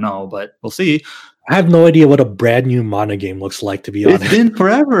 I don't know, but we'll see. I have no idea what a brand new Mana game looks like, to be honest. It's been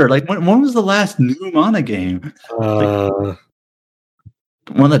forever. Like when was the last new Mana game? One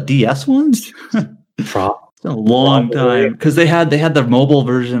of the DS ones? It's a long time, because they had the mobile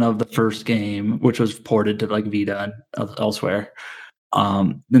version of the first game, which was ported to like Vita and elsewhere.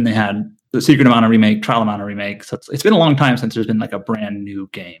 Then they had the Secret of Mana remake, Trial of Mana remake. So it's been a long time since there's been like a brand new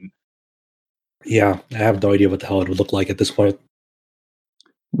game. Yeah, I have no idea what the hell it would look like at this point.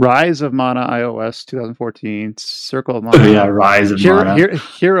 Rise of Mana iOS 2014, Circle of Mana. Rise of Mana.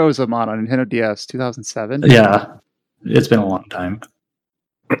 Heroes of Mana Nintendo DS 2007. Yeah, it's been a long time.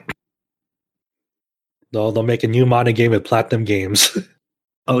 They'll make a new Mana game with Platinum Games.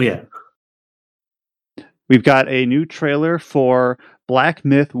 Oh yeah. We've got a new trailer for Black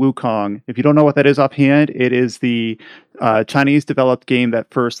Myth Wukong. If you don't know what that is offhand, it is the Chinese developed game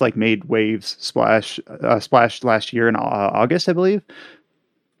that first made waves splash last year in August, I believe.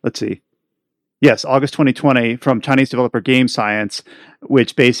 Let's see. Yes, August 2020, from Chinese developer Game Science,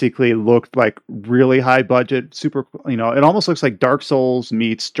 which basically looked like really high budget, super, it almost looks like Dark Souls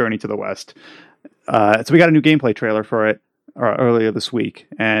meets Journey to the West. So we got a new gameplay trailer for it earlier this week,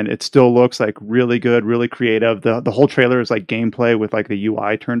 and it still looks like really good, really creative. The whole trailer is like gameplay with like the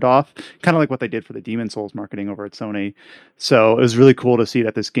UI turned off, kind of like what they did for the Demon Souls marketing over at Sony. So it was really cool to see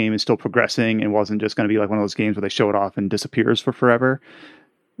that this game is still progressing and wasn't just going to be like one of those games where they show it off and disappears for forever.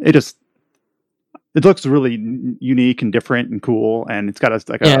 It looks really unique and different and cool, and it's got a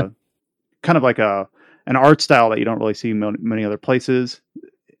kind of like an art style that you don't really see many other places.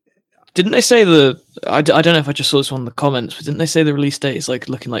 Didn't they say I don't know if I just saw this one in the comments, but didn't they say the release date is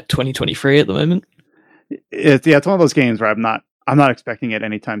looking like 2023 at the moment? It's one of those games where I'm not expecting it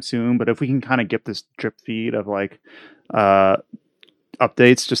anytime soon, but if we can kind of get this drip feed of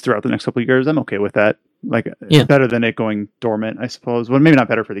updates just throughout the next couple of years, I'm okay with that. Better than it going dormant, I suppose. Well, maybe not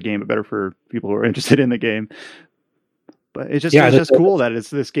better for the game, but better for people who are interested in the game. But it's just cool that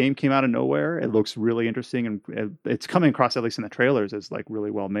this game came out of nowhere. It looks really interesting, and it's coming across, at least in the trailers, as really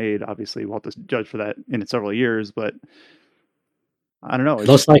well made. Obviously, we'll have to judge for that in several years, but I don't know. It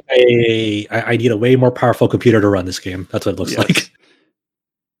looks like I need a way more powerful computer to run this game. That's what it looks like.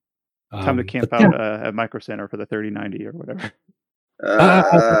 Time to camp out at Micro Center for the 3090 or whatever.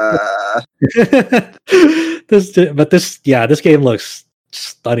 This game looks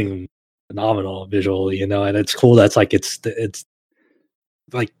stunning, phenomenal visually, and it's cool. That's it's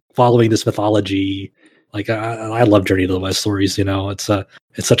like following this mythology. I love Journey to the West stories. It's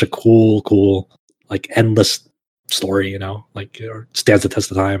such a cool endless story. It stands the test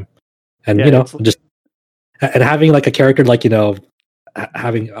of time, and and having a character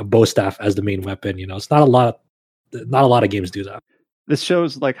having a bow staff as the main weapon. It's not a lot of games do that. this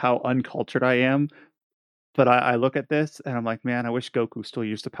shows like how uncultured I am. But I look at this and I'm like, man, I wish Goku still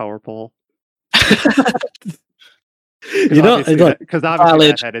used the power pole. You know, because obviously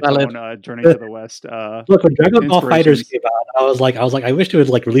that had its own Journey to the West. Look, when Dragon Ball Fighters came out, I was like, I wish they would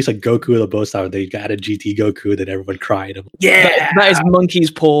like release a Goku the most out. They got a GT Goku, then everyone cried. Like, yeah, that is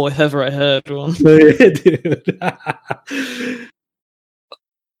monkey's paw if ever I heard one. Dude.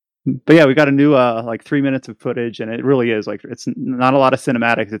 But yeah, we got a new like 3 minutes of footage, and it really is like it's not a lot of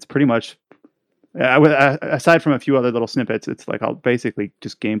cinematics. It's pretty much aside from a few other little snippets, it's like basically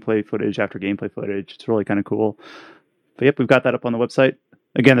just gameplay footage after gameplay footage. It's really kind of cool. But yep, we've got that up on the website.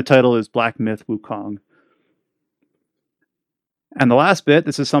 Again, the title is Black Myth Wukong. And the last bit,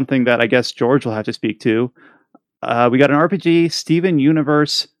 this is something that I guess George will have to speak to. We got an RPG, Steven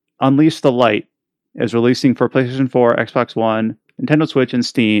Universe Unleash the Light, is releasing for PlayStation 4, Xbox One, Nintendo Switch, and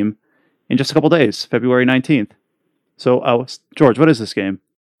Steam in just a couple days, February 19th. So, George, what is this game?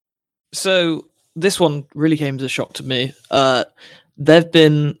 So, this one really came as a shock to me. There've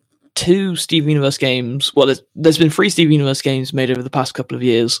been 2 Steven Universe games. Well, there's been 3 Steven Universe games made over the past couple of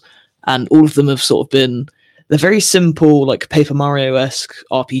years, and all of them have sort of been... They're very simple, like Paper Mario-esque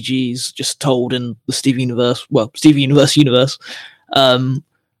RPGs, just told in the Steven Universe. Well, Steven Universe. And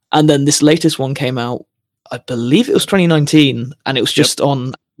then this latest one came out, I believe it was 2019, and it was just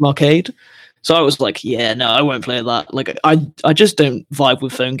on Arcade. So I was like, yeah, no, I won't play that. Like, I just don't vibe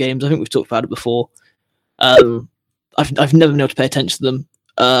with phone games. I think we've talked about it before. I've never been able to pay attention to them.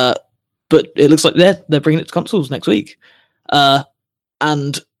 But it looks like they're bringing it to consoles next week.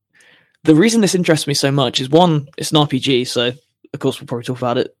 And the reason this interests me so much is, one, it's an RPG, so of course we'll probably talk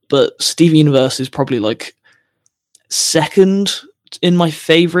about it. But Steven Universe is probably like second in my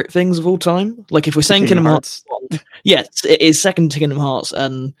favorite things of all time. Like if we're saying Kingdom Hearts, yes, it is second to Kingdom Hearts,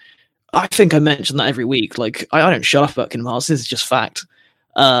 and I think I mention that every week. Like I don't shut up about Kingdom Hearts. This is just fact.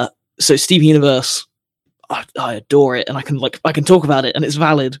 So Steven Universe, I adore it, and I can talk about it, and it's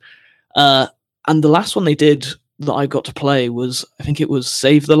valid. And the last one they did that I got to play was, I think it was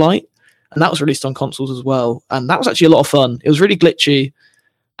Save the Light, and that was released on consoles as well. And that was actually a lot of fun. It was really glitchy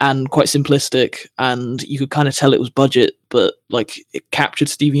and quite simplistic, and you could kind of tell it was budget, but like it captured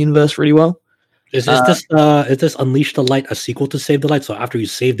Steven Universe really well. Is this Unleash the Light a sequel to Save the Light? So after you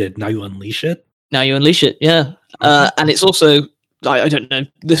saved it, now you unleash it? Now you unleash it, yeah. And it's also, I don't know,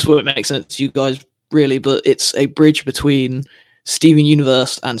 this won't make sense to you guys really, but it's a bridge between Steven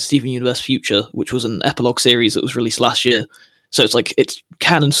Universe and Steven Universe Future, which was an epilogue series that was released last year. So it's like, it's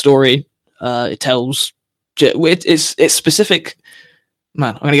canon story. It tells, it's specific.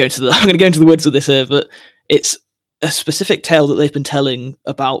 Man, I'm going to go into the woods with this here, but it's a specific tale that they've been telling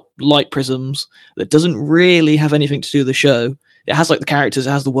about light prisms that doesn't really have anything to do with the show. It has like the characters,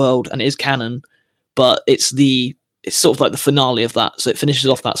 it has the world, and it is canon, but it's sort of like the finale of that. So it finishes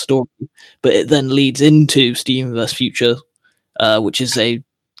off that story, but it then leads into Steven Universe Future, which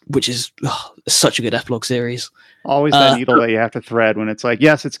is such a good epilogue series. Always that needle that you have to thread when it's like,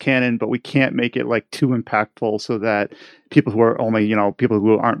 yes, it's canon, but we can't make it like too impactful so that people who are only, people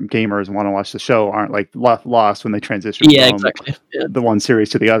who aren't gamers and want to watch the show aren't like lost when they transition from the one series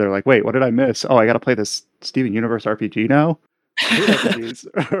to the other. Like, wait, what did I miss? Oh, I got to play this Steven Universe RPG now?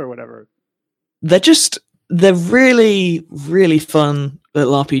 or whatever. They're really, really fun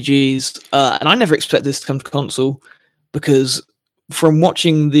little RPGs. And I never expected this to come to console, because from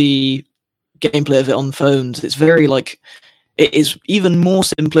watching the gameplay of it on phones, it's very like, it is even more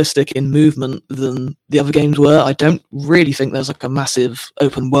simplistic in movement than the other games were. I don't really think there's like a massive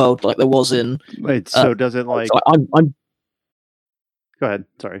open world like there was in. Wait, so does it like? So I'm Go ahead.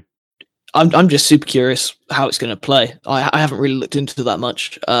 Sorry. I'm just super curious how it's going to play. I haven't really looked into that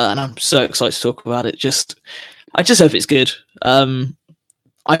much, and I'm so excited to talk about it. I just hope it's good.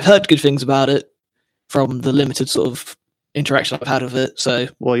 I've heard good things about it from the limited sort of interaction I've had with it. So,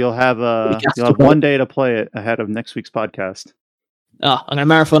 well, you'll have 1 day to play it ahead of next week's podcast. I'm gonna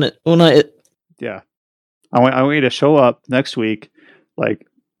marathon it all night. Yeah, I want you to show up next week, like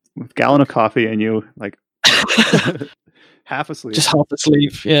with a gallon of coffee, and you like half asleep, just half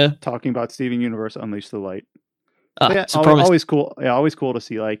asleep. Yeah, talking about Steven Universe Unleash the Light. Always cool. Yeah, always cool to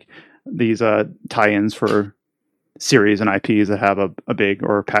see like these tie-ins for series and IPs that have a big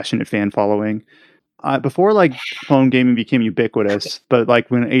or passionate fan following. Before like phone gaming became ubiquitous, but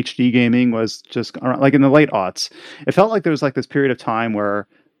like when HD gaming was just like in the late aughts, it felt like there was like this period of time where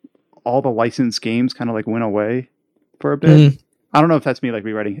all the licensed games kind of like went away for a bit. I don't know if that's me like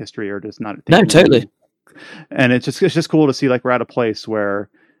rewriting history or just not. No, totally. And it's just cool to see like we're at a place where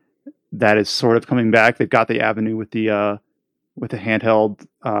that is sort of coming back. They've got the avenue with the with a handheld,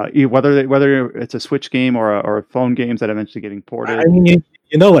 whether it's a Switch game or a phone games that eventually getting ported. I mean,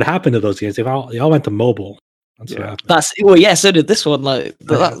 you know what happened to those games? They all went to mobile. That's what happened. So did this one. Like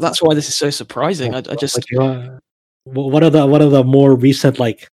that's why this is so surprising. I just one of the more recent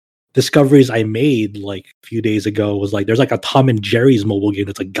like discoveries I made like a few days ago was like there's like a Tom and Jerry's mobile game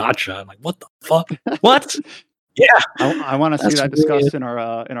that's a gacha. I'm like, what the fuck? What? Yeah, I want to see that discussed in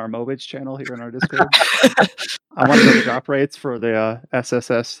our Mobage channel here in our Discord. I want to know the drop rates for the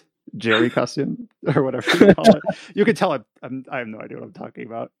SSS Jerry costume or whatever you call it. You can tell I have no idea what I'm talking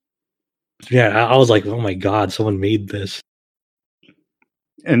about. Yeah, I was like, oh my god, someone made this.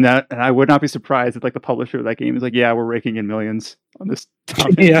 And I would not be surprised if like the publisher of that game is like, yeah, we're raking in millions on this Tom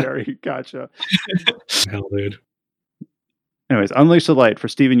and Jerry gotcha. Hell, dude. Anyways, Unleash the Light for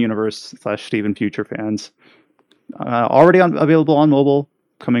Steven Universe / Steven Future fans. Already available on mobile,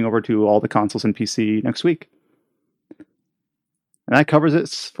 coming over to all the consoles and PC next week. And that covers it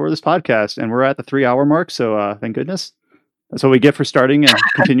for this podcast. And we're at the 3-hour mark, so thank goodness. That's what we get for starting and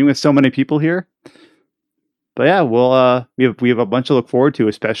continuing with so many people here. But yeah, we have a bunch to look forward to,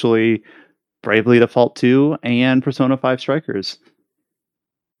 especially Bravely Default 2 and Persona 5 Strikers.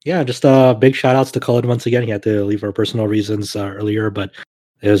 Yeah, just big shout outs to Cullen once again. He had to leave for personal reasons earlier, but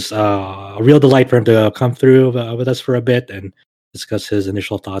it was a real delight for him to come through with us for a bit and discuss his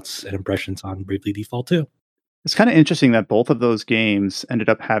initial thoughts and impressions on Bravely Default 2. It's kind of interesting that both of those games ended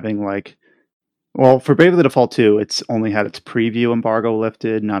up having like, well, for Bravely Default 2, it's only had its preview embargo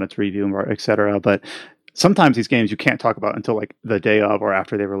lifted, not its review embargo, etc. But sometimes these games you can't talk about until like the day of or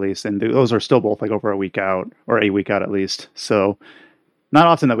after they release, and those are still both like over a week out or a week out at least. So not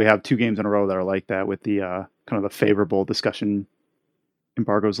often that we have 2 games in a row that are like that with the kind of the favorable discussion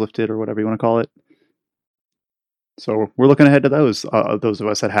embargoes lifted or whatever you want to call it. So we're looking ahead to those of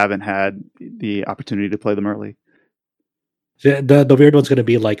us that haven't had the opportunity to play them early. The weird one's going to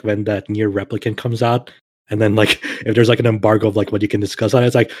be like when that Nier Replicant comes out, and then like if there's like an embargo of like what you can discuss on it,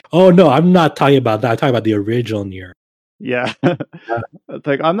 it's like, oh no, I'm not talking about that. I'm talking about the original Nier. Yeah, it's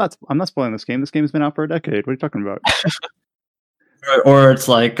like I'm not spoiling this game. This game's been out for a decade. What are you talking about? Or it's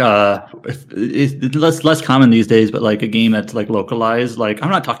like it's less common these days, but like a game that's like localized. Like I'm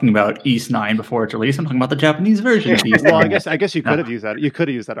not talking about East 9 before it's released. I'm talking about the Japanese version of East 9. Well, I guess you could have used that. You could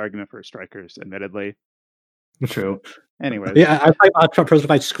have used that argument for Strikers, admittedly. True. Anyways, yeah, I'm talking about Persona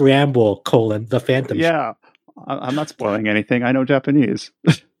 5 Scramble: the Phantom. Yeah, I'm not spoiling anything. I know Japanese.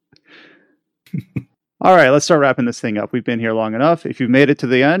 All right, let's start wrapping this thing up. We've been here long enough. If you've made it to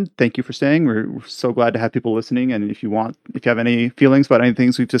the end, thank you for staying. We're so glad to have people listening. And if you have any feelings about any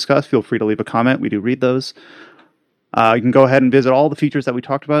things we've discussed, feel free to leave a comment. We do read those. You can go ahead and visit all the features that we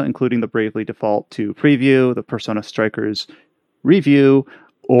talked about, including the Bravely Default 2 preview, the Persona Strikers review,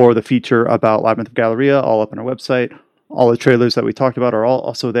 or the feature about Labyrinth of Galleria, all up on our website. All the trailers that we talked about are all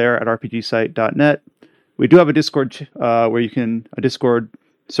also there at rpgsite.net. We do have a Discord a Discord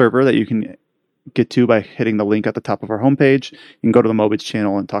server that you can get to by hitting the link at the top of our homepage. You can go to the Mobage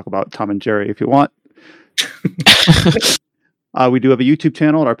channel and talk about Tom and Jerry if you want. We do have a YouTube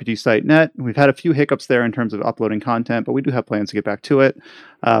channel at rpgsite.net. We've had a few hiccups there in terms of uploading content, but we do have plans to get back to it.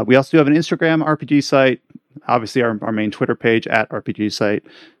 We also do have an Instagram RPG site, obviously our main Twitter page at RPG site.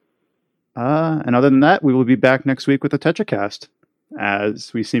 And other than that, we will be back next week with the TetraCast,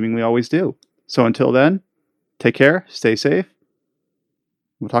 as we seemingly always do. So until then, take care, stay safe.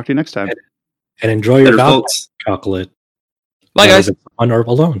 We'll talk to you next time. And enjoy your chocolate. Bye, guys. On or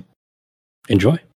alone. Enjoy.